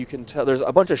beautiful. You can tell there's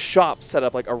a bunch of shops set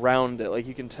up like around it. Like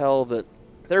you can tell that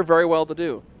they're very well to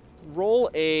do. Roll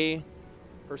a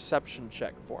perception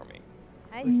check for me.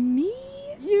 Me?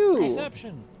 You.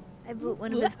 Perception. I vote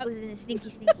one of us goes in a sneaky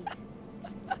sneakies.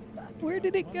 Where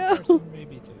did it One go? person,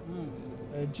 maybe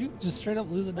two. Did you just straight up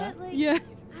lose a die? But like, Yeah.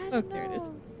 I Oh, don't there it is.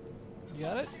 know. You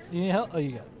got it? You need help? Oh,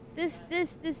 you got it.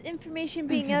 This information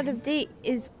being out of date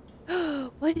is.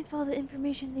 What if all the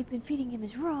information they've been feeding him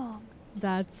is wrong?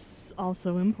 That's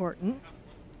also important.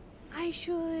 I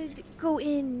should go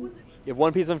in. You have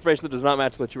one piece of information that does not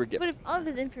match what you were given. But if all of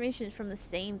his information is from the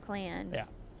same clan, Yeah.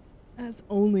 That's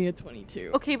only a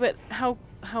 22. Okay, but how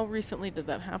recently did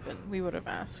that happen? We would have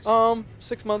asked.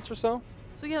 6 months or so.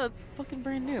 So yeah, that's fucking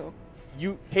brand new.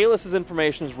 Kalis'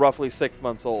 information is roughly 6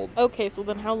 months old. Okay, so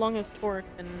then how long has Torek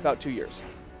been... About 2 years.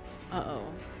 Uh-oh.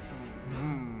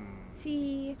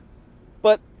 see,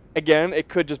 But again, it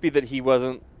could just be that he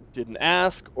didn't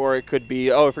ask, or it could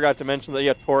be, oh, I forgot to mention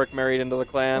that Torek married into the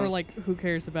clan. Or like, who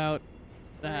cares about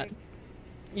that?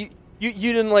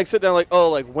 you didn't like sit down like, oh,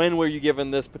 like when were you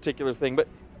given this particular thing? But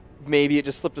maybe it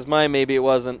just slipped his mind. Maybe it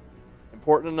wasn't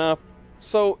important enough.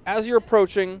 So as you're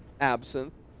approaching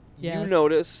Absinthe, you Yes.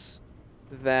 notice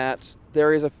that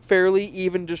there is a fairly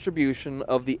even distribution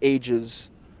of the ages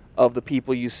of the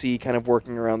people you see kind of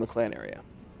working around the clan area.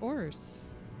 Of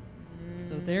course.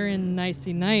 So they're in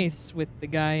nicey nice with the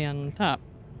guy on top.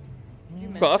 Did you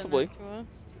mention Possibly. that to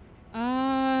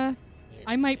us?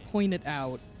 I might point it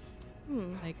out.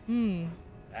 Hmm. Like,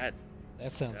 That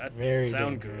That sounds That very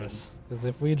sound good. dangerous. Because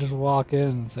if we just walk in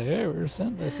and say, hey, we were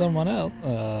sent by someone else,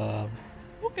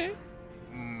 okay.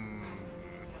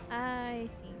 I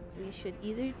think we should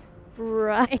either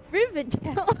try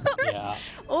Rivendell yeah.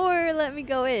 or let me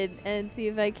go in and see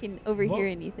if I can overhear What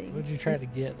anything. What'd you try to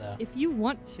get, though? If you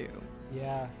want to.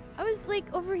 Yeah. I was like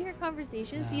overhear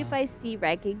conversations, see if Yeah. I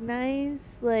recognize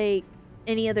like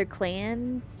any other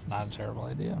clan It's not a terrible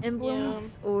idea.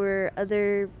 emblems or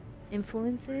other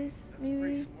influences. That's pretty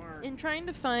Maybe. smart. In trying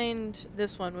to find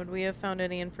this one, would we have found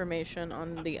any information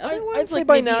on the I'd, other ones? I'd say Like,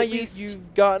 by maybe now at least-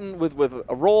 you've gotten with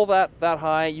a roll that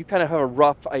high, you kind of have a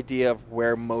rough idea of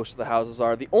where most of the houses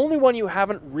are. The only one you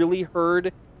haven't really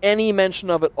heard any mention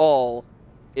of at all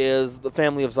is the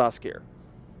family of Zaskir.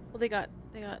 Well, they got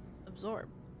absorbed,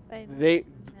 By They,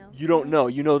 now. you don't know.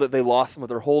 You know that they lost some of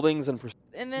their holdings and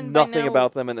and then by nothing now,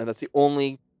 about them, and that's the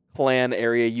only clan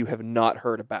area you have not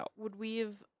heard about. Would we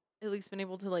have at least been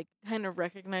able to like kind of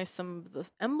recognize some of the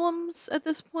emblems at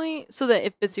this point, so that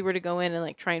if Bitsy were to go in and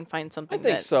like try and find I something,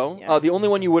 think that, so. yeah. The only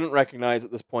one you wouldn't recognize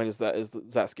at this point is the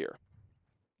Zaskir.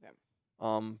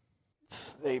 Okay.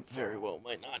 They very well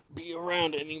might not be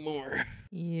around anymore.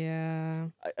 Yeah.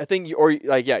 I think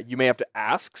you may have to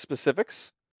ask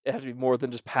specifics. It has to be more than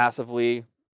just passively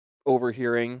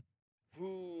overhearing.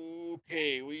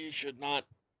 Okay, we should not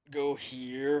go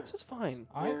here. This is fine.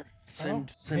 Or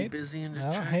Send hate- Busy into I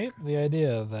don't check. hate the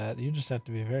idea of that. You just have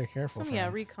to be very careful. So for yeah,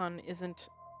 him. recon isn't Pass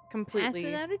completely.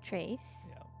 without a trace,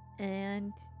 Yeah.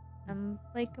 and I'm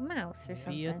like a mouse or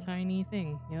Be a something. tiny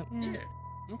thing. Yep. Yeah.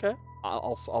 Okay.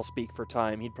 I'll speak for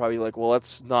time. He'd probably be like, well,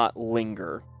 let's not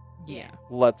linger. Yeah.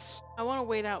 Let's I want to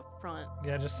wait out front.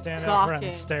 Yeah, just stand out front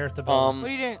and Gawking. stare at the building. What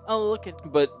are you doing? Oh, look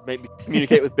at. but maybe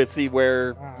communicate with Bitsy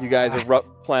where you guys are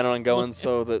planning on going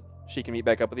so that she can meet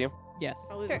back up with you. Yes.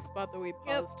 Probably Sure. the spot that we Yep.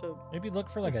 paused to. Maybe look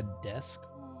for like a desk.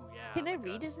 Ooh, yeah. Can I like a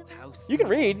read, isn't it? house You can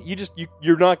symbol. read.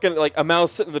 You're not gonna like a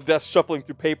mouse sitting at the desk shuffling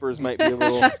through papers might be a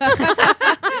little.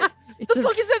 It's the a,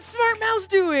 fuck is that smart mouse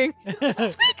doing?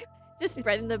 Just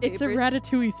spreading the papers. it's a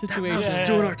ratatouille That situation. mouse Yeah. is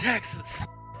doing our taxes.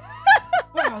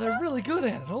 Wow, they're really good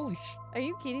at it. Holy Are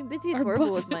you kidding? Busy's Our horrible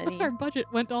bus- with money. Our budget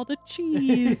went all to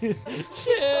cheese.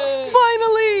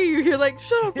 Finally! You're like,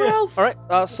 shut up, Ralph. All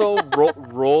right. So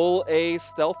roll a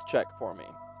stealth check for me,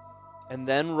 and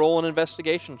then roll an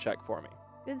investigation check for me.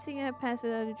 Good thing I passed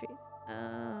without a trace.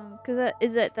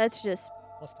 Cause that's just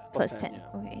Plus 10. plus 10, 10.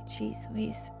 yeah. Okay, jeez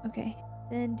Louise. Okay.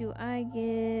 Then do I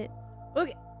get...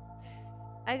 Okay.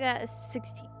 I got a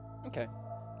 16. Okay.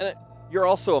 And you're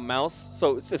also a mouse,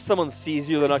 so if someone sees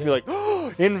you, they're not gonna be like,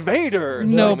 "Oh, invaders!"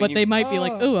 No, I mean, but you they might be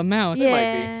like, Oh. "Oh, a mouse." They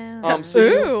might be. Yeah. So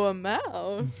you Ooh, a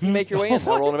mouse. make your way in.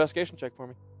 Now roll an investigation check for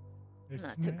me. I'm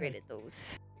not so great at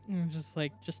those.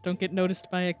 Just don't get noticed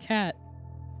by a cat.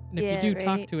 And if Yeah, you do,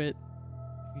 talk right. to it.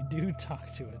 If you do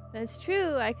talk to it. That's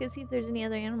true. I could see if there's any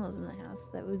other animals in the house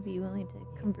that would be willing to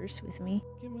converse with me.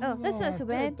 Give me Oh, that's not more so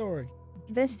bad. territory.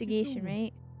 Investigation,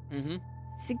 right? Mm-hmm.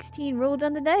 16 rolled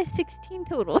on the dice, 16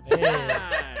 total. Hey.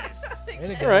 Nice. Way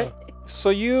to All go. right. So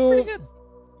Pretty you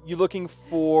good. looking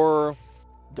for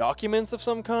documents of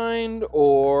some kind,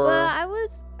 or Well, I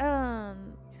was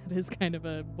It is kind of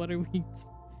a what are we?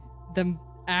 Them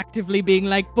actively being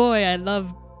like, "Boy, I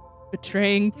love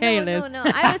betraying Kalis." No,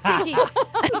 I was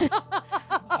thinking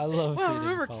I love Wow, feeding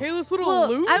remember, false- Kalis, what a well,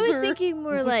 loser. I was thinking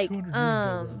more It was like like 200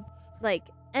 years ago, like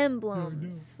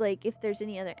emblems, like if there's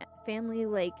any other family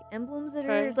like emblems that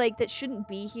are Okay. like that shouldn't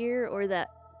be here or that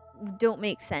don't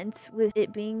make sense with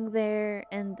it being there,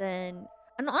 and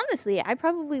honestly, I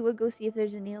probably would go see if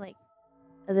there's any like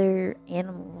other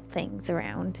animal things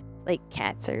around, like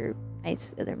cats or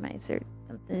other mice or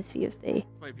something, to see if they.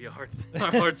 Might be a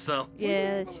hard sell.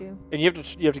 Yeah, that's true. and you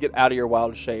have to get out of your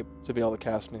wild shape to be able to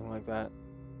cast anything like that,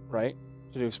 right?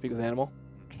 To do speak with animal.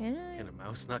 Can I? Can a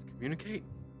mouse not communicate?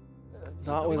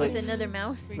 Not with, With a- another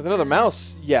mouse? with another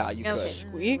mouse. Yeah, you Okay. could. then I would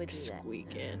Squeak, do that.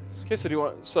 squeaking. Okay, so do you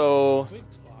want? So Squeak,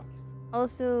 squawk.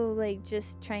 Also, like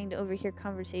just trying to overhear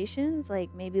conversations,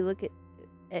 like maybe look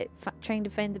at trying to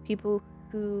find the people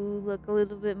who look a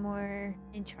little bit more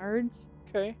in charge,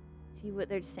 okay. see what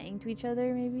they're saying to each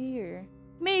other, maybe, or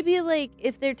maybe like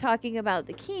if they're talking about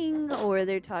the king or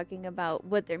they're talking about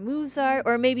what their moves are,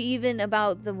 or maybe even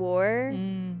about the war,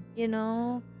 Mm, you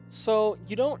know. So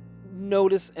you don't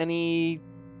notice any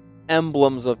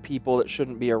emblems of people that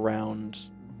shouldn't be around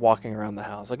walking around the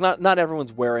house. Like not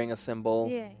everyone's wearing a symbol.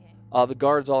 Yeah, The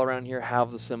guards all around here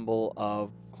have the symbol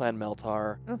of Clan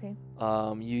Meltar. yeah. Okay.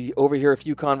 You overhear a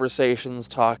few conversations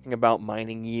talking about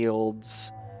mining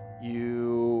yields.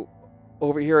 You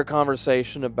overhear a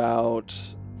conversation about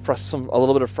a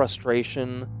little bit of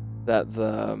frustration that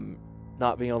the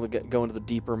not being able to go into the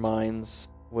deeper mines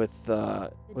with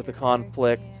the desert,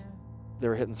 conflict. yeah. They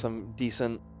were hitting some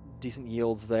decent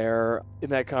yields there.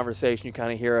 In that conversation, you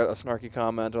kind of hear a snarky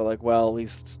comment, or like, "Well, at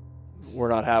least we're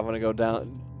not having to go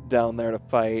down there to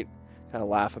fight." Kind of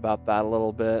laugh about that a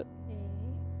little bit. Okay.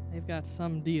 they've got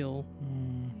some deal.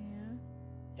 Hmm.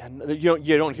 Yeah. Yeah,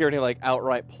 you don't hear any like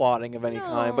outright plotting of any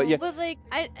kind, but No, yeah, but like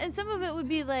and some of it would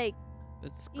be like,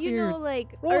 It's you clear. know,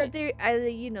 like Roll are it. there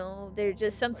either they're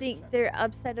just something they're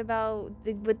upset about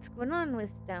what's going on with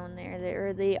down there,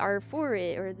 or they are for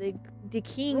it, or the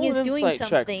king Roll is an doing insight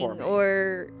check for something, me.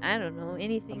 or I don't know, a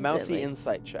anything. that, mousy like-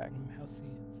 insight check. Mousy.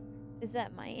 Is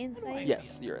that my insight?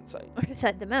 Yes, your insight. Or is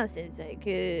that the mouse insight?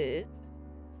 'Cause-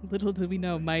 Little did we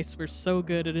know, mice were so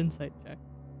good at insight check.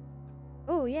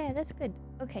 oh yeah, that's good.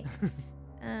 Okay.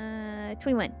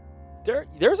 21.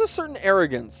 There's a certain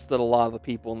arrogance that a lot of the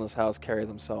people in this house carry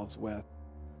themselves with.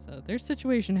 So their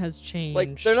situation has changed.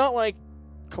 Like they're not like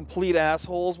complete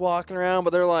assholes walking around,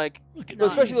 but they're like, Not-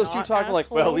 especially those two not talking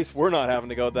like, well, at least assholes. we're not having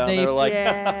to go down They- there. Like,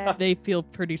 Yeah. They feel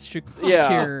pretty Yeah.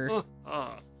 secure.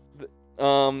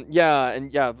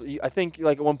 I think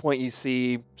like at one point you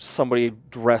see somebody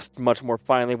dressed much more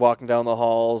finely walking down the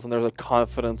halls, and there's a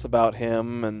confidence about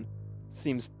him, and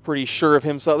seems pretty sure of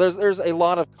himself. There's a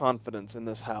lot of confidence in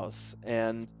this house,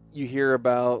 and you hear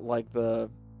about like Do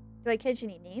I catch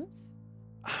any names?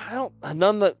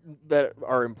 none that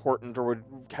are important or would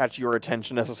catch your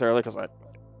attention necessarily, because I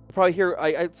probably hear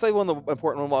I'd say when the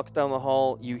important one walks down the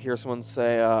hall, you hear someone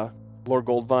say, Lord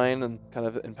Goldvine and kind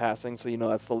of in passing, so you know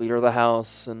that's the leader of the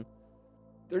house. And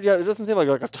there doesn't seem like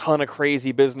a ton of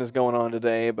crazy business going on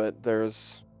today, but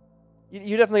there's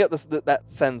you definitely got that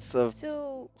sense of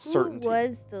So who certainty.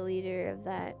 was the leader of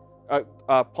that?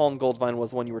 Palm Goldvine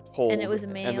was the one you were told, And it was a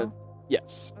male?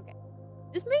 Yes.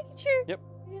 Just making sure. Yep.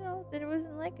 You know that it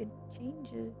wasn't like a change.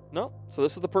 No. So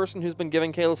this is the person who's been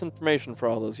giving Kalis information for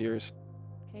all those years.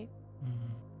 Okay.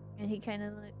 Mhm. And he kind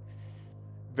of looks.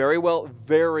 Very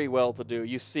well to do.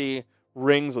 You see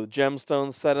rings with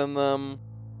gemstones set in them.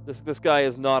 This guy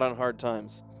is not on hard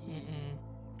times.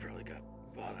 Probably got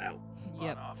bought out.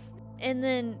 Yep. Bought off. And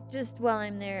then just while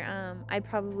I'm there, I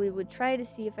probably would try to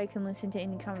see if I can listen to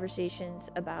any conversations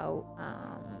about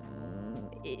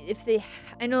if they.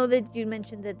 I know that you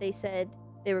mentioned that they said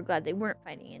they were glad they weren't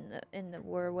fighting in the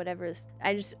war or whatever.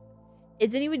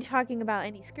 Is anybody talking about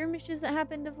any skirmishes that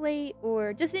happened of late,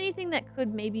 or just anything that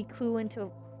could maybe clue into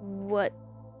what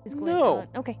is going No. on?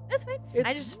 Okay, that's fine.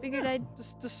 I just figured I'd.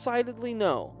 Just decidedly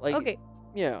no. Like Okay,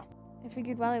 yeah. I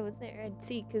figured while I was there, I'd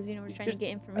see because we're You trying to just- get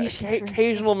information. for-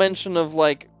 Occasional mention of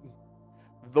like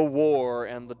the war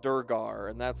and the Durgar,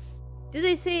 and that's Do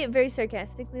they say it very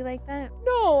sarcastically like that?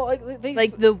 no. Like they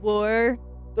Like the war.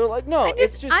 they're like no.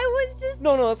 It's just I was just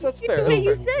no. That's the fair. way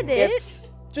That's you fair. said it. It's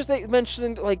just they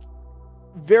mentioned like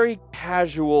very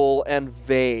casual and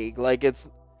vague. Like it's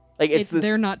this.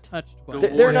 They're not touched by The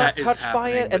it. They're war not is touched by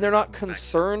happening, it, but and they're they're not not affected.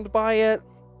 concerned by it,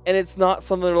 and it's not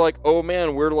something they're like, oh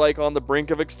man, we're like on the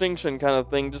brink of extinction kind of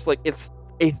thing. Just like it's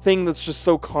a thing that's just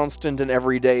so constant and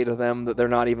everyday to them that they're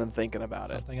not even thinking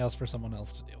about it. Something else for someone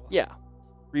else to deal with. Yeah.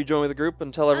 Rejoin with the group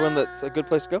and tell everyone that's a good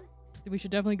place to go. We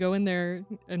should definitely go in there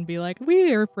and be like,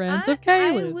 we are friends of I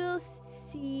Kalis. will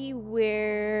see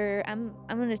where I'm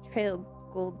gonna trail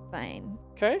Goldvine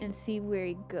Okay. and see where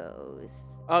he goes.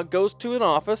 Goes to an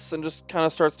office and just kind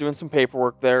of starts doing some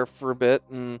paperwork there for a bit,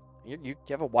 and you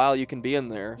have a while you can be in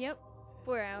there. Yep,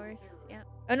 4 hours. Yeah.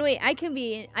 Oh no, wait, I can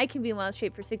be in wild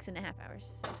shape for 6.5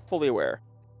 hours. Fully aware.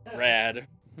 Rad.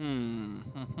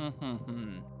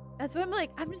 That's why I'm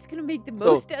like, I'm just gonna make the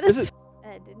So, most out of this it. is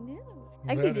I don't know.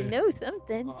 I need to Ready. know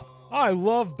something. I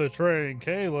love betraying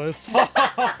Kalis.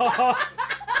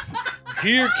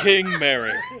 Dear King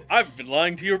Merrick, I've been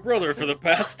lying to your brother for the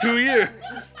past 2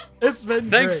 years. It's been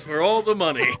Thanks great. for all the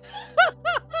money.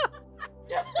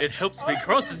 It helps me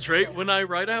concentrate when I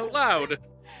write out loud.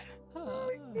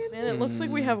 Man, it looks like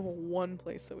we Hmm. have one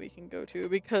place that we can go to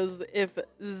because if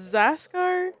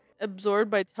Zaskar absorbed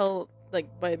by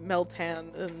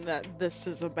Meltan, then that this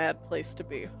is a bad place to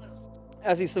be.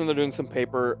 As he's sitting there doing some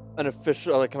paper, an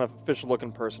official, like kind of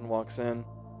official-looking person walks in.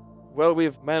 Well,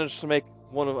 we've managed to make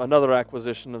another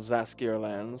acquisition of Zaskir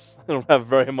lands. They don't have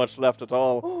very much left at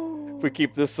all. If we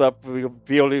keep this up, we'll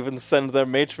be able to even send their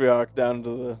matriarch down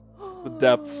to the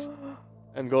depths.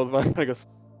 And Goldman goes,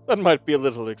 that might be a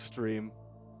little extreme.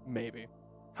 Maybe.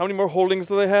 How many more holdings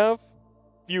do they have?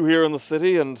 Few here in the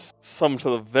city and some to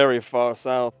the very far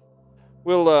south.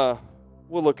 We'll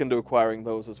look into acquiring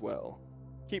those as well.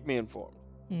 Keep me informed.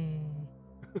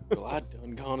 Well, I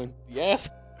done gone in the ass.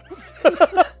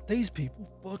 These people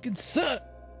fucking suck.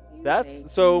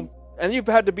 That's so, and you've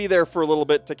had to be there for a little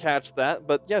bit to catch that,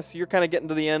 but yes, you're kind of getting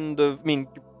to the end of,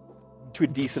 to a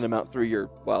decent amount through your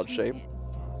wild shape.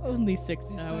 Only 6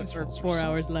 These hours dice or rolls are 4 so-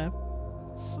 hours left.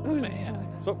 So bad.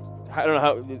 So, I don't know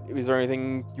how, is there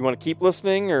anything you want to keep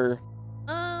listening, or?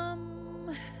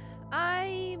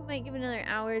 I might give it another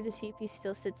hour to see if he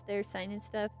still sits there signing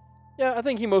stuff. Yeah, I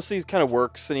think he mostly kind of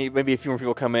works, and maybe a few more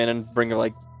people come in and bring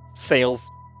like sales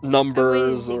I'm waiting to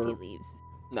numbers, see if or he leaves.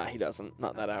 nah, he doesn't,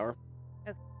 not that hour.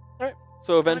 Okay. All right,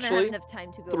 so I wanna have eventually, enough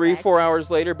time to go 3-4 back. hours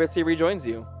later, Bitsy rejoins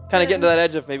you. Kind of getting to that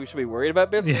edge of maybe we should be worried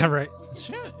about Bitsy. Yeah, right.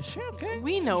 She okay?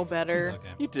 We know She's better. okay.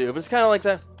 You do, but it's kind of like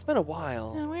that. It's been a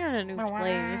while. Yeah, we're in a new Wow.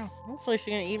 place. Hopefully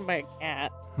she's gonna eat by a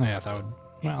cat. Yeah, that would.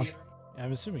 Well,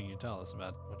 I'm assuming you tell us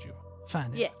about what you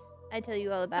find. Yes, I tell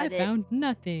you all I about it. found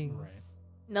nothing. Right.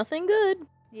 Nothing good.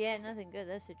 Yeah, nothing good.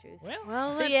 That's the truth.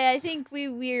 Well, So yeah, I think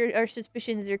our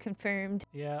suspicions are confirmed,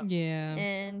 yeah. Yeah.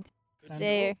 and Time to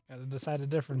there, Gotta decide a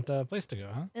different place to go,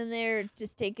 huh? and they're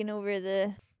just taking over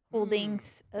the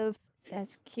holdings of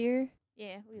Saskir.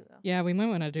 Yeah, we will. Yeah, we might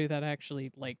want to do that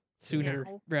actually, like, sooner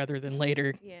Now. rather than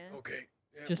later. Yeah. Okay.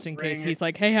 yeah, Just in bring case it. he's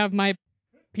like, hey, have my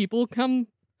people come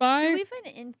by? Should we find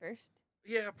an inn first?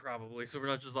 Yeah, probably. So we're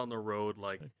not just on the road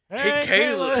like, Hey,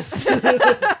 Kalis!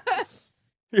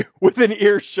 Within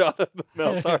earshot of the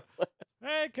Meltar.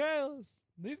 Hey, Kalis.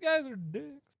 These guys are dicks.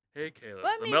 hey, Kalis,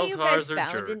 Well, the maybe you guys Meltars are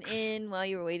found jerks. an inn while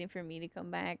you were waiting for me to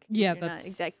come back. Yeah, You're not that's-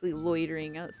 exactly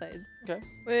loitering outside.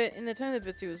 But in the time that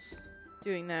Bitsy was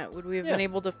doing that, would we have Yeah. been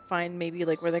able to find maybe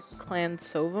like where the clan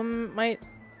Sovum might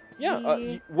Yeah.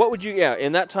 We- What would you? Yeah.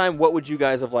 In that time, what would you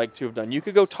guys have liked to have done? You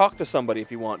could go talk to somebody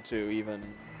if you want to, even.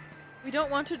 We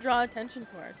don't want to draw attention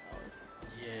to ourselves.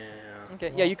 Yeah.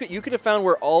 Okay. Yeah. You could have found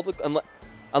where all the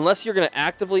unless you're gonna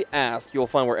actively ask, you'll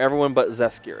find where everyone but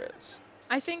Zeskir is.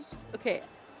 I think, okay,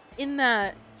 in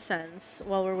that sense,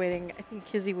 while we're waiting, I think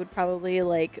Kizzy would probably,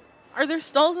 like, are there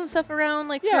stalls and stuff around?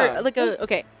 Like, Yeah. for, like,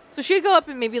 okay. So she'd go up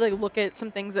and maybe, like, look at some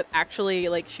things that actually,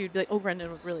 like, she'd be like, oh,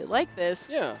 Brendan would really like this.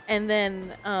 Yeah. And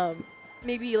then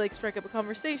maybe, like, strike up a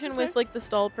conversation Okay. with, like, the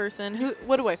stall person.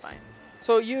 What do I find?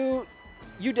 So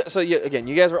again,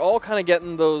 you guys are all kind of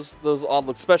getting those odd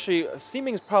looks, especially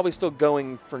Seeming's probably still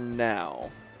going for now.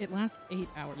 It lasts 8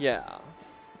 hours. Yeah.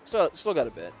 Still got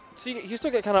a bit. So you still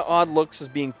get kind of odd looks as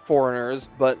being foreigners,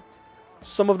 but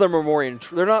some of them are more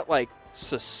they're not like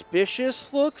suspicious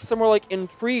looks. They're more like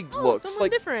intrigued Oh, looks. someone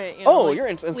Like, different. You know, oh, like, you're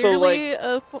and so like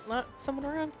not someone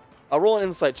around. I'll roll an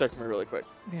insight check for me really quick.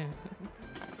 Yeah.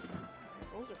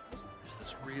 There's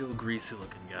this real greasy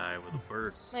looking guy with a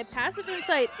bird. My passive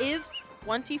insight is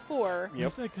 24.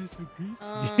 Yep. That guy's so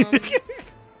greasy.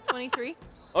 23.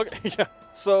 Okay. Yeah.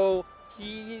 So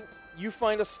you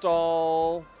find a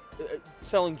stall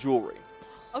selling jewelry.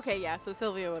 Okay, yeah. So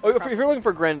Sylvia would. Oh, if probably- you're looking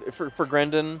for for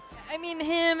Grendon. I mean,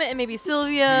 him and maybe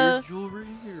Sylvia. Beard jewelry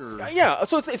or Yeah,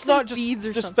 so it's Some not just beads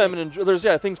or just something. feminine. There's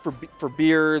things for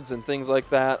beards and things like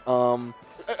that.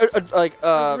 Like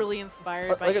I was really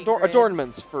inspired by like Ingrid.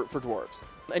 adornments for dwarves.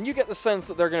 And you get the sense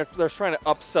that they're trying to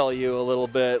upsell you a little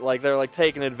bit, like they're like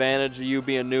taking advantage of you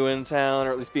being new in town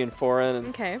or at least being foreign, and,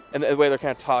 Okay. and the way they're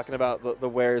kind of talking about the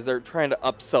wares, they're trying to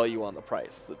upsell you on the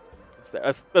price.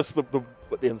 That's what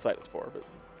the insight is for. But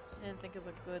I didn't think of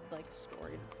a good like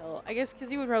story to tell. I guess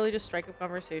Kizzy would probably just strike a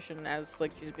conversation as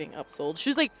like she's being upsold.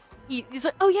 She's like, he's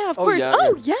like, oh yeah, of Oh, course. yeah,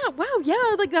 Oh yeah, wow,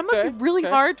 yeah. Like that must Okay, be really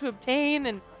okay. hard to obtain,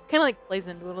 and kind of like plays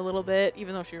into it a little bit,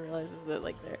 even though she realizes that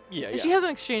like they're. yeah, And she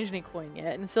hasn't exchanged any coin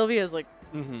yet, and Sylvia's like,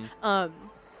 Mm-hmm.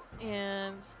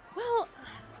 and well,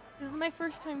 this is my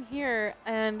first time here,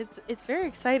 and it's very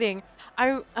exciting.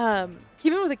 I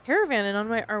came in with a caravan, and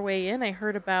on our way in, I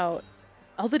heard about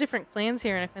all the different clans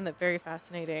here, and I find that very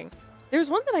fascinating. There's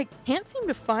one that I can't seem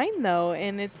to find though,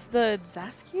 and it's the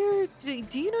Zaskir.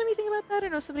 Do you know anything about that, or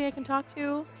know somebody I can talk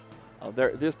to?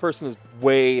 This person is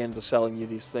way into selling you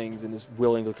these things and is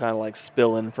willing to kind of like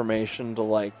spill information to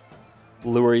like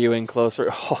lure you in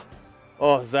closer.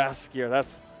 Oh, Zaskir,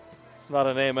 it's not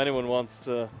a name anyone wants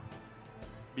to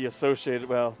be associated.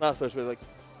 Well, not associated.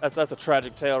 Like that's a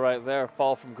tragic tale right there.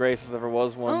 Fall from grace if there ever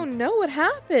was one. Oh no, what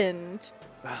happened?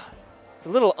 It's a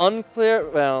little unclear.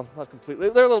 Well, not completely.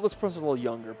 This person's a little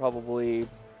younger, probably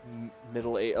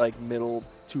middle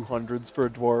 200s for a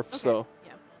dwarf. Okay, So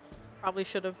yeah, probably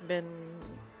should have been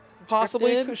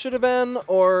possibly conscripted. should have been,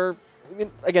 or I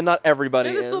mean, again, not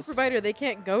everybody They're the sole is. provider. They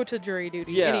can't go to jury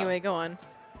duty. Yeah. Anyway, go on.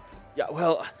 Yeah,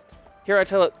 well, here I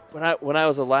tell it. When I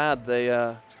was a lad, they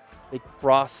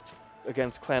crossed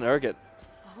against Clan Urget.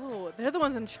 Oh, they're the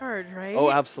ones in charge, right? Oh,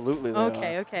 absolutely. They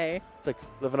Okay, are. okay. It's like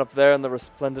living up there in the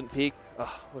resplendent peak.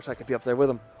 Oh, wish I could be up there with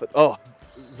them. But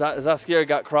Zaskir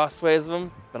got crossways of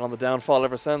them. Been on the downfall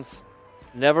ever since.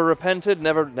 Never repented.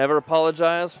 Never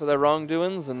apologized for their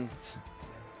wrongdoings. And it's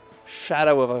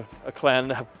shadow of a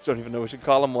clan. I don't even know what you'd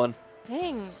call them one.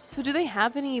 Dang. So do they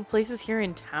have any places here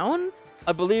in town?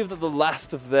 I believe that the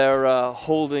last of their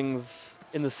holdings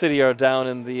in the city are down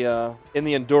in the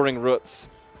Enduring Roots,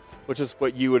 which is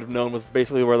what you would have known was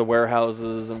basically where the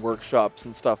warehouses and workshops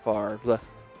and stuff are.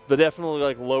 The definitely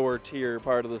like lower tier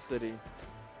part of the city.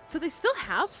 So they still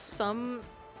have some,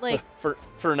 like,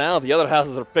 For now, the other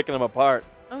houses are picking them apart.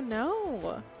 oh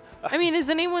no. I mean, is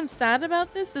anyone sad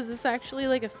about this? Does this actually,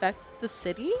 like, affect the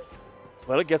city?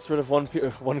 Well, it gets rid of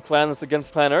one clan that's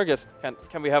against Clan Urget.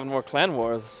 Can't be having more clan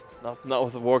wars. Not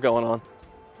with the war going on.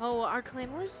 Oh, are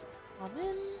clan wars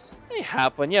common? They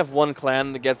happen. You have one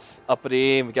clan that gets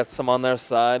uppity and gets some on their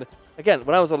side. Again,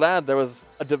 when I was a lad, there was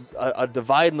a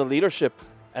divide in the leadership,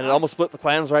 and it Oh. almost split the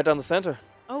clans right down the center.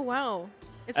 Oh, wow.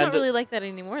 It's And not really like that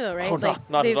anymore, though, right? Oh, no, like,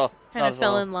 not at they've all. kind Not of at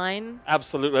fell all. in line.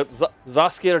 Absolutely.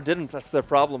 Zaskir didn't. That's their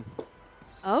problem.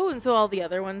 Oh, and so all the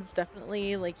other ones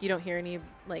definitely, like, you don't hear any,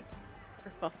 like,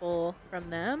 kerfuffle from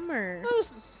them, or?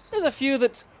 There's a few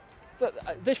that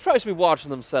they probably should be watching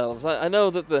themselves. I know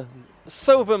that the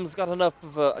Sovim's got enough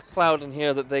of a cloud in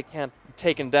here that they can't be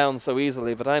taken down so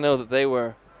easily, but I know that they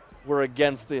were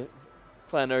against the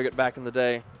Clan Urget back in the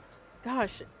day.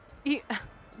 Gosh,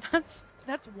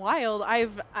 that's wild. I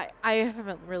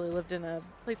haven't really lived in a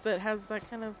place that has that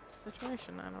kind of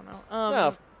situation. I don't know. Yeah,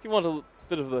 if you want a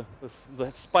bit of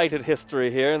the spited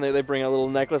history here, and they bring a little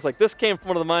necklace. Like, this came from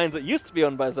one of the mines that used to be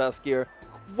owned by Zaskir.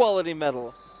 Quality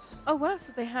metal. Oh wow,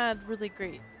 so they had really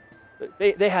great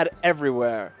They had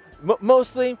everywhere.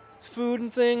 Mostly food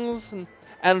and things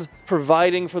and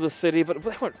providing for the city, but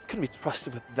they couldn't be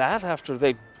trusted with that after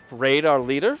they raid our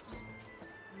leader.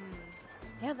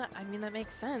 Yeah, that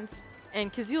makes sense. And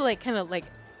because you kind of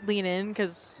lean in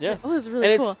because Yeah. oh, this is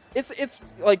really And cool. it's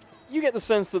like you get the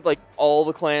sense that like all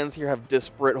the clans here have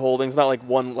disparate holdings, not like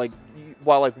one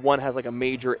while like one has like a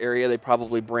major area, they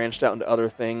probably branched out into other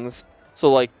things.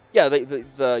 So like yeah,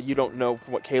 you don't know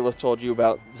from what Kayla's told you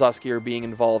about Zaskir being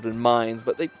involved in mines,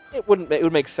 but it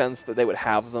would make sense that they would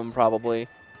have them probably.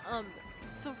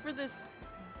 So for this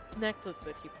necklace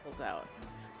that he pulls out,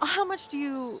 how much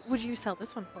would you sell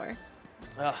this one for?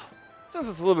 Since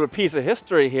it's a little bit of piece of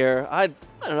history here, I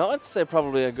don't know, I'd say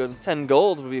probably a good 10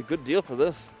 gold would be a good deal for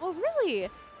this. Oh, really?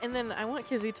 And then I want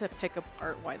Kizzy to pick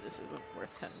apart why this isn't worth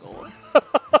 10 gold.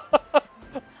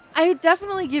 I would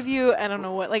definitely give you, I don't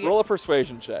know what, Roll a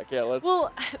persuasion check. Yeah, let's.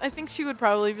 Well, I think she would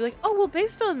probably be like, oh, well,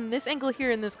 based on this angle here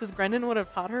and this, because Brendan would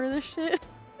have taught her this shit.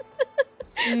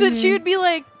 That she would be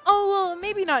like, oh, well,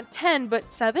 maybe not 10,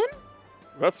 but 7?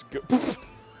 That's good.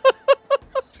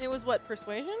 It was what,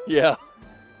 persuasion? Yeah.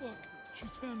 Look,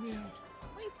 she's found me out.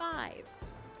 25.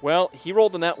 Well, he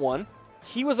rolled a net 1.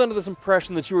 He was under this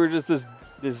impression that you were just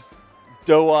this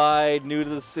doe-eyed, new to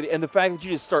the city, and the fact that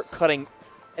you just start cutting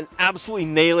and absolutely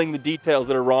nailing the details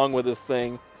that are wrong with this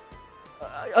thing.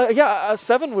 Yeah, a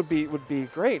 7 would be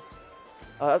great.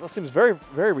 That seems very,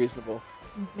 very reasonable.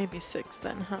 Maybe 6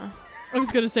 then, huh? I was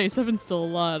gonna say 7's still a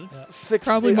lot. 6,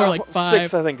 Probably more like 5.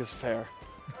 6, I think, is fair.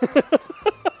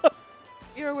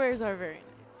 Your wares are very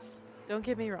nice. Don't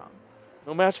get me wrong.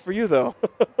 No match for you, though.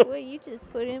 Boy, you just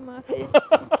put him off his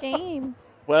game.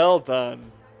 Well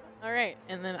done. All right,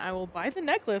 and then I will buy the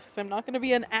necklace because I'm not going to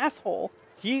be an asshole.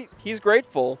 He's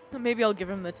grateful. Maybe I'll give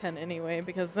him the 10 anyway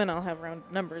because then I'll have round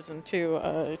numbers and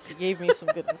 2. He gave me some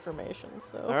good information.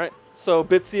 So. All right. So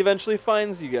Bitsy eventually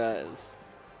finds you guys.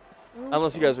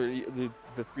 Unless you guys are the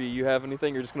three, you have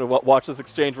anything? You're just gonna watch this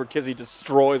exchange where Kizzy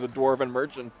destroys a dwarven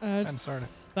merchant. That's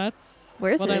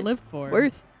Worth what I it. live for.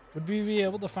 Worth. Would we be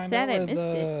able to find Sad out I where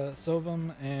missed the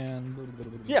Sovum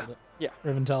and Yeah.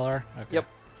 Rivendell are? Okay. Yep.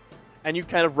 And you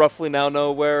kind of roughly now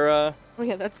know where. Oh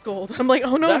yeah, that's gold. I'm like,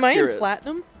 oh no, am I Zaskir in is.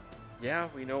 platinum? Yeah,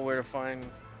 we know where to find.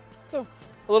 A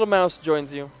little mouse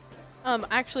joins you.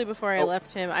 Actually, before I Oh.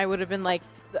 left him, I would have been like,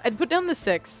 I'd put down the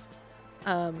 6,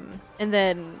 and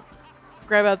then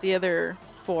grab out the other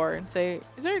 4 and say,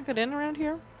 is there a good inn around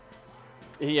here?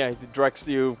 Yeah, he directs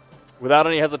you without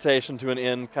any hesitation to an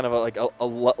inn, kind of a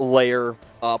layer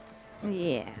up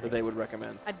Yeah. that they would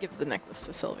recommend. I'd give the necklace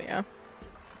to Sylvia.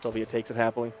 Sylvia takes it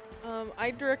happily.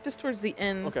 I direct us towards the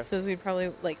inn. Okay. Says we'd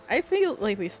probably I feel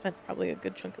like we spent probably a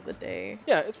good chunk of the day.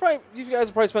 Yeah, it's probably you guys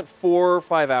have probably spent 4 or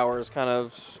 5 hours, kind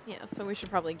of. Yeah, so we should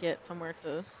probably get somewhere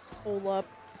to hole up.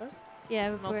 Yeah,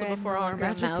 And also I'm before no our longer a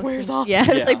magic mouse. wears off. Yeah, I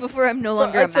was Yeah. like, before I'm no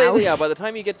longer I'd a mouse. say, yeah, by the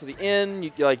time you get to the inn,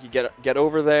 you get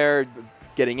over there,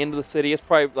 getting into the city. It's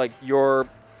probably like your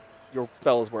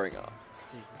spell is wearing off.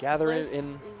 So you can gather it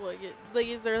in. Like,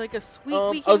 is there like a suite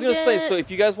we can I was gonna say, get? so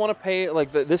if you guys want to pay,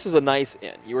 this is a nice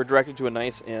inn. You were directed to a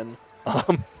nice inn.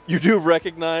 You do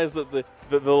recognize that the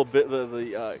little bit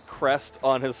the crest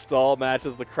on his stall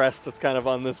matches the crest that's kind of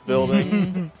on this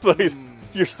building. So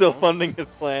you're still funding his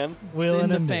plan. It's Wheeling in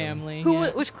the and dealing. family. Who?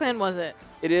 yeah. Which clan was it?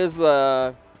 It is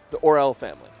the Orel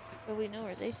family. But we know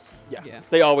where they. Yeah.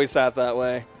 They always sat that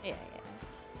way. Yeah.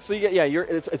 So you get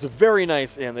it's a very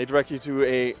nice inn. They direct you to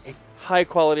a high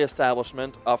quality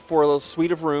establishment for a little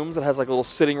suite of rooms that has like a little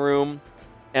sitting room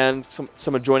and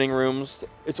some adjoining rooms.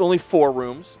 It's only 4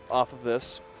 rooms off of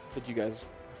this that you guys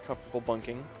are comfortable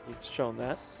bunking. You've shown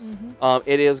that.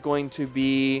 It is going to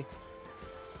be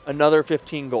another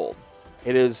 15 gold.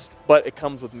 But it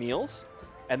comes with meals,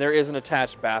 and there is an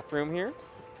attached bathroom here.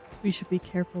 We should be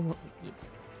careful what we eat,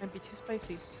 Might be too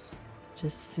spicy.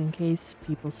 just in case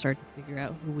people start to figure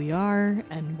out who we are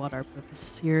and what our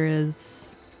purpose here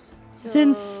is.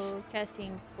 Since So,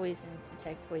 casting poison,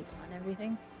 detect poison on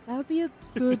everything. that would be a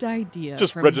good idea.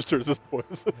 Just from- registers as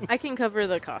poison. I can cover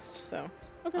the cost, so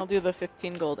I'll do the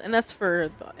 15 gold, and that's for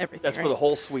everything. That's for right? the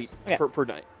whole suite Okay. per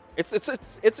night. It's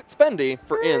expendy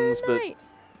for Per inns, but night.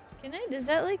 Can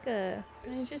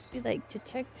I just be like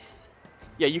detect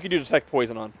yeah, you can do detect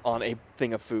poison on a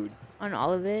thing of food. on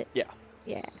all of it? Yeah.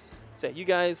 Yeah. So you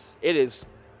guys, it is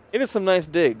some nice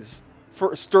digs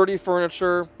for sturdy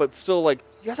furniture, but still like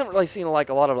you guys haven't really seen like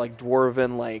a lot of like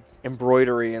dwarven like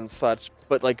embroidery and such,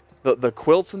 but like the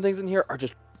quilts and things in here are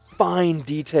just fine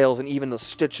details and even the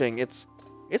stitching. It's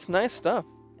nice stuff.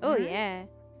 Oh Mhm. yeah.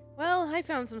 Well, I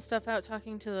found some stuff out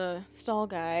talking to the stall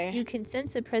guy. You can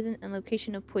sense the presence and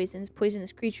location of poisons,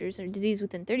 poisonous creatures, or disease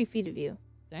within 30 feet of you.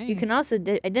 Dang. You can also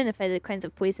identify the kinds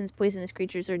of poisonous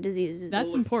creatures, or diseases.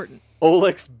 That's important.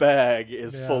 Oleg's bag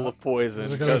is Yeah. full of I poison.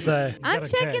 was gonna say. he's I'm got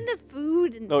a checking keg. the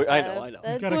food and No, stuff. I know.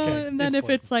 That's- got a Well, keg. and then It's if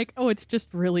it's like, oh, it's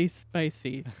just really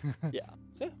spicy. Yeah.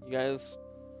 So yeah, you guys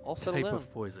all settle Type down.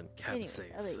 of poison. Anyways, I'll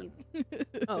Capsaicin. let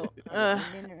you Oh,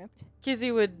 interrupt.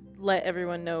 Kizzy would let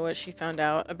everyone know what she found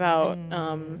out about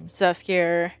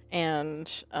Zaskier, and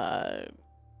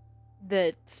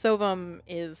that Sovam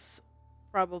is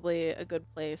probably a good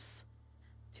place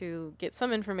to get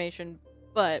some information,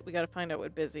 but we got to find out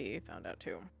what Busy found out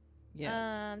too.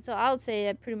 Yes. So I'll say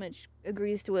that pretty much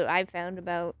agrees to what I found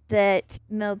about that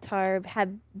Meltar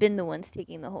have been the ones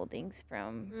taking the holdings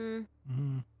from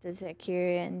Mhm. the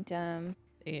Zakir, and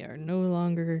They are no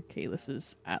longer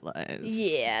Kalus's allies.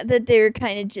 yeah, that they were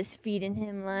kind of just feeding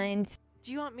him lines.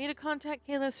 Do you want me to contact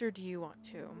Kalis, or do you want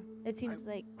to? It seems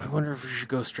like I wonder if we should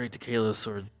go straight to Kalis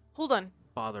or Hold on.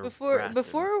 bother Before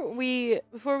Rastin. we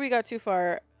got too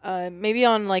far, maybe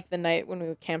on like the night when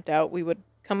we camped out, we would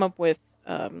come up with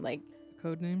like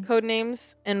Code name? code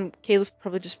names, and Kayla's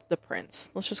probably just the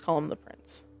prince. Let's just call him the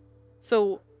prince.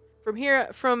 So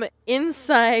from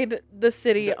inside the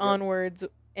city Yeah. onwards,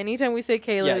 anytime we say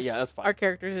Kayla's, yeah, that's fine. our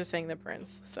characters are saying the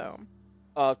prince. So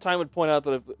Time would point out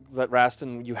that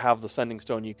Rastin, you have the sending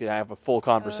stone. You could have a full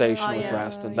conversation Oh, with yes.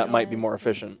 Rastin. That might be more yes.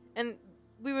 efficient. and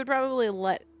we would probably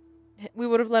we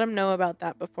would have let him know about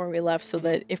that before we left, so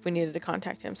that if we needed to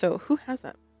contact him. So who has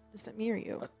that? Is that me or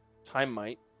you? Time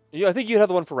might. Yeah, I think you'd have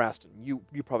the one for Rastin. You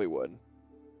probably would.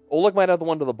 Oleg might have the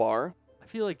one to the bar. I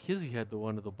feel like Kizzy had the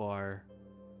one to the bar.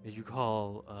 As you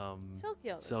call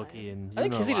Selkie all the Selkie time. and I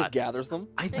think Yuna a Kizzy just lot. gathers them.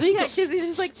 I think yeah, Kizzy's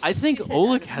just like. I think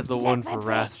Oleg had the Check one my for directions.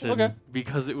 Rastin Okay.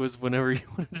 because it was whenever you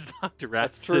wanted to talk to That's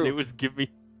Rastin, true. it was give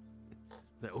me.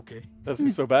 Okay, That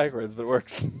seems so backwards, but it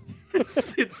works.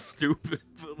 it's stupid,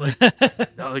 but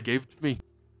like now they gave it to me.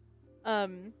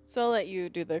 So I'll let you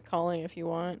do the calling if you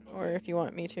want, or if you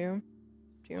want me to.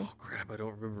 Up to you. Oh crap! I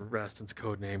don't remember Rastin's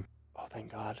code name. Oh,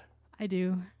 thank God. I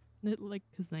do. Isn't it like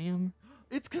Kazam?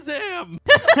 It's Kazam.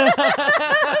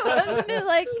 wasn't it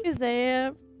like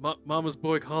Kazam? Mama's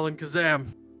boy calling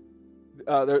Kazam.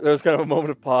 There's kind of a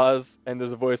moment of pause, and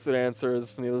there's a voice that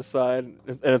answers from the other side,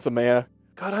 and it's Amaya.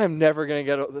 God, I'm never gonna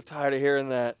get tired of hearing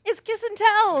that. It's kiss and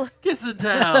tell. Kiss and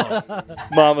tell.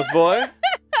 Mama's boy.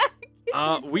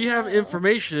 We have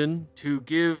information to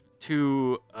give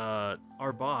to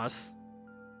our boss.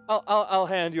 I'll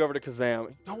hand you over to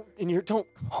Kazam. Don't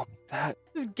call me that.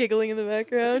 Just giggling in the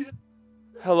background.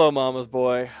 Hello, Mama's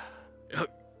boy.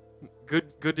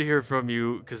 Good to hear from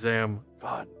you, Kazam.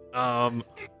 God.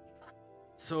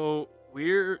 So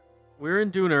we're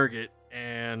in Dunurgit,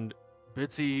 and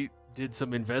Bitsy did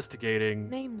some investigating.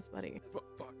 Names, buddy. Fuck.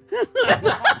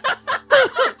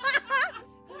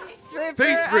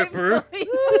 Face Ripper.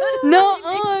 No,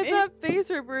 it's not Face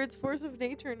Ripper. It's Force of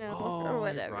Nature now. Oh, or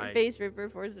whatever. right. Face Ripper,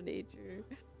 Force of Nature.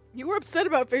 You were upset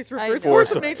about Face Ripper. I It's know. Force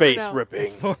Force of of Nature face now.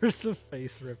 ripping. Force of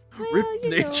face rip. Well, Rip you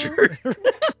know. nature.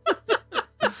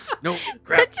 No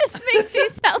crap. That just makes you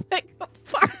sound like a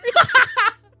fart.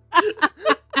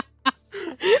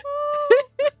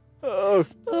 Oh,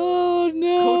 Oh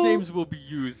no. Code names will be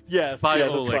used, yes. By yeah,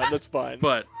 Oleg. that's fine.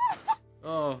 but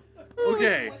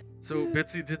okay. So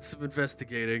Bitsy did some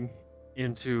investigating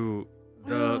into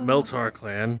the Meltar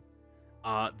clan.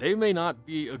 They may not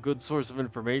be a good source of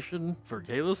information for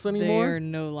Kalis They anymore. are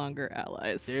no longer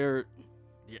allies. They're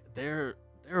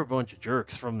a bunch of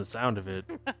jerks from the sound of it,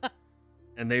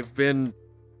 and they've been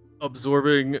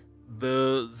absorbing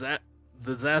the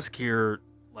Zaskir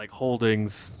like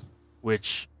holdings,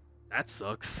 which that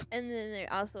sucks. And then they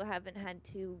also haven't had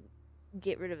to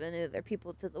get rid of any of their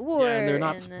people to the war. Yeah, and they're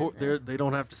not and support. then, They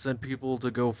don't have to send people to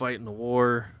go fight in the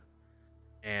war,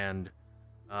 and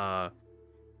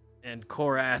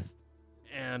Korath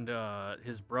and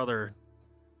his brother,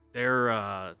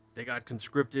 they got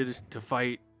conscripted to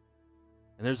fight,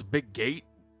 and there's a big gate.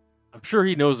 I'm sure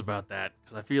he knows about that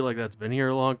because I feel like that's been here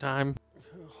a long time.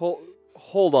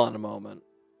 Hold on a moment.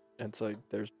 And so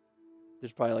there's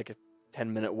probably like a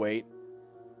 10-minute wait.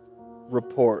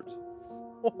 Report.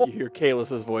 You hear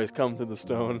Kalis's voice come through the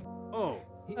stone. Oh,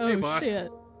 Oh hey boss. shit.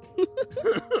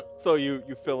 So you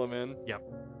fill him in.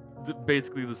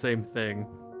 Basically the same thing,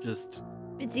 just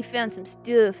Bitsy found some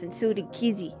stuff, and so did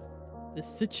Kizzy. The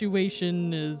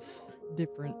situation is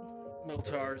different.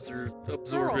 Meltars are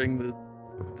absorbing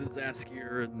the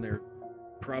Zaskir, and they're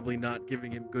probably not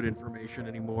giving him good information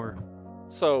anymore.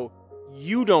 So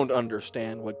you don't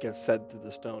understand what gets said through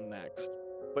the stone next.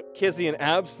 but Kizzy and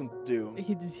Absinthe do.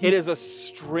 He- It is a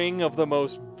string of the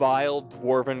most vile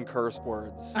dwarven curse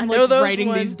words. I'm I know like those writing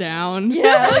these ones. down.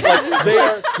 Yeah. Like, they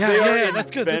are, Yeah, they are yeah,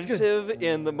 that's good, that's good. inventive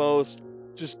in the most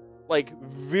just like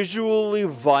visually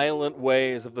violent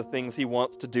ways of the things he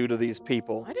wants to do to these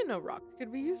people. I didn't know rocks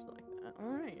could be used like that.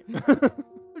 All right.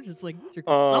 We're just like, these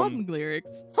are song Um,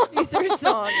 lyrics. These are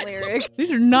song lyrics.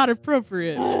 These are not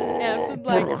appropriate. Absinthe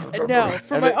like, no,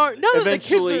 for And my then art. Now that the kids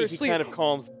Eventually, are he asleep. kind of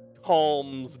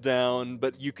calms down,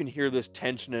 but you can hear this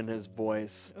tension in his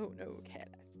voice. Oh no,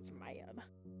 Caddax is mad.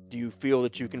 Do you feel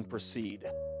that you can proceed?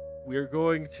 We're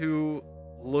going to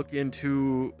look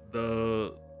into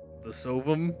the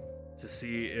Sovum to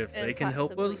see if they can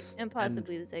help us. And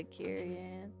possibly the Zakir,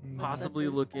 yeah. Possibly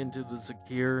look into the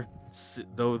Zakir,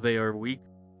 though they are weak.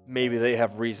 Maybe they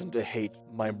have reason to hate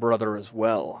my brother as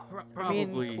well. I mean,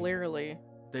 Probably clearly.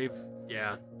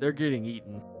 they're getting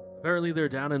eaten. Apparently they're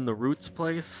down in the Roots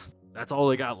place. That's all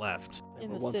they got left. They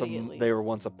In were the once city, a, at they were least.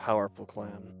 once a powerful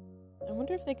clan. I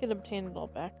wonder if they could obtain it all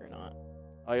back or not.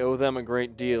 I owe them a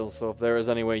great deal, so if there is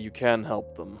any way you can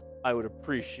help them, I would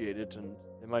appreciate it, and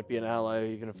they might be an ally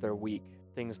even if they're weak.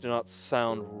 Things do not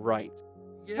sound right.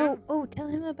 Yeah. Oh, tell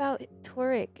him about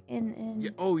Torik and Yeah.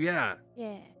 Oh yeah.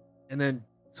 yeah. And then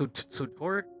so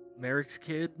Torek, Merrick's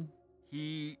kid,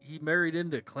 he married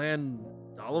into Clan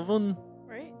Dalavan.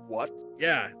 Right? What?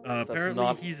 Yeah. Apparently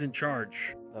not- he's in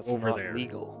charge. That's Over not there.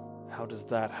 legal. How does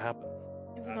that happen?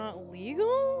 Is it not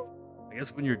legal? I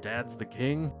guess when your dad's the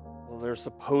king. Well, there's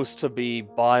supposed to be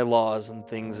bylaws and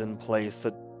things in place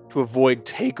that to avoid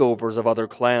takeovers of other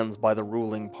clans by the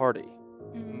ruling party.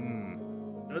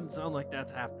 Doesn't sound like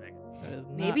that's happening. That is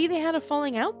not- Maybe they had a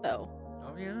falling out though.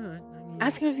 Oh yeah. I mean,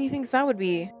 Ask him if he thinks that would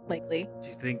be likely. Do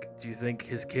you think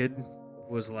his kid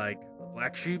was like a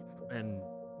black sheep and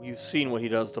You've seen what he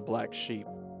does to black sheep.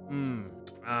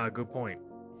 good point.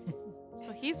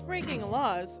 So he's breaking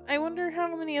laws. I wonder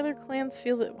how many other clans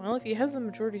feel that, well, if he has the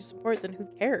majority support, then who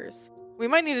cares? We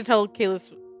might need to tell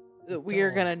Kalis that we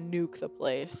are Tell gonna nuke the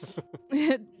place.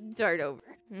 Start over.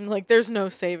 Like, there's no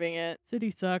saving it. City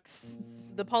sucks.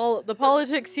 The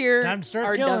politics here Time to start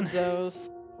are killing. dunzos.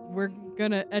 We're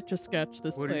gonna etch a sketch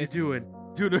this What place. are you doing?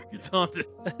 Tuna gets haunted.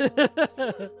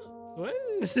 What?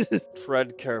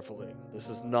 Tread carefully. This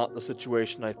is not the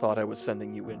situation I thought I was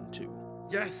sending you into.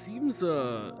 Yeah, seems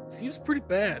pretty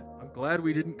bad. I'm glad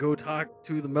we didn't go talk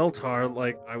to the Meltar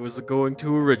like I was going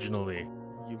to originally.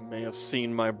 You may have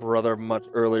seen my brother much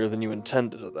earlier than you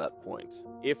intended at that point.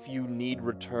 If you need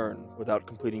return without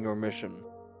completing your mission,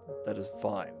 that is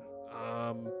fine.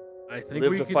 I think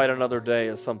Live we to could fight another day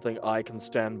is something I can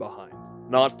stand behind.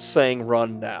 Not saying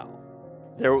run now.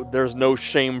 There's no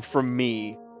shame from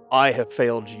me. I have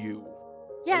failed you.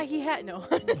 Yeah, he had no.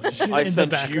 I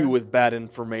sent you with bad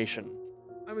information.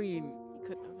 I mean, He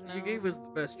couldn't have you known. gave us the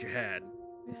best you had.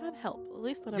 We had help. At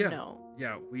least let Yeah. him know.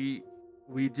 Yeah, we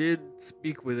did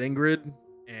speak with Ingrid,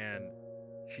 and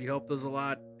she helped us a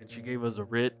lot, and she gave us a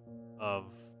writ of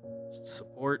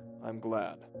support. I'm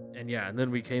glad. And yeah, and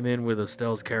then we came in with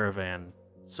Estelle's caravan.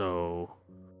 So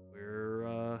we're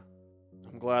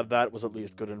I'm glad that was at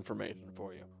least good information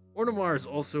for you. Ornamar is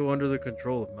also under the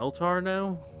control of Meltar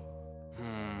now.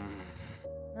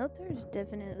 Meltar's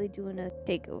definitely doing a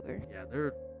takeover. Yeah,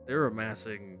 they're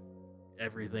amassing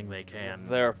everything they can.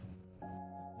 If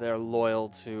they're loyal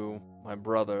to my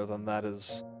brother, then that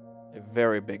is a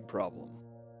very big problem.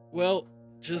 Well,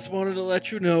 just wanted to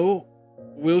let you know,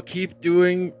 we'll keep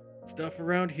doing stuff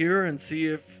around here and see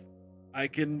if I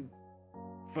can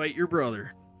fight your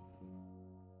brother.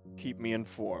 Keep me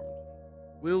informed.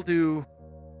 We'll do.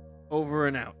 Over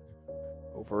and out.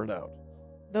 Over and out.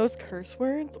 Those curse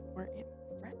words were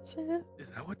impressive. Is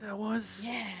that what that was?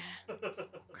 Yeah.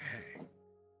 Okay.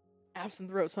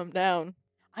 Absinthe wrote some down.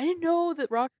 I didn't know that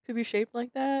rocks could be shaped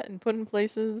like that and put in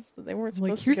places that they weren't Like,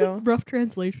 supposed here's to a go. rough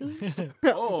translation.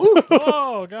 Oh,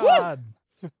 Oh God.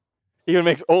 Even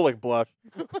makes Oleg blush.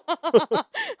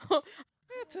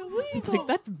 It's like,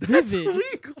 that's vivid.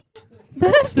 illegal.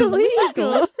 That's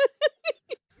illegal.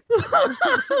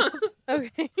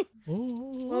 Okay.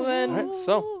 Well then. Alright,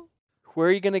 so where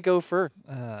are you gonna go first?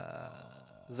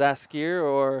 Zaskir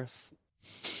or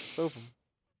Sovum?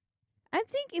 I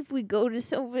think if we go to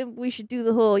Sovim, we should do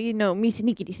the whole, me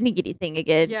sneakity thing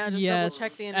again. Yeah, just Yes, double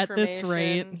check the at information. this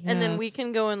rate, And then we yes.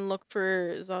 can go and look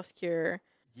for Zoskir.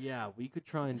 Yeah, we could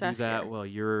try and do Saskia. that while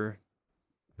you're.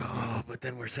 Oh, but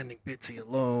then we're sending Bitsy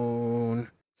alone.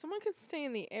 Someone could stay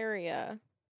in the area.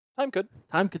 I'm good.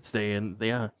 Time could stay in.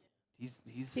 Yeah, he's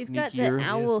He's got the sneakier.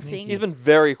 owl sneaky. thing. He's been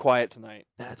very quiet tonight.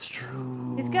 That's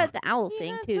true. He's got the owl He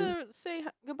thing had too. to say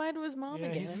goodbye to his mom Yeah,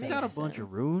 again. he's It He's got a makes bunch sense.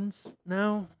 of runes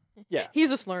now. Yeah. He's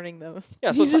just learning those.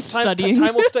 Yeah, so He's just time studying.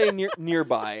 will stay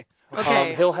nearby.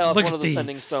 Okay. He'll have Look one at of the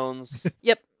sending these. stones.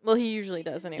 Yep. Well, he usually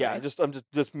does anyway. Yeah, I'm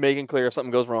just making clear if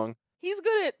something goes wrong. He's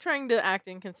good at trying to act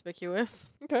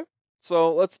inconspicuous.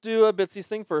 So let's do a Bitsy's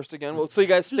thing first again. Well, so you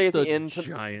guys stay at the inn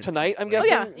giant tonight, I'm Oh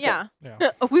guessing? yeah, Okay. yeah.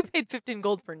 We paid 15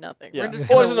 gold for nothing. Yeah. We're just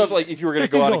Well, I gonna just know if, leave like, it. if you were going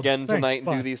to 15 go out gold. again Thanks, tonight and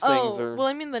do bye. these things. Oh, Or... well,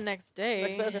 I mean the next day.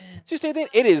 Next day, okay. So you stay there.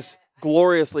 It is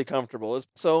gloriously comfortable.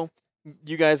 So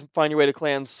you guys find your way to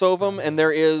Clan Sovum, and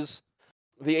there is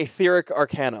the Aetheric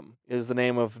Arcanum is the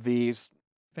name of these,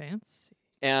 Fancy.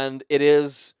 and it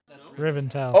is...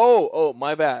 Rivendell. Oh,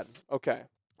 my bad. Okay.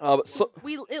 So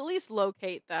We at least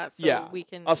locate that so Yeah. we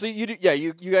can. So you do, yeah,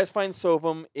 you guys find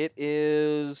Sovum. It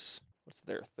is, what's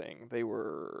their thing? They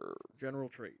were General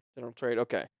trade. General Trade.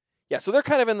 Okay. Yeah, so they're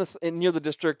kind of near the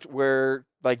district where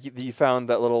like you found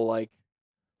that little like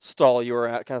stall you were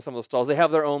at, kind of some of the stalls. They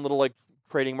have their own little like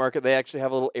trading market. They actually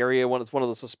have a little area it's one of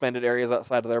the suspended areas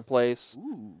outside of their place.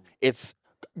 Ooh. It's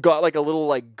got like a little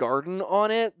like garden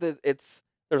on it that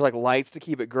there's like lights to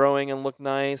keep it growing and look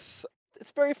nice.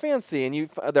 It's very fancy, and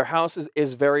their house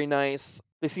is very nice.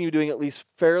 They seem to be doing at least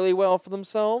fairly well for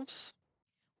themselves.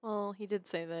 Well, he did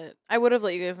say that. I would have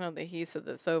let you guys know that he said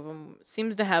that Sovum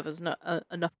seems to have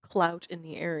enough clout in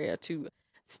the area to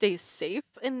stay safe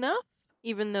enough,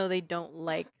 even though they don't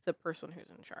like the person who's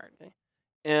in charge.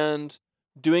 And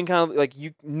doing kind of like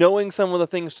you knowing some of the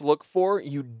things to look for,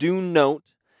 you do note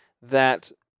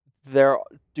that there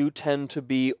do tend to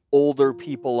be older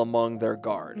people among their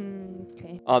guard.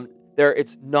 Okay.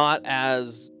 It's not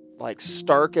as like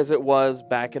stark as it was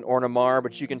back in Ornamar,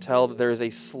 but you can tell that there is a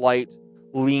slight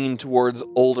lean towards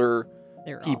older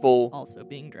They're people. also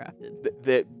being drafted.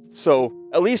 So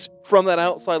at least from that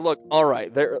outside look, all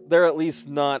right, they're at least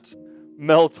not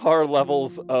Meltar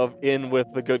levels of in with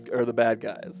the good or the bad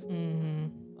guys. Mm-hmm.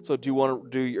 So do you want to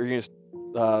do? Are you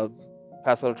gonna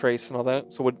pass out a trace and all that?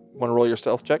 So want to roll your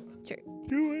stealth check? Sure.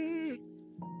 Do it.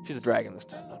 She's a dragon this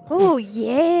time. Oh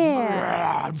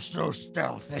yeah. I'm so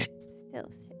stealthy.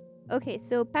 Stealth. Okay,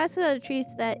 so pass without a trace.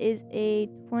 That is a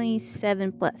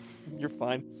 27 plus. You're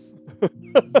fine.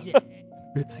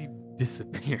 Bitsy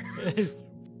disappears.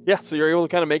 Yeah, so you're able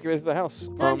to kind of make your way through the house.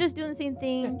 So I'm just doing the same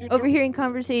thing, dude, overhearing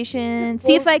conversation, Yeah,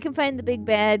 see well- if I can find the big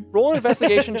bad. roll an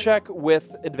investigation check with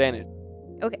advantage.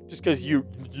 Okay. Just because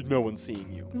no one's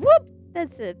seeing you. Whoop!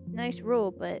 That's a nice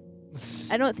roll, but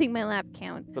I don't think my lap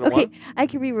counts. Is it a Okay, one? I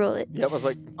can re-roll it. Yeah, I was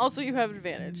like, Also, you have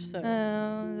advantage, so.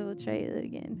 We'll try that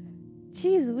again.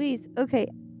 Jeez Louise. Okay,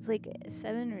 it's like a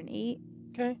 7 or an 8.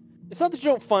 okay. It's not that you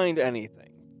don't find anything.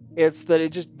 It's that it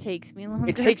just Takes me longer.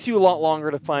 it takes you a lot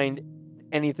longer to find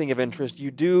anything of interest.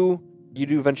 You do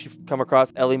eventually come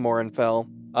across Ellie Morinfell.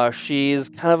 She's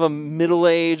kind of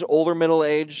a older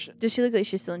middle-age Does she look like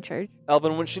she's still in charge?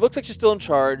 Elven. When she looks like she's still in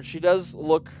charge, she does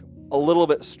look a little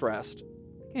bit stressed.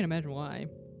 Can't imagine why.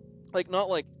 Like not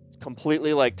like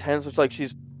completely like tense, but like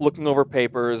she's looking over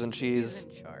papers and He's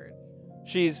in charge.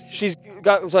 she's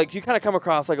got it's like you kind of come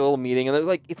across like a little meeting and there's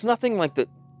like it's nothing like that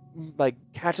like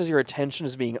catches your attention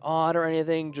as being odd or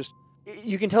anything. Just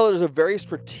you can tell there's a very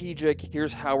strategic,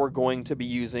 here's how we're going to be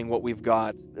using what we've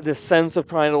got. This sense of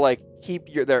trying to like keep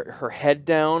her head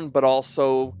down but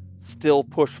also still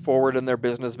push forward in their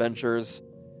business ventures.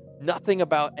 Nothing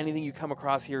about anything you come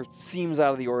across here seems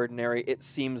out of the ordinary. It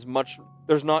seems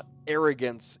there's not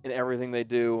arrogance in everything they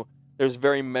do. There's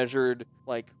very measured,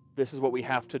 like, this is what we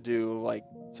have to do. Like,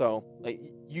 so, like,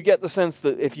 you get the sense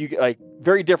that if you, like,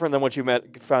 very different than what you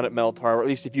found at Meltar, or at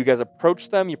least if you guys approach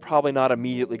them, you're probably not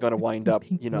immediately going to wind up,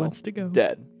 Pinky wants to go.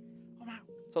 dead.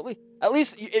 So at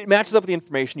least it matches up with the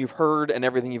information you've heard and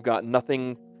everything you've got.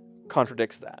 Nothing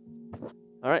contradicts that.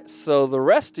 All right, so the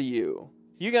rest of you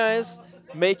guys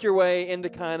make your way into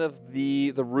kind of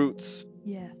the roots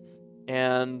Yes.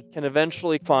 and can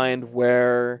eventually find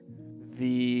where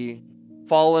the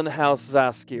fallen House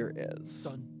Zaskir is.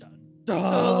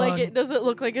 So, like, does it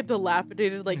look like a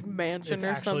dilapidated, like, mansion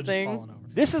or something?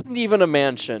 This isn't even a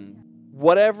mansion.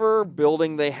 Whatever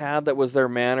building they had that was their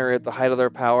manor at the height of their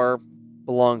power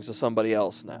belongs to somebody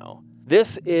else now.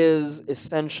 This is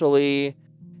essentially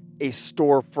a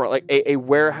storefront, like a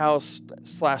warehouse /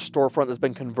 storefront that's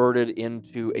been converted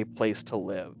into a place to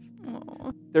live.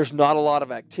 Aw. There's not a lot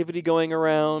of activity going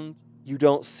around. You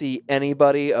don't see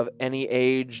anybody of any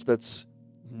age that's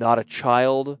not a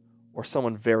child or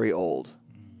someone very old.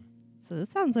 So this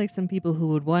sounds like some people who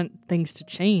would want things to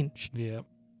change. Yep.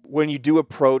 When you do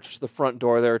approach the front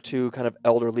door, there are two kind of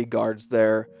elderly guards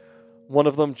there. One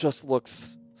of them just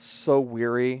looks so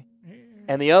weary,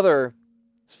 and the other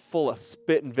is full of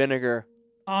spit and vinegar.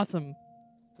 Awesome.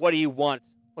 What do you want?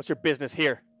 What's your business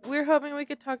here? We're hoping we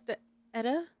could talk to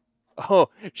Edda. Oh,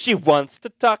 she wants to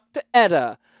talk to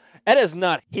Edda. Edda's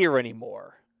not here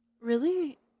anymore.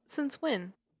 Really? Since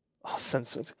when? Oh,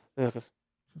 sense.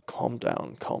 Calm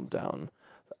down, calm down.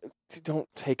 Don't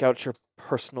take out your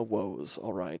personal woes,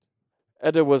 all right?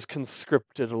 Edda was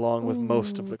conscripted along with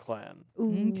most of Ooh. the clan.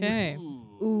 Ooh. Okay.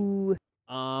 Ooh.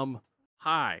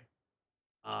 Hi.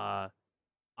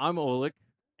 I'm Oleg,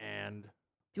 and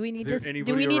Do we need there to? Do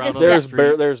anybody we need to around on the There's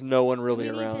street? there's no one really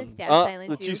we need to around. stab silence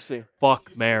let you? you see.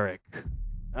 fuck Merrick.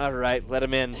 All right, let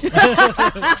him in.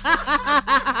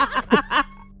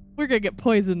 We're gonna get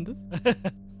poisoned.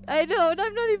 I know, and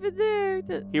I'm not even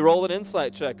there. He rolled an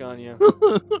insight check on you.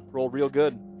 Rolled real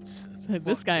good.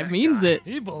 This guy means it.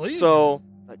 He believes. So,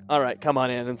 like, all right, come on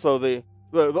in. And so the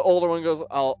older one goes,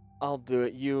 I'll do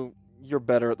it. You're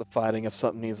better at the fighting if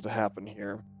something needs to happen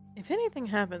here. If anything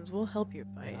happens, we'll help you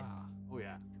fight. Oh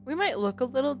yeah. We might look a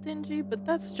little dingy, but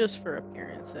that's just for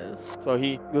appearances. So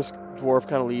this dwarf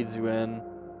kind of leads you in,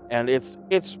 and it's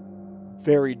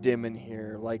very dim in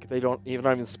here. Like they don't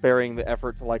even sparing the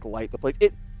effort to like light the place.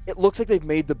 It looks like they've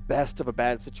made the best of a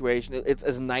bad situation. It's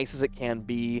as nice as it can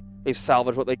be. They've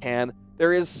salvaged what they can.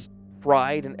 There is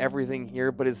pride in everything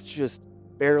here, but it's just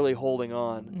barely holding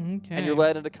on. Okay. And you're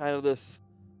led into kind of this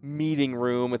meeting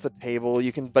room. It's a table.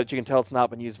 But you can tell it's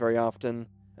not been used very often.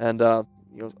 And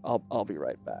he goes, I'll be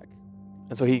right back.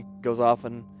 And so he goes off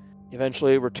and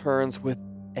eventually returns with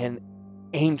an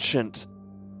ancient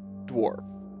dwarf,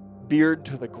 beard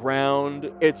to the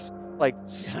ground. It's like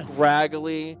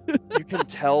scraggly. You can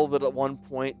tell that at one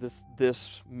point this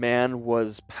man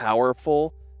was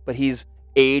powerful, but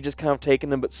age has kind of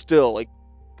taken him. But still, like,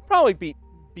 could probably beat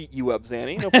you up,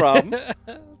 Zanny. No problem.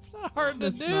 It's not hard to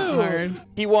That's do. not hard.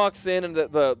 He walks in, and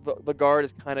the guard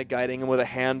is kind of guiding him with a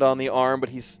hand on the arm, but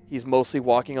he's mostly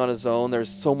walking on his own. There's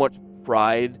so much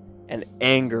pride and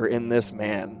anger in this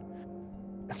man.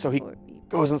 And so he Poor people.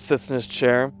 goes and sits in his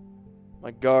chair. My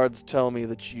guards tell me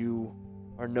that you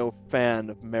are no fan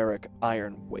of Merrick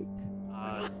Ironwake.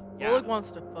 Yeah. Oleg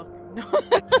wants to fuck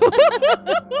him.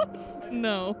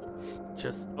 No.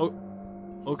 Just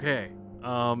okay.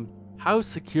 How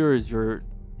secure is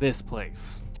this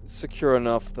place? Secure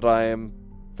enough that I am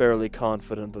fairly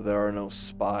confident that there are no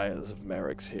spies of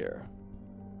Merrick's here.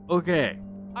 Okay.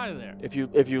 Hi there. If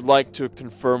you'd like to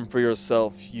confirm for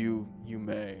yourself, you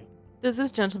may. Does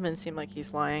this gentleman seem like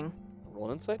he's lying? Roll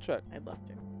an insight check. I'd love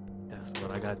to. That's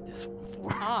what I got this one for.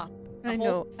 Ah, I a know.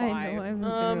 whole I know. five. I'm not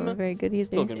gonna roll very good either.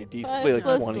 Still gonna be decent. It's 5 like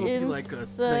plus 20. It'll be like a-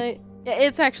 insight. Yeah,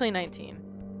 it's actually 19.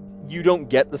 You don't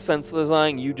get the sense that he's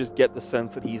lying. You just get the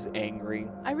sense that he's angry.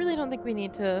 I really don't think we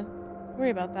need to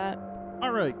worry about that.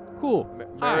 All right. Cool.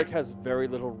 Merrick has very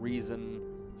little reason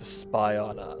to spy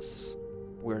on us.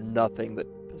 We're nothing that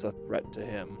is a threat to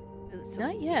him. So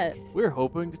Not yet. nice. We're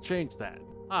hoping to change that.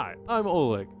 Hi, I'm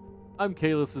Oleg. I'm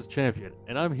Kalis' champion,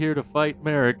 and I'm here to fight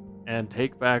Merrick and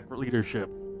take back leadership.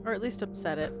 Or at least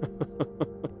upset it.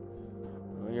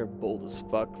 Well, you're bold as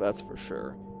fuck, that's for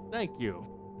sure. Thank you.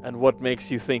 And what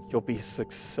makes you think you'll be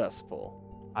successful?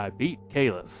 I beat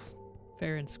Kalis.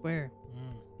 Fair and square.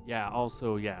 Yeah,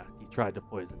 also, he tried to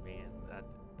poison me, and that.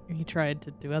 He tried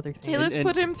to do other things. Kalis and-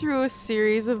 put him through a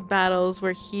series of battles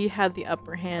where he had the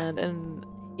upper hand, and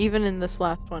even in this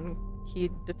last one, he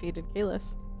defeated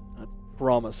Kalis. That's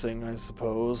promising, I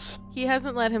suppose. He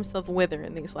hasn't let himself wither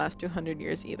in these last 200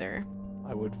 years either.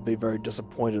 I would be very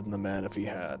disappointed in the man if he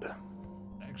had.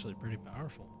 Actually, pretty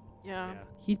powerful. Yeah.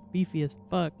 He's beefy as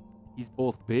fuck. He's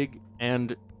both big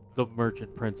and the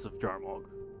merchant prince of Jarmog.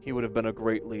 He would have been a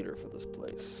great leader for this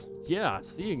place. Yeah,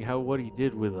 seeing what he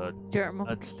did with a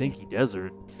Jarmok. stinky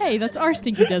desert. Hey, that's our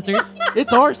stinky desert.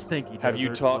 It's our stinky desert. Have you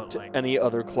talked but, to like, any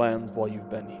other clans while you've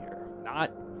been here?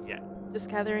 Not yet. Just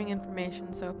gathering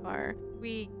information so far.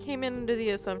 We came in under the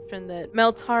assumption that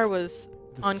Meltar was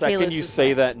The on second you Kalis' say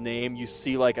side. that name, you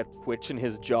see like a twitch in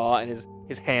his jaw, and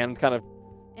his hand kind of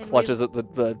and clutches at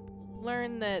the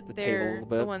learn that the table a they're little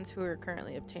the bit. ones who are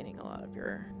currently obtaining a lot of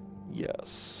your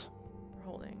yes.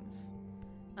 holdings.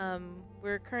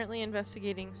 We're currently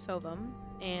investigating Sovum,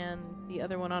 and the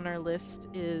other one on our list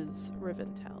is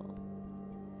Rivendell.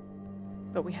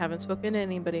 But we haven't spoken to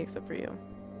anybody except for you.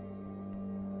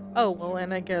 Oh, well,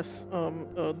 and I guess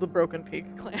the Broken Peak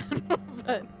clan.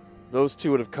 But Those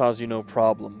two would have caused you no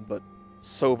problem, but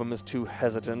Sovum is too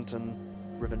hesitant and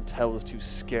Rivendell is too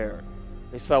scared.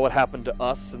 They saw what happened to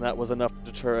us, and that was enough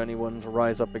to deter anyone to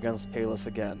rise up against Kalis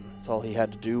again. That's all he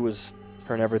had to do was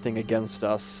turn everything against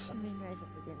us. I mean, rise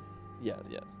up against. Yes.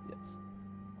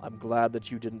 I'm glad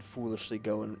that you didn't foolishly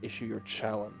go and issue your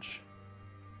challenge.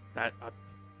 That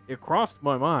it crossed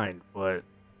my mind, but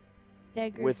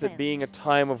Dagger With it being a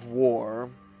time of war,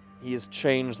 He has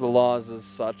changed the laws as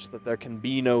such that there can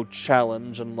be no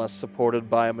challenge unless supported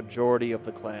by a majority of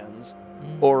the clans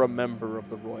or a member of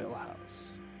the royal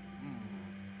house.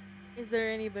 Is there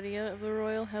anybody of the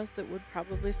royal house that would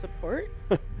probably support?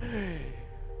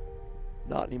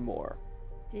 Not anymore.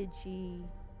 Did she?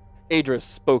 Adris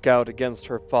spoke out against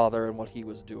her father and what he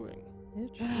was doing.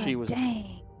 She Oh, was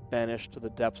dang. banished to the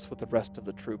depths with the rest of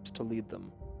the troops to lead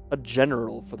them. A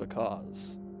general for the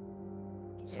cause.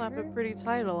 Slap a Ever? pretty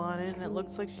title on it, and it Can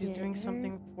looks like she's get doing her?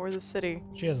 something for the city.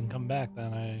 She hasn't come back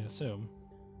then, I assume.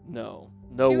 No.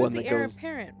 She No was one the that heir goes.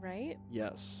 apparent, right?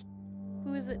 Yes.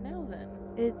 Who is it now then?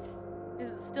 It's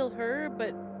Is it still her,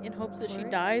 but in hopes that she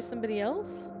Correct. dies somebody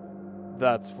else?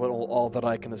 That's what all that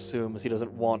I can assume is he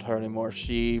doesn't want her anymore.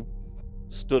 She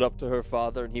stood up to her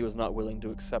father and he was not willing to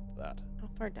accept that. How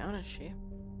far down is she?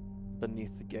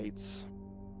 Beneath the gates.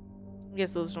 I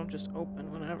guess those don't just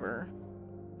open whenever.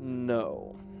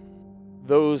 No.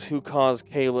 Those who cause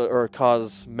Kayla or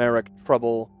cause Merrick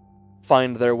trouble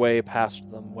find their way past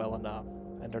them well enough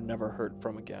and are never heard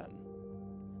from again.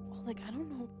 Oh, like, I don't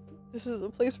know. This is a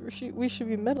place where we should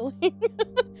be meddling.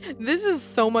 This is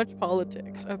so much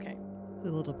politics. Okay. It's a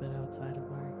little bit outside of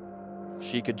our.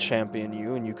 She could champion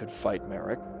you and you could fight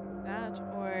Merrick. That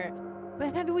or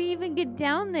But how do we even get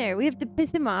down there? We have to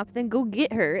piss him off, then go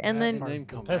get her, and That then part- then the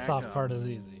come piss back off up. part is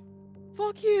easy.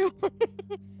 fuck you.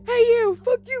 Hey you,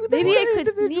 fuck you. maybe that's I that could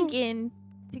individual. sneak in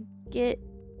to get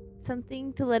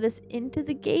something to let us into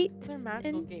the gates. They're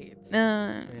magical and- gates.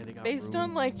 Yeah, they got Based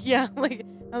on runes. like like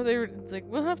how they were. It's like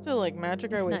we'll have to like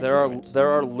magic our It's way. not There through are just it. there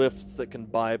are lifts that can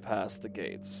bypass the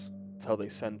gates. That's how they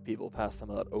send people past them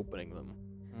without opening them.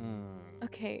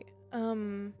 Okay.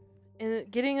 And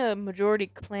getting a majority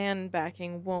clan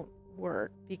backing won't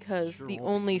work because Sure the won't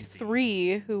be only easy.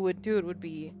 3 who would do it would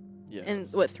be Yes. and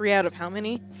what 3 out of how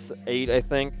many? It's 8, I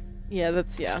think. Yeah,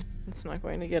 that's It's not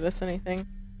going to get us anything.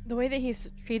 The way that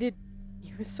he's treated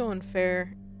you is so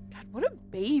unfair. God, what a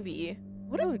baby.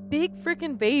 What a big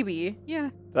freaking baby. Yeah.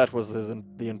 That was the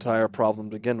entire problem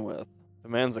to begin with. The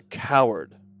man's a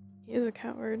coward. He is a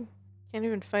coward. Can't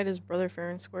even fight his brother fair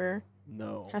and square.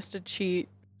 No. Has to cheat.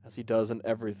 As he does in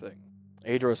everything.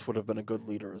 Adris would have been a good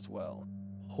leader as well.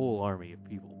 Whole army of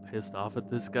people pissed off at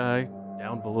this guy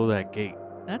down below that gate.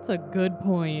 That's a good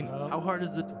point. How hard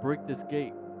is it to break this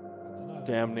gate?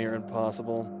 Damn near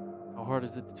impossible. How hard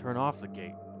is it to turn off the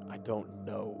gate? I don't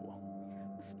know.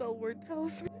 The spell word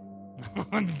tells me.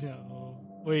 Oh no.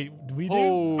 Wait, do we do?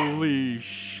 Holy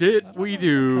shit, we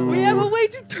do. We have a way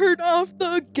to turn off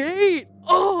the gate.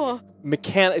 Oh,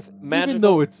 It's magical Even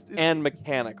though it's and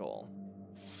mechanical.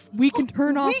 We can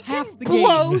turn off we half can the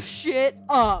blow game. shit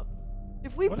up.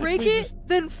 If we What if break we it, just-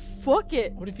 then fuck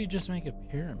it. What if you just make a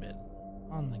pyramid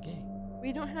on the gate?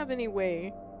 We don't have any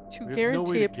way to We have no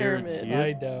guarantee way a to pyramid. guarantee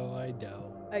it. I know. I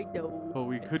know. But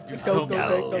we could do Go, something. go,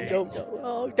 with go, the go, gate. go, go.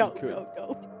 Oh, no, could. no,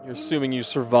 no. You're assuming you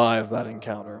survive that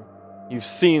encounter. You've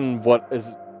seen what is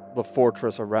the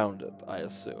fortress around it, I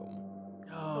assume.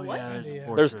 Oh What? yeah, there's a Yeah.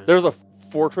 fortress. There's a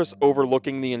fortress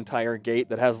overlooking the entire gate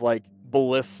that has like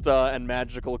ballista and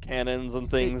magical cannons and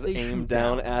things they aimed shoot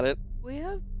down down. at it. We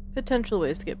have potential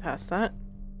ways to get past that.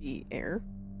 The air.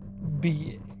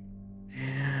 B.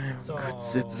 So could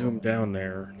zip zoom down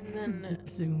there. And then, Zip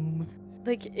zoom.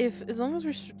 like, as long as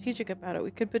we're strategic about it,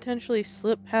 we could potentially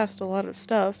slip past a lot of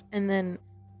stuff and then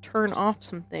turn off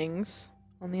some things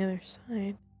on the other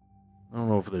side. I don't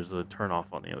know if there's a turn off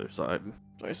on the other side.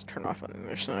 Just turn off on the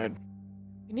other side.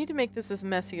 We need to make this as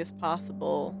messy as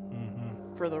possible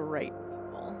Mm-hmm. for the right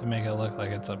people. To make it look like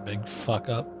it's a big fuck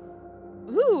up.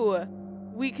 Ooh,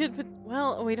 we could.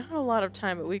 Well, we don't have a lot of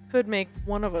time, but we could make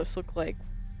one of us look like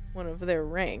one of their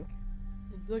rank.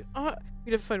 It'd be like, oh,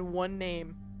 we'd have to find one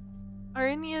name. Are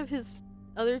any of his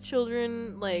other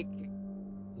children like?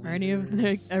 Are any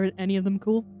of them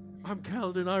cool? I'm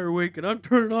Kaladin Irewake and I'm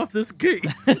turning off this gate.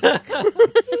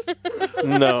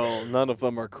 No, none of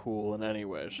them are cool in any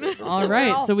way, shape, or All form.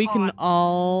 right, all so we can hot.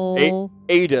 all.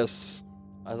 Adis,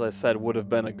 as I said, would have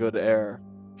been a good heir.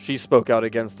 She spoke out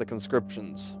against the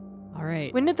conscriptions All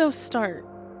right. When did those start?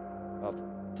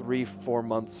 3-4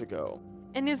 months ago.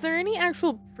 And is there any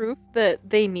actual proof that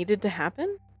they needed to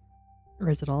happen? Or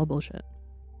is it all bullshit?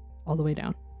 All the way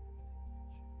down.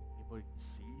 Anybody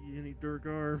see any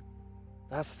Durgar?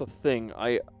 That's the thing.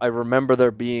 I remember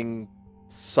there being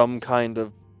some kind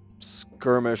of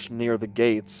skirmish near the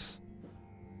gates.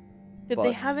 Did But-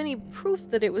 they have any proof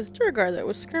that it was Durgar that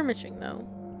was skirmishing, though?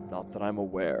 Not that I'm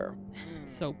aware.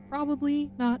 So probably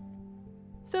not.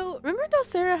 So remember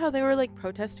Dulcera, how they were like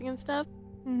protesting and stuff?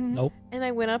 Mm-hmm. Nope. and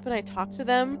I went up and I talked to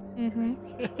them, Mm-hmm.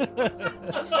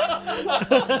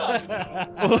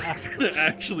 Oleg's gonna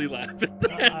actually laugh at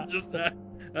that. Just that.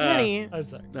 Sandy, I'm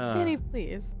sorry. Sandy,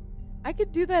 please. I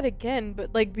could do that again,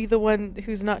 but like be the one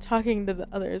who's not talking to the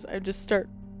others. I just start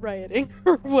rioting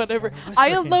or whatever. Sorry, I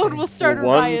whisper alone campaign. will start a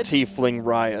One riot. tiefling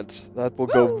riot. That will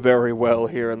go Woo! very well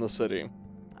here in the city.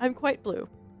 I'm quite blue.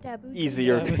 Taboo.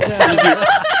 Easier, Yeah.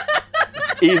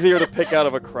 easier to pick out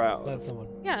of a crowd. That's someone.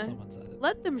 Yeah. Someone said it.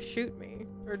 Let them shoot me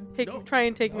or No. try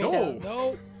and take me No. down.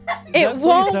 No. It Please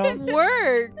won't don't.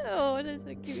 work. Oh, it is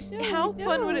so cute. No, How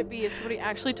fun would it be if somebody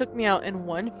actually took me out in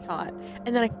one shot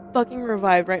and then I fucking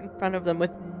revived right in front of them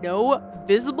with no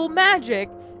visible magic?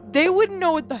 They wouldn't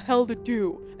know what the hell to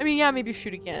do. I mean, yeah, maybe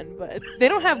shoot again, but they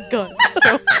don't have guns,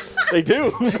 so They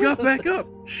do. She got back up.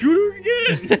 Shoot her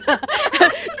again.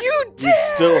 you You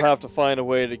dare! still have to find a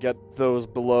way to get those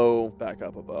below back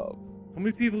up above. How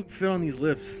many people can fit on these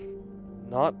lifts?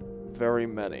 Not very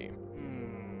many.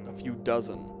 A few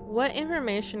dozen. What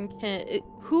information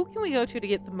who can we go to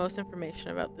get the most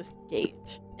information about this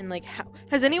gate? And like, how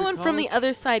has anyone from the college?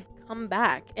 other side come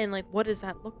back? And like, what does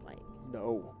that look like?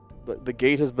 No. The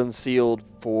gate has been sealed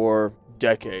for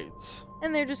decades.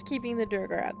 And they're just keeping the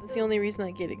Durgar out. That's the only reason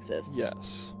that gate exists.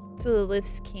 Yes. So the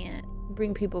lifts can't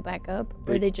bring people back up,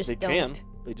 or they just don't. can.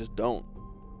 They just don't.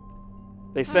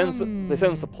 They send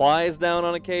supplies down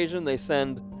on occasion. They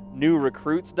send new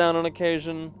recruits down on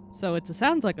occasion. So it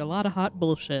sounds like a lot of hot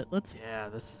bullshit. Let's Yeah,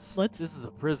 this Let's- is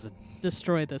a prison.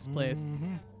 destroy this place.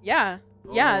 Mhm. Yeah.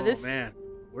 Yeah, Oh, this man,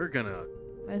 we're gonna.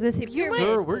 I was gonna say, You pyramid.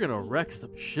 Sir, we're gonna wreck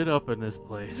some shit up in this you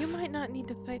place. might not need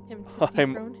to fight him to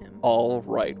I'm dethrone him. All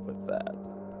right with that.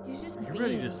 You just You're be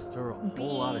ready to stir a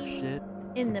whole lot of shit.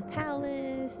 in the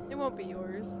palace. It won't be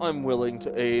yours. I'm willing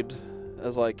to aid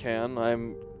as I can.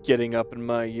 I'm getting up in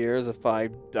my years. If I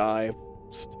die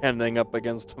standing up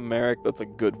against Homeric, that's a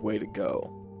good way to go.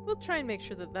 We'll try and make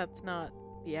sure that that's not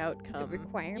the outcome.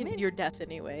 requirement? Your death,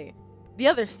 anyway. The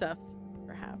other stuff,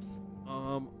 perhaps.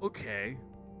 Okay.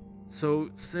 So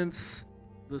since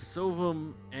the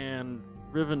Sovum and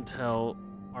Rivendell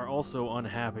are also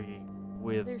unhappy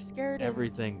with They're scared.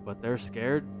 everything, but they're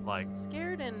scared, like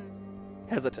scared and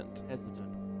Hesitant. hesitant.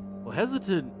 Well,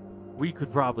 hesitant, we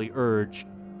could probably urge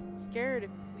scared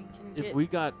if we can get. if we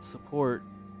got support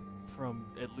from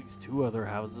at least 2 other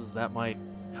houses, that might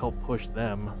help push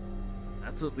them.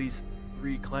 That's at least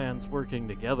 3 clans working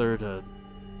together to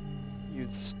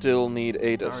You'd still need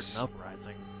start Adis. an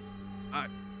uprising.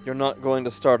 You're not going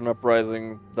to start an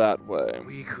uprising that way.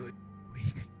 We could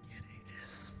get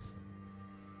Adis.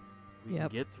 We Yep.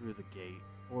 can get through the gate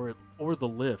or the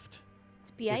lift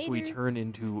if we Spider. turn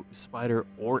into spider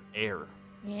or air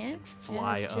Yeah. and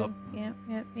fly that's true. up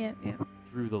Yeah.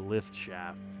 through the lift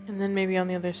shaft. And then maybe on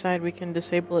the other side we can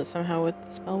disable it somehow with the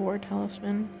spell ward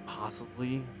talisman.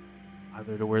 Possibly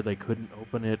either to where they couldn't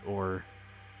open it or,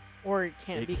 Or it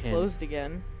can't It be can- closed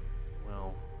again.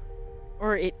 well,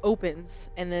 Or it opens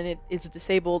and then it is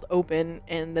disabled open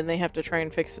and then they have to try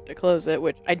and fix it to close it,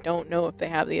 which I don't know if they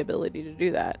have the ability to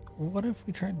do that. What if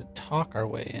we tried to talk our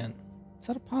way in? Is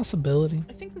that a possibility?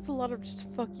 I think that's a lot of just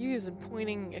fuck yous and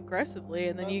pointing aggressively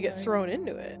and then you get Okay. thrown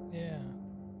into it. Yeah.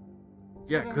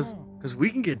 yeah, I don't because know. we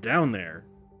can get down there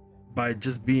by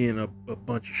just being a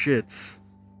bunch of shits.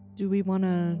 Do we want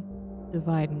to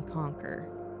divide and conquer?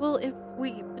 Well, if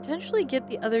we potentially get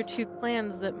the other 2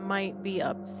 clans that might be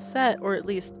upset, or at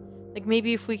least, like,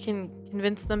 maybe if we can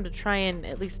convince them to try and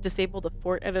at least disable the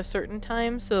fort at a certain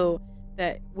time so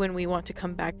that when we want to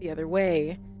come back the other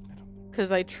way,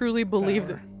 because I truly believe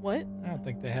that. Power. What? I don't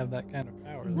think they have that kind of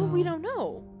power. Well, we No. don't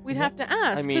know. We'd Yeah. have to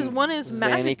ask, because mean, one is Zanny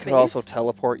magic could also based,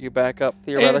 teleport you back up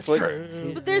theoretically.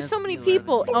 true. but there's so many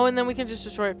people. Oh, and then we can just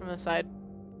destroy it from the side.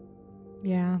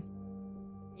 Yeah.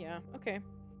 Yeah, okay.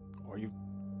 Or you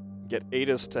get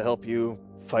Adis to help you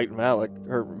fight Malik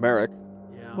or Merrick.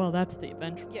 Yeah. Well, that's the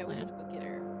eventual Yeah, we plan. have to go get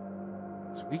her.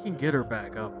 so we can get her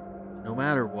back up no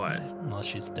matter what, Unless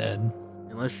she's dead.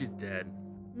 unless she's dead.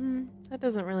 That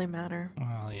doesn't really matter.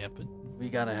 Well, yeah, but We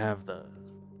gotta have the.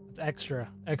 it's extra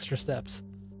steps.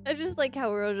 I just like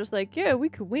how we're all just like, yeah, we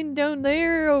could win down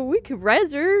there, or we could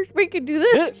res her, we could do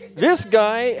this. This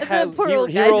guy And has that poor he, old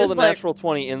he guy rolled just a like- natural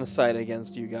 20 insight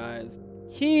against you guys.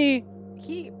 He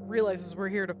He realizes we're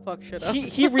here to fuck shit up.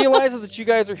 he realizes that you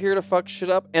guys are here to fuck shit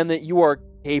up and that you are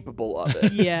capable of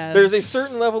it. Yeah. There's a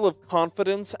certain level of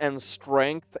confidence and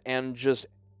strength and just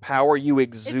power you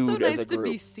It's exude so nice as a to group.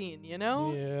 be seen, you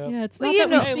know? Yeah. Yeah, it's Well, not you that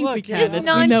know, we think we look, can. Just it's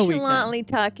we know we can. nonchalantly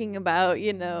talking about,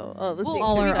 all the Well, things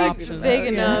all that our we we're do. options. big Yeah.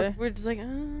 enough. We're just like,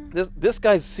 This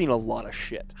guy's seen a lot of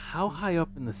shit. How high up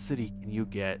in the city can you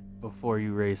get before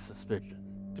you raise suspicion?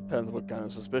 Depends what kind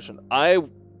of suspicion.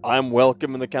 I'm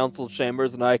welcome in the council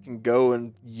chambers, and I can go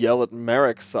and yell at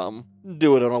Merrick some.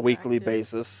 Do it on a weekly Distracted.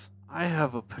 basis. I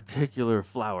have a particular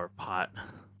flower pot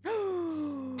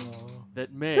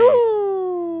that may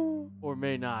or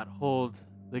may not hold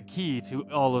the key to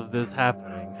all of this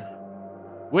happening.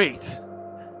 Wait,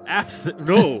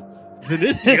 no,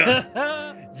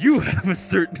 Zenithia, you have a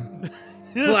certain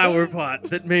flower pot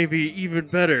that may be even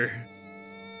better.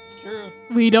 It's true.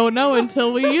 We don't know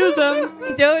until we use them.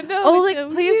 We don't know. Oleg,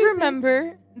 Oleg, please please use it.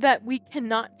 remember that we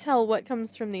cannot tell what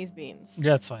comes from these beans.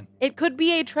 Yeah, it's fine. It could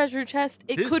be a treasure chest.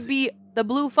 It This- could be the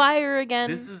blue fire again.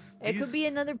 This is It could be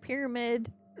another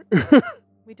pyramid.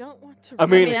 We don't want to. I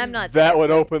mean, mean, I'm not that there, would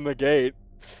but- open the gate.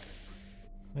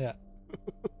 Yeah.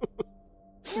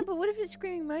 Yeah, but what if it's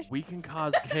screaming mushroom? we can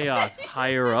cause chaos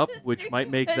higher up, which might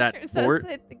make that fort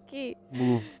the gate.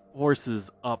 move forces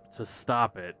up to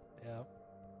stop it, Yeah.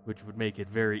 which would make it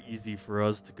very easy for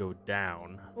us to go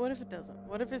down. What if it doesn't?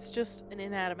 What if it's just an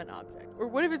inanimate object? Or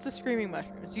what if it's the screaming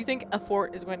mushrooms? Do you think a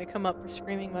fort is going to come up for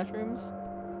screaming mushrooms?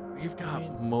 We've got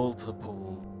mean-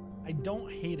 multiple. I don't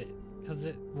hate it because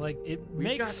it We've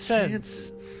makes got sense.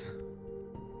 chances.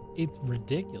 It's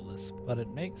ridiculous, but it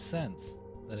makes sense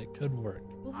that it could work.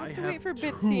 We'll I have to have wait for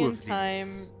two Bitsy of and time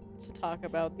these. to talk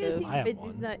about Good this. I have thing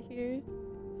one. Bitsy's not here.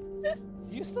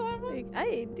 You still have one? Like, I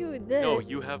ain't doing this. No,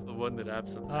 you have the one that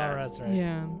Absinthe Oh, had. that's right.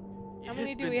 Yeah. It How many has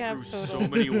do been we have through total? so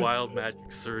many wild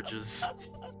magic surges.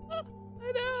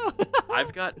 I know.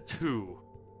 I've got 2.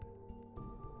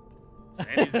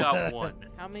 Sandy's got 1.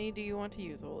 How many do you want to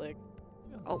use, Oleg?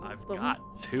 All I've of them. got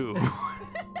 2.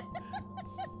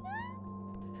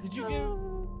 Did you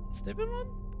give Stibbin one?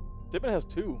 Dippin has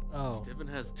 2. Oh. Stibbin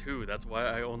has 2. That's why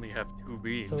I only have 2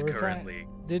 beans So we're trying- currently.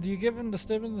 Did you give him to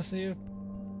Stibbin to see if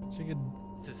she could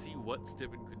To see what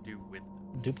Stibbin could do with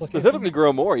them. duplicate? Specifically, them?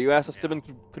 grow more. You asked if Stibbin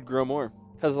could grow more.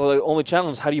 Because the only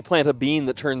challenge is how do you plant a bean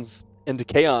that turns into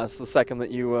chaos the second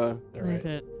that you. They're Plant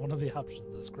right. it. One of the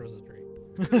options is grows a tree.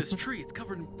 Look at this tree. It's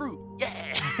covered in fruit.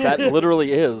 Yeah. That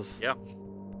literally is. Yeah.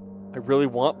 I really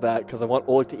want that because I want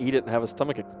Oleg to eat it and have his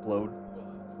stomach explode.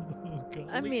 Oh, God.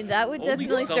 I mean, that would Only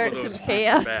definitely some start of those some fruits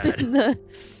are chaos bad. in the.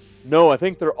 No, I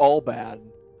think they're all bad.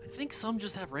 I think some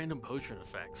just have random potion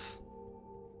effects.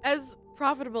 As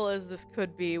profitable as this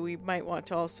could be, we might want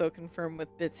to also confirm with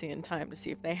Bitsy and time to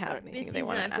see if they have anything Bitsy's they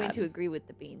want not to going add. to agree with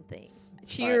the bean thing.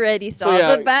 She Alright. already saw So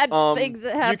yeah, the bad um, things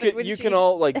that happened when you she can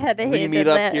all like had a hand meet in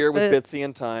up that, here with but- Bitsy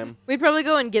and time. We'd probably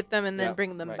go and get them and then Yeah,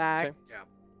 bring them right, back. okay. Yeah.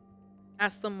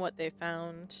 Ask them what they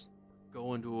found.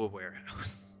 Go into a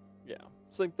warehouse. Yeah,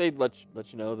 so like, they'd let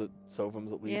you know that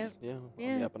Sovum's at least on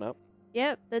Yeah. the up and up.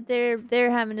 Yep, that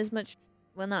they're having as much,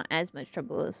 well, not as much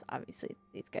trouble as obviously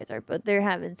these guys are, but they're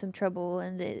having some trouble,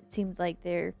 and it seems like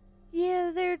they're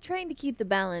trying to keep the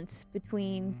balance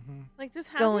between Mhm. Like just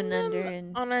having going them under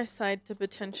and on our side to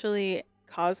potentially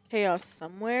cause chaos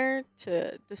somewhere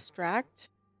to distract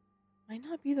might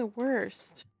not be the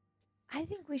worst. I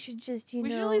think we should just We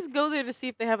should know at least go there to see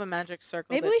if they have a magic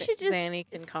circle. maybe that we should just Zanny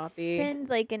can copy. send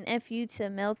like an FU to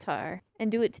Meltar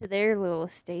and do it to their little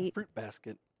estate. Fruit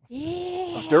basket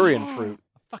Yeah, of durian fruit.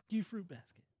 A fuck you fruit basket.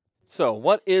 So,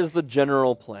 what is the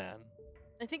general plan?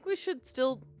 I think we should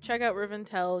still check out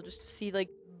Rivendell just to see like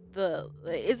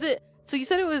is it. So you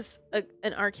said it was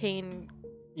an arcane.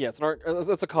 Yeah, it's an art.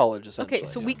 It's a college essentially.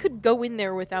 Okay, so yeah. we could go in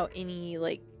there without any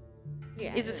like.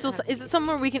 Yeah, Is it don't still? have to Is be- it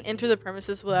somewhere we can enter the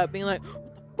premises without being like,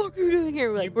 what the fuck are you doing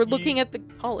here? Like we're looking at the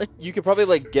college. You could probably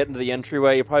like get into the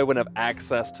entryway. You probably wouldn't have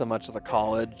access to much of the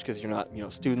college because you're not,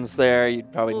 students there.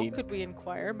 You'd probably Well, need. could we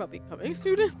inquire about becoming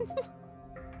students?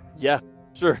 Yeah,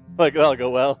 sure. Like that'll go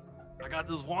well. I got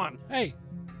this wand. Hey.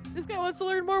 This guy wants to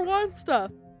learn more wand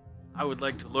stuff. I would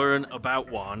like to learn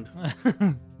about wand.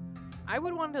 I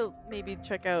would want to maybe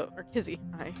check out, or Kizzy.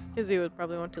 Hi, Kizzy would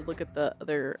probably want to look at the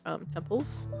other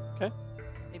temples. Okay.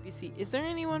 Maybe see, is there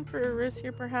anyone for Eris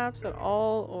here perhaps at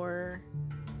all, or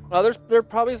There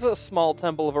probably is a small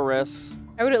temple of Eris.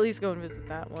 I would at least go and visit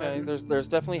that one. Okay. There's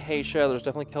definitely Haisha. There's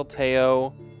definitely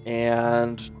Kelteo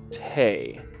and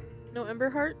Tay. No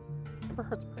Emberheart.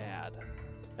 Emberheart's bad.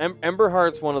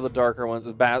 Emberheart's one of the darker ones.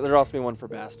 There'd also be one for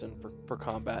Bastion for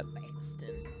combat.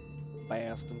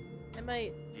 Bastion. I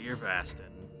might. Dear Bastin,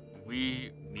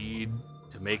 we need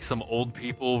to make some old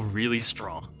people really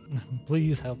strong.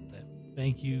 Please help them.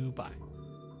 Thank you. Bye.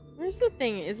 Where's the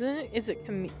thing? Is it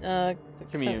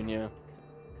Commune, yeah.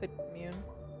 Could commune.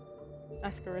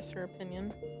 Ask Eris her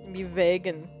opinion. And be vague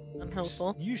and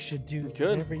unhelpful. You should do could.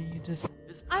 whatever you just.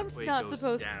 This I'm pathway not goes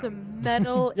supposed to down.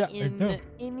 meddle Yeah, I know. in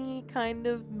any kind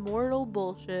of mortal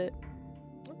bullshit.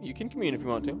 You can commune if you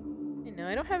want to. You know,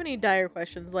 I don't have any dire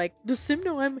questions like, does Sim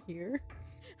know I'm here?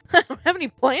 I don't have any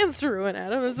plans to ruin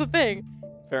Adam. Is the thing.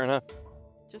 Fair enough.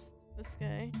 Just this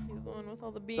guy. He's the one with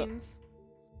all the beans.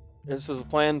 Is this a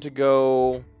plan to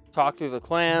go talk to the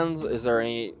clans? Is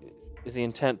the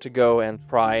intent to go and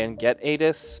try and get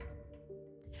Adis?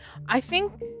 I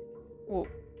think. Well,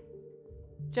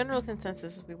 general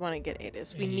consensus is we want to get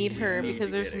Adis. We need her need because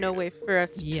to there's get no way Adis. for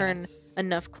us to turn Yes.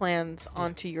 enough clans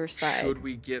onto your side. Should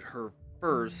we get her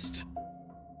first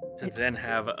to then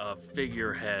have a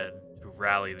figurehead to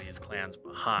rally these clans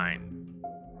behind?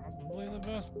 Probably the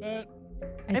best bet.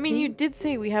 I mean, you did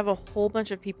say we have a whole bunch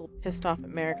of people pissed off at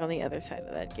Merrick on the other side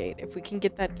of that gate. If we can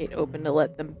get that gate open to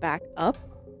let them back up,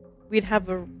 we'd have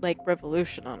a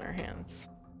revolution on our hands.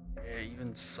 Yeah,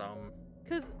 even some.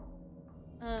 Cause,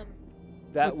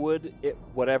 That would,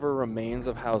 whatever remains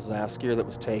of House Zaskier that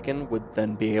was taken would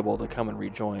then be able to come and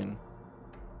rejoin.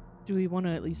 Do we want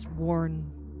to at least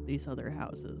warn these other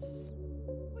houses?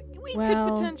 we Well-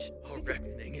 could potentially. A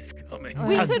reckoning is coming. Uh,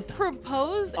 We I could just-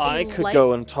 propose. I a could light-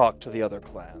 go and talk to the other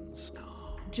clans.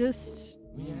 Just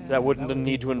That wouldn't would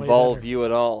need be to way involve better. you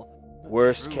at all.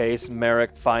 Worst true. case,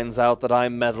 Merrick finds out that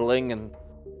I'm meddling, and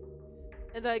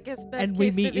And I guess best And we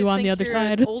case, they meet you just on the think other you're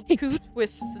an side. old coot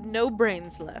with no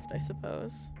brains left, I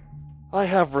suppose. I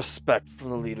have respect from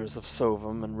the leaders of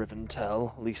Sovum and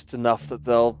Rivendell, at least enough that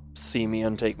they'll see me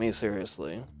and take me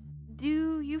seriously.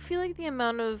 Do you feel like the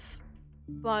amount of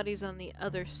bodies on the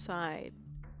other side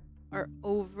are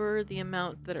over the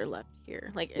amount that are left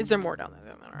here? Like, is there more down there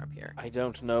than there are up here? I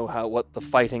don't know what the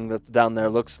fighting that's down there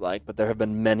looks like, but there have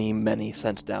been many, many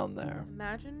sent down there.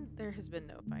 Imagine there has been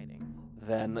no fighting.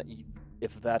 Then,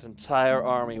 if that entire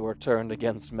army were turned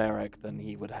against Merrick, then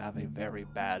he would have a very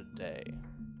bad day.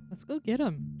 let's go get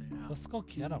him. Let's go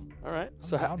get him. All right. I'm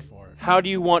So down for it. how do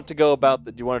you want to go about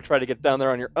that? Do you want to try to get down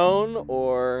there on your own,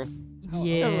 or Oh,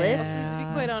 Yeah. To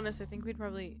be quite honest, I think we'd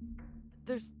probably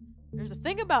there's a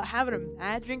thing about having a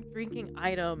magic drinking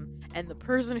item and the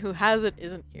person who has it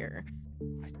isn't here.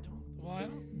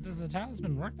 Does the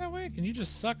talisman work that way? Can you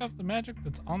just suck up the magic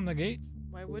that's on the gate?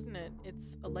 Why wouldn't it?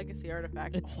 It's a legacy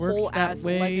artifact. It's a works whole that ass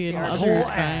way legacy in artifact. other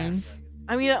Whole times.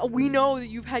 I mean, we know that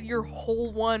you've had your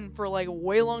whole one for like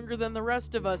way longer than the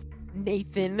rest of us,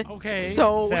 Nathan. Okay.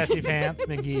 So- Sassy pants,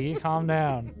 McGee, calm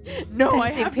down. No, I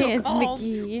Sassy have no pants, calm.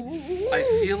 McGee. I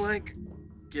feel like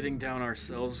getting down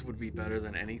ourselves would be better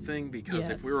than anything because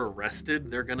if we Yes. were arrested,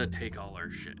 they're gonna take all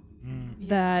our shit. Mm.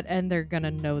 That, and they're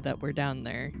gonna know that we're down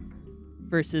there.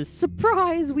 Versus,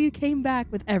 surprise, we came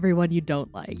back with everyone you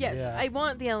don't like. Yes, Yeah. I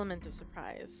want the element of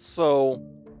surprise. so?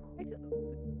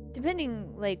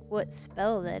 Depending like what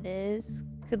spell that is,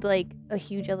 could like a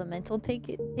huge elemental take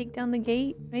down the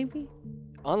gate? Maybe.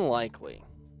 Unlikely.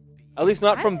 At least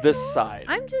not from this side.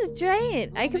 I'm just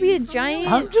giant. I could be a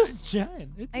giant. I'm just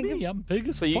giant. It's I me. could- I'm big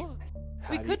as So you- fuck.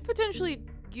 How We do you- could potentially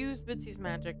use Bitsy's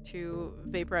magic to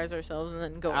vaporize ourselves and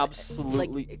then go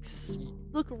Absolutely. like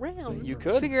look around. You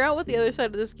could. Figure out what the other side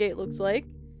of this gate looks like.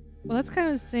 Well, that's kind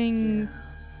of saying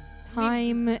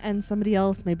time and somebody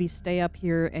else maybe stay up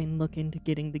here and look into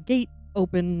getting the gate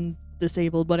open,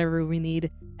 disabled, whatever we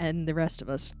need, and the rest of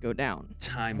us go down.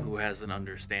 Time who has an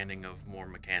understanding of more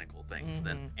mechanical things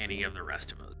than Mhm. any of the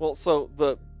rest of us. Well, so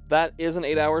that is an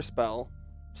 8-hour spell,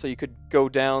 so you could go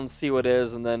down, see what it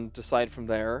is, and then decide from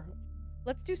there.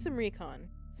 Let's do some recon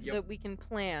so Yep. that we can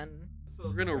plan.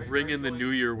 We're gonna ring in the new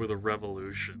year with a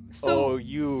revolution. Oh, So,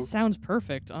 you Sounds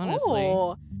perfect, honestly.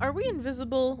 Oh, are we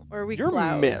invisible or are we you're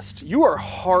clouds? missed. You are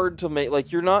hard to make.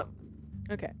 Like you're not.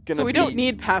 Okay. gonna So we don't be-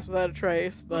 need pass without a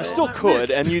trace, You but still I'm could,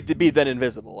 missed. and you'd be then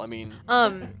invisible. I mean,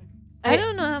 I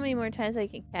don't know how many more times I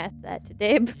can cast that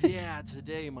today. But Yeah,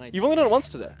 today might. you've only done it once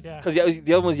today. Yeah. Because the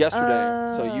other one was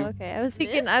yesterday. So you. Okay, I was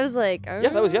thinking. Mist? I was like, Yeah,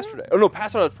 that was yesterday. Oh no,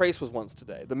 Pass Out a Trace was once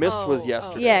today. The Mist was Oh, oh.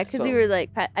 yesterday. Yeah, because so. we were like,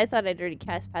 I thought I'd already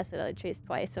cast Pass Without a Trace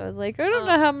twice. So I was like, I don't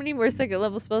know how many more second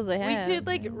level spells I have. We could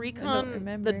like I don't recon the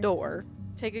remember. door,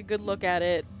 take a good look at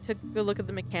it, take a good look at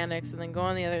the mechanics, and then go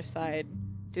on the other side,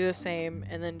 do the same,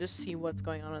 and then just see what's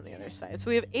going on the other side.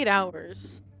 So we have 8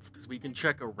 hours. Because we can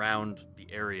check around the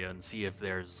area and see if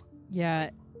there's. Yeah,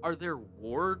 Are there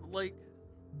ward like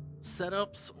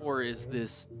setups, or is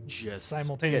this just Okay,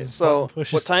 Simultaneous. so button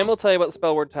pushes. what time will tell you about the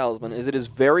Spell Word Talisman is it is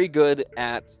very good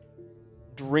at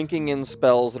drinking in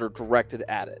spells that are directed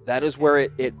at it. That is where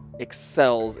it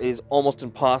excels. It is almost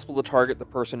impossible to target the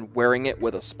person wearing it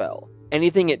with a spell.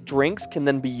 Anything it drinks can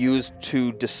then be used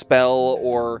to dispel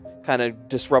or kind of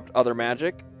disrupt other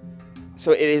magic.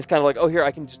 So it is kind of like, oh, here,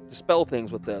 I can just dispel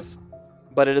things with this.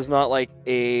 But it is not like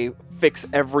a fix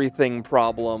everything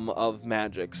problem of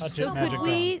magic. Touch it, So magic could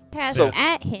we cast So-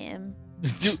 at him?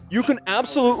 You can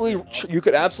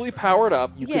absolutely power it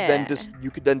up. You could then Yeah. you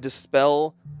could then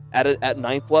dispel at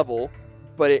 9th level,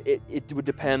 but it would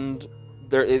depend.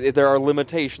 There are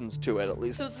limitations to it, at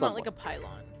least. So it's somewhat. not like a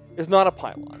pylon. It's not a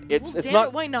pylon. It's Well, it's damn not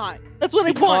it, why not? That's what I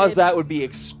because wanted. that would be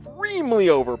extremely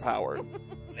overpowered.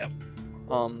 Yep.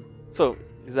 So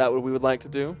is that what we would like to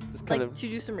do? Just kind like of. to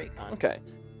do some recon. Okay.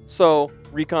 So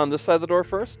recon this side of the door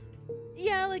first.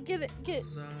 Yeah, like get it.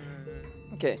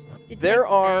 Okay. Detect There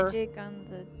are- magic on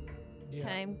the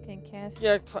time can cast.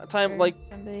 Yeah. Time or like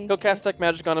somebody. he'll cast Detect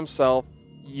Magic on himself.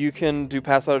 You can do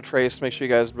pass out a trace to make sure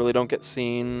you guys really don't get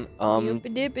seen.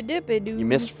 You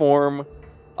missed form.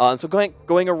 And so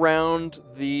going around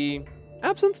the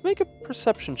Absinthe, make a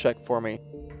perception check for me.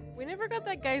 We never got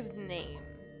that guy's name.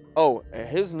 Oh,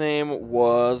 his name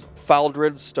was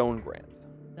Faldred Stonegrand.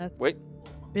 That's Wait.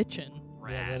 bitchin'.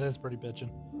 Yeah, that is pretty bitchin'.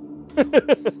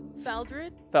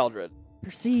 Faldred? Faldred.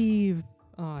 Perceive.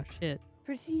 Oh shit.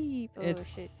 Perceive. Oh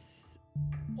It's shit.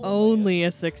 only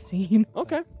a 16.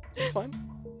 Okay, that's fine.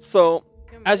 So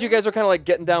as you guys are kind of like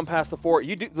getting down past the fort,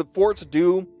 the forts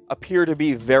do appear to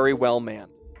be very well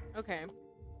manned. Okay.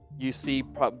 You see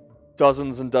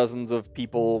dozens and dozens of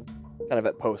people kind of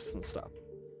at posts and stuff.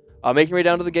 Making your way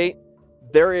down to the gate,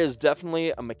 there is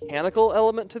definitely a mechanical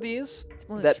element to these It's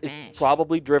more that is smash.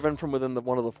 probably driven from within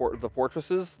one of the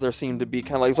fortresses. There seem to be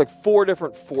kind of like, it's like 4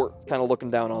 different forts kind of looking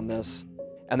down on this.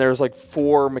 And there's like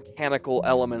 4 mechanical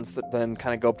elements that then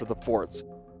kind of go up to the forts.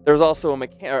 There's also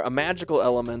a magical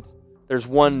element. There's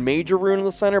one major rune in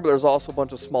the center, but there's also a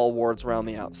bunch of small wards around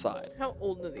the outside. How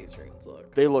old do these runes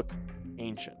look? They look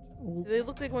ancient. Do they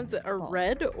look like ones that are Small.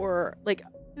 red or like?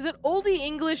 Is it oldie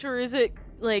English or is it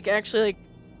like actually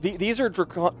like? These are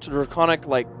draconic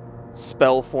like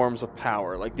spell forms of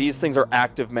power. Like these things are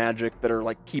active magic that are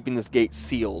like keeping this gate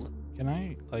sealed. Can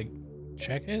I like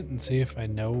check it and see if I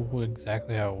know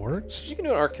exactly how it works? You can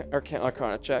do an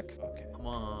arcana check. Okay. Come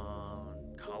on,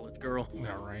 college girl.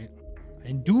 All right.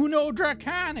 I do know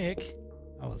draconic.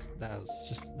 That was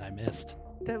just I missed.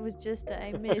 That was just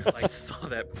I I missed. saw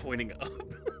that pointing up.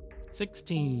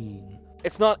 16.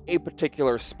 It's not a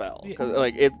particular spell Yeah. 'cause,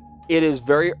 like it is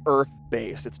very earth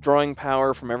based. It's drawing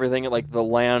power from everything like the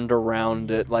land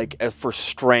around it, like as for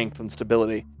strength and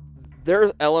stability.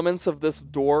 There's elements of this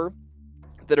door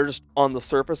that are just on the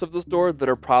surface of this door that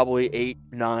are probably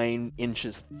 8-9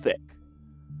 inches thick.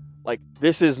 Like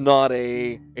this is not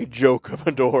a joke of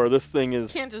a door. This thing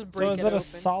is Can't just break So is it that a open.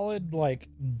 solid like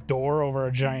door over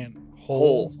a giant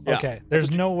hole? Hole, yeah. Okay. There's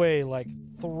no way like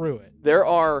through it. there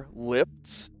are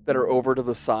lifts that are over to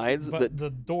the sides But that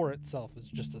the door itself is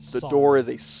just a the solid. door is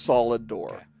a solid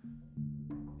door. Okay.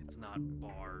 It's not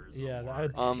bars. Yeah,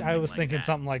 or I was like thinking that.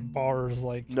 something like bars,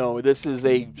 like. No, this is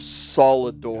a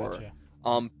solid door.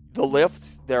 Gotcha. The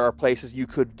lifts, there are places you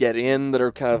could get in that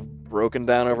are kind of broken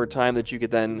down over time that you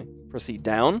could then proceed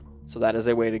down. So that is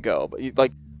a way to go. But you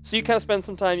so you kind of spend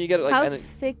some time. You get it like How and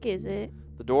thick is it?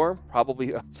 the door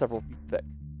probably several feet thick,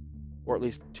 or at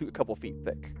least a couple feet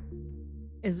thick.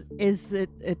 Is it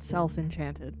itself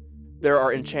enchanted? There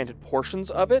are enchanted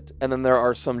portions of it, and then there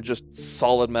are some just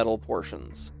solid metal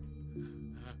portions.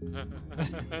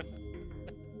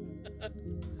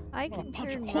 I gonna can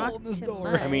punch a turn hole rock in this to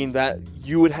door. mud. I mean that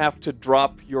you would have to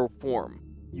drop your form.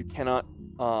 You cannot.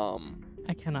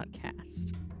 I cannot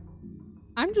cast.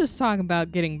 I'm just talking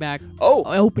about getting back, Oh,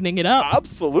 opening it up.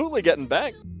 absolutely getting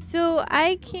back. So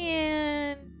I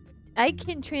can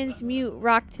transmute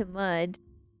rock to mud.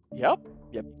 Yep,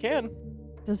 you can.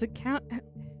 Does it count?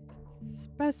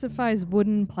 Specifies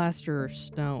wooden, plaster, or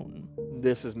stone.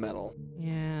 This is metal,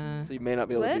 Yeah. so you may not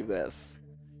be able to What? do this.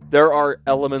 There are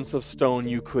elements of stone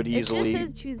you could It just easily.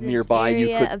 says choose an nearby you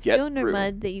area could of get stone or through.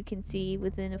 mud that you can see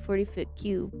within a 40-foot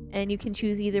cube, and you can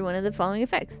choose either one of the following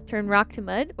effects: turn rock to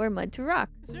mud or mud to rock.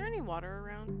 Is there any water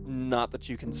around? Not that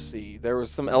you can see. There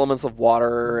was some elements of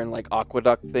water and like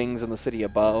aqueduct things in the city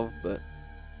above, but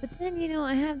But then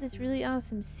I have this really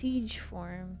awesome siege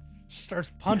form.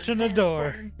 Starts punching a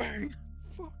door. Bang, bang.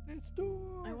 Fuck this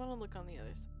door. I want to look on the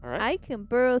other side. all right. I can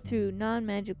burrow through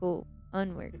non-magical,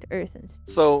 unworked earth and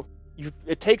So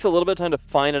it takes a little bit of time to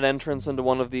find an entrance into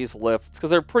one of these lifts because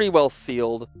they're pretty well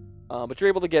sealed, but you're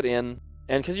able to get in,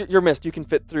 and because you're mist, you can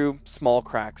fit through small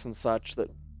cracks and such. And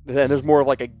there's more of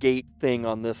like a gate thing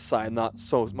on this side, not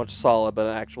so much solid, but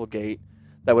an actual gate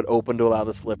that would open to allow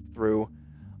this lift through.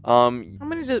 How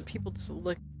many do people just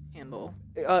handle?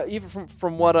 Even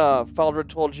from what Faldred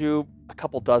told you, a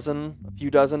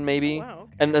few dozen maybe. Wow.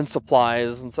 Okay. And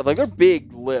supplies and stuff. Like they're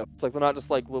big lifts. Like they're not just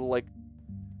like little like.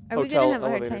 Are we Hotel gonna have a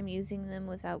hard elevator. time using them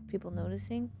without people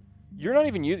noticing? You're not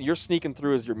even using. You're sneaking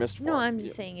through as your mist form. No, I'm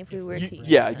just saying if we were to. use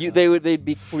Yeah, them. they'd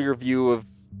be clear view of.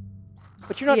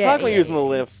 But you're not Yeah, talking about yeah, using the yeah.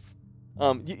 lifts.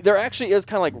 There actually is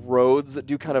kind of like roads that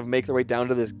do kind of make their way down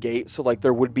to this gate. So like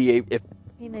there would be if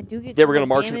I mean, I do get they were going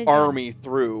going to to march an army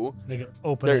through, They could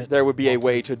open it. there would be a walk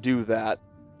way it. to do that.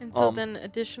 And so Um, then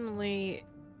additionally,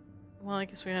 well, I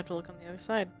guess we have to look on the other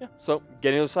side. Yeah. So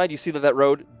getting to the side, you see that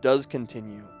road does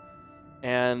continue,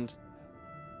 and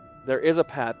there is a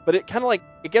path, but it kind of like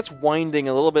it gets winding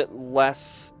a little bit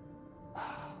less.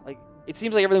 Like it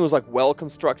seems like everything was like well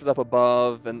constructed up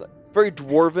above and very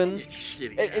dwarven. It's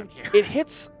shitty It, down here. it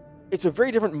hits. It's a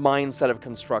very different mindset of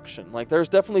construction. Like there's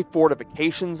definitely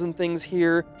fortifications and things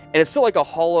here, and it's still like a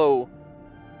hollow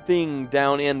thing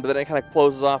down in, but then it kind of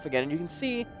closes off again, and you can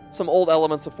see some old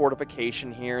elements of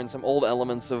fortification here and some old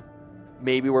elements of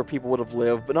maybe where people would have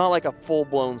lived, but not like a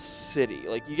full-blown city.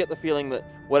 Like you get the feeling that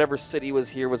whatever city was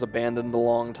here was abandoned a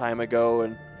long time ago,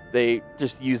 and they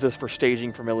just use this for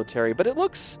staging for military. But it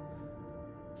looks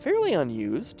fairly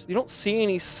unused. You don't see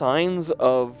any signs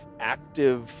of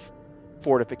active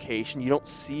fortification. You don't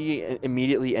see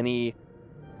immediately any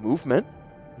movement.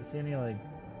 You see any like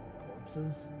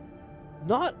corpses?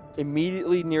 Not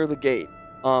immediately near the gate.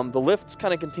 The lifts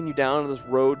kind of continue down, and this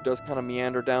road does kind of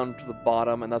meander down to the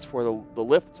bottom, and that's where the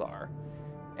lifts are.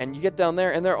 And you get down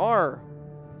there, and there are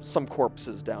some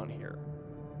corpses down here,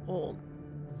 Old.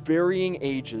 varying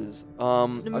ages. I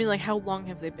mean, like, how long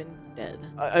have they been dead?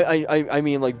 I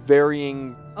mean, like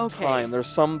varying Okay. time. There's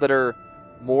some that are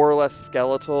more or less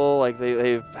skeletal, like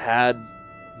they've had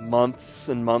months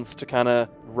and months to kind of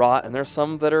rot, and there's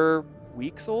some that are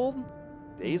weeks old,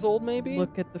 days old maybe.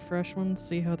 Look at the fresh ones,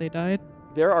 see how they died.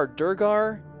 There are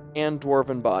Durgar and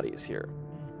dwarven bodies here.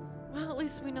 Well, at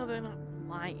least we know they're not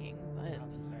lying,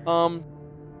 but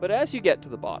But as you get to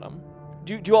the bottom,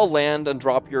 do you all land and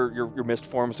drop your mist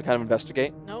forms to kind of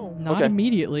investigate? no. Not Okay.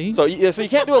 immediately. So you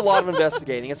can't do a lot of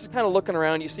investigating. It's just kind of looking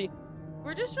around. You see,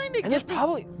 We're just trying to and there's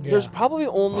get there's Yeah. probably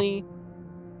only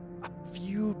a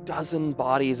few dozen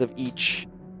bodies of each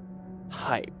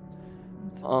type.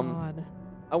 It's um, odd.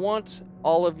 I want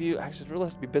all of you. Actually, it really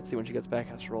has to be Bitsy when she gets back.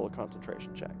 Has to roll a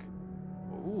concentration check.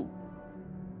 Ooh.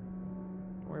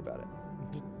 Don't worry about it.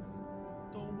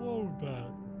 Don't worry about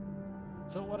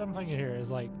it. So what I'm thinking here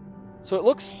is like So it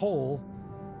looks hole,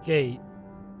 gate,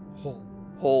 hole.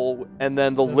 whole, and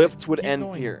then the Does it lifts would keep end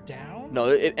going here. Down? No,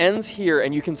 it ends here,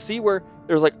 and you can see where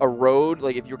there's like a road.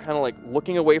 Like if you're kind of like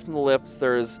looking away from the lifts,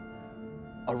 there's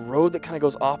a road that kind of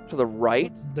goes off to the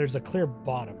right. So there's a clear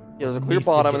bottom. Yeah, there's a clear underneath the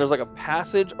bottom, and gate. there's like a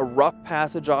passage, a rough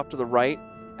passage off to the right,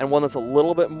 and one that's a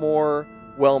little bit more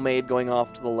well-made going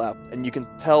off to the left. And you can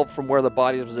tell from where the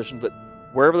body is positioned that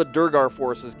wherever the Durgar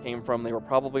forces came from, they were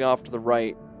probably off to the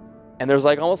right. And there's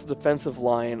like almost a defensive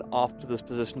line off to this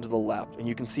position to the left, and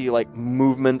you can see like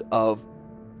movement of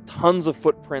tons of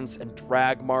footprints and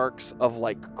drag marks of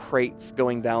like crates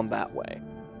going down that way.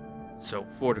 So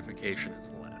fortification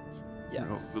is left. Yes.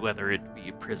 Whether it be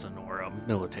a prison or a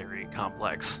military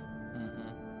complex.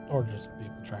 Mm-hmm. Or just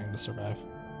people trying to survive.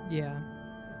 Yeah.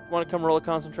 Want to come roll a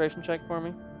concentration check for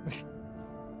me?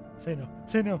 Say no.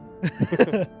 Say no.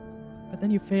 But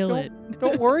then you fail it.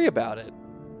 Don't worry about it.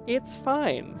 It's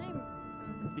fine.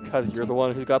 Because you're the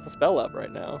one who's got the spell up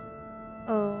right now.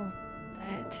 Oh,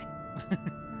 that.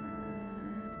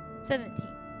 17.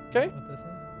 Okay. What this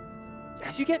is?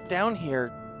 As you get down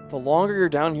here, the longer you're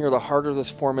down here, the harder this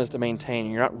form is to maintain,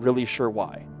 and you're not really sure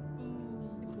why.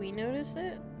 Did we notice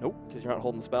it? Nope, because you're not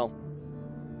holding the spell.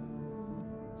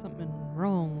 Something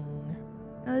wrong.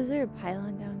 Oh, is there a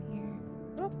pylon down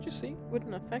here? No, that you see.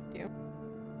 Wouldn't affect you.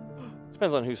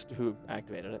 Depends on who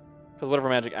activated it. Because whatever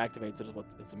magic activates it is what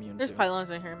it's immune There's to. pylons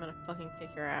in here. I'm gonna fucking kick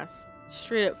your ass.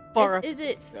 Straight up far up. Is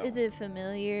it go. is it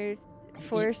familiar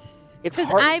force? it's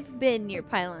Because hard- I've been near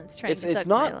pylons trying to It's suck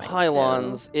not my life,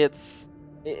 pylons. so- It's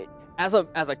as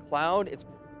a cloud. It's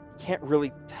you can't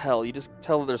really tell. You just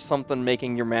tell that there's something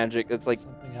making your magic. It's like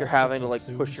Something you're else having that to like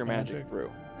consumes push your magic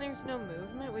through. There's no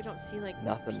movement. We don't see like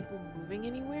Nothing. people moving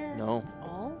anywhere. No. At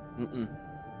all. Mm-mm.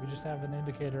 We just have an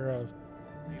indicator of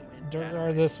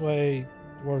Durgar this way,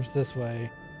 dwarves this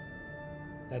way.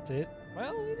 That's it.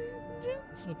 Well, ladies and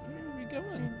gents, where are we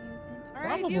going? Our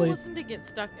idea Probably- wasn't to get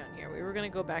stuck down here. We were gonna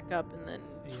go back up and then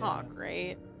talk,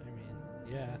 right? I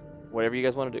mean, yeah. Whatever you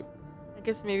guys want to do. I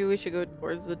guess maybe we should go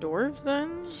towards the dwarves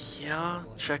then. Yeah,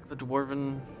 check the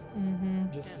dwarven.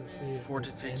 Mm-hmm. Just to see if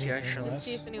Fortification. there's anything Just To less.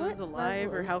 see if anyone's What alive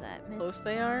level or is how that close mist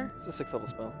they form? are. It's a 6th level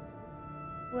spell.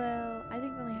 Well, I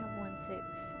think we only have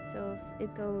 1/6, so if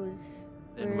it goes.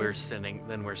 Then where- we're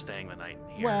staying the night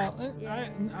here. Well, Yeah.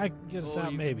 I can get us Oh, out you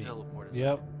can maybe. teleport us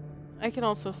Yep. out. I can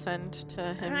also send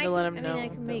to him I to let can- him know. I mean, I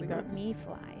can that we make got me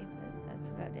fly, but that's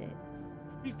about it.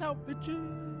 Peace out,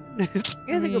 bitches. You guys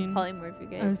could mean, polymorph, you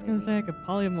guys. I was gonna say I could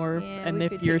polymorph, Yeah, and we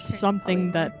if could you're take turns something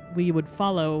polymorph. that we would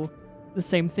follow, the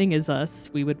same thing as us,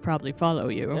 we would probably follow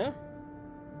you.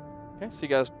 Yeah. Okay, so you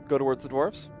guys go towards the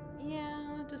dwarves.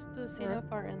 Yeah, just to see Alright. how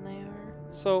far in they are.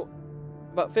 So,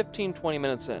 about 15, 20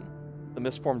 minutes in, the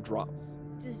mist form drops,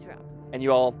 Just drop. and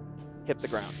you all hit the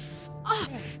ground.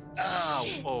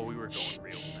 Oh, we were going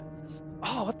real fast.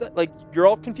 Oh, what the? Like, you're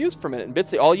all confused for a minute. And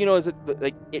Bitsy, all you know is that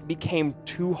like it became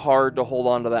too hard to hold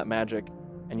on to that magic,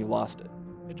 and you lost it.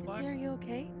 Pitch black? Are you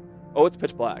okay? Oh, it's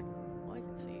pitch black. Oh, I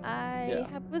can see.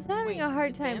 Yeah. Was having Wait, a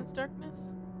hard time. advanced darkness?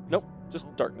 Nope, just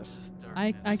darkness. Just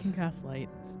I darkness. can cast light.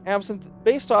 Absinthe,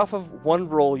 based off of one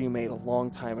roll you made a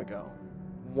long time ago,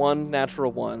 one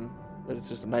natural one that is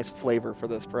just a nice flavor for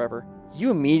this forever, you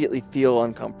immediately feel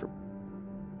uncomfortable.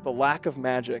 The lack of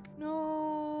magic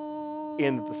No.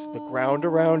 in the ground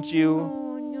around you,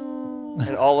 Oh no.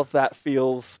 and all of that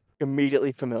feels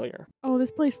immediately familiar. Oh,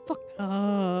 this place fucked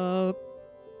up.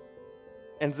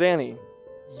 And Zanny,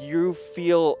 you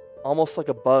feel almost like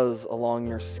a buzz along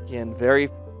your skin, very,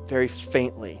 very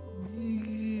faintly.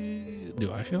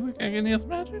 Do I feel like I can use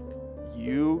magic?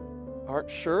 You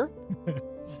aren't sure?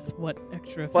 Just what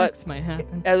extra But- effects might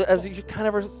happen. As you kind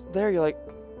of are there, you're like,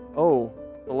 oh,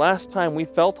 the last time we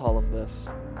felt all of this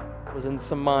was in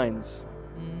some mines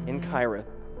in Mhm, Kyrith.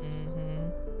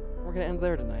 mhm. We're gonna end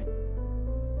there tonight.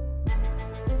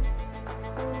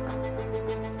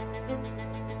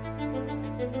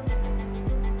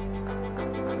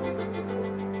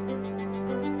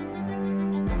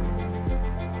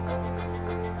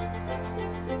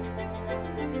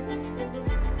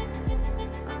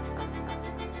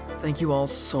 Thank you all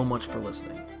so much for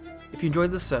listening. If you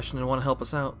enjoyed this session and want to help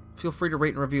us out, feel free to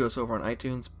rate and review us over on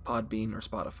iTunes, Podbean, or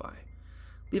Spotify.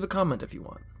 Leave a comment if you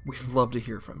want. We'd love to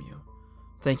hear from you.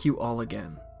 Thank you all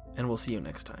again, and we'll see you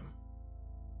next time.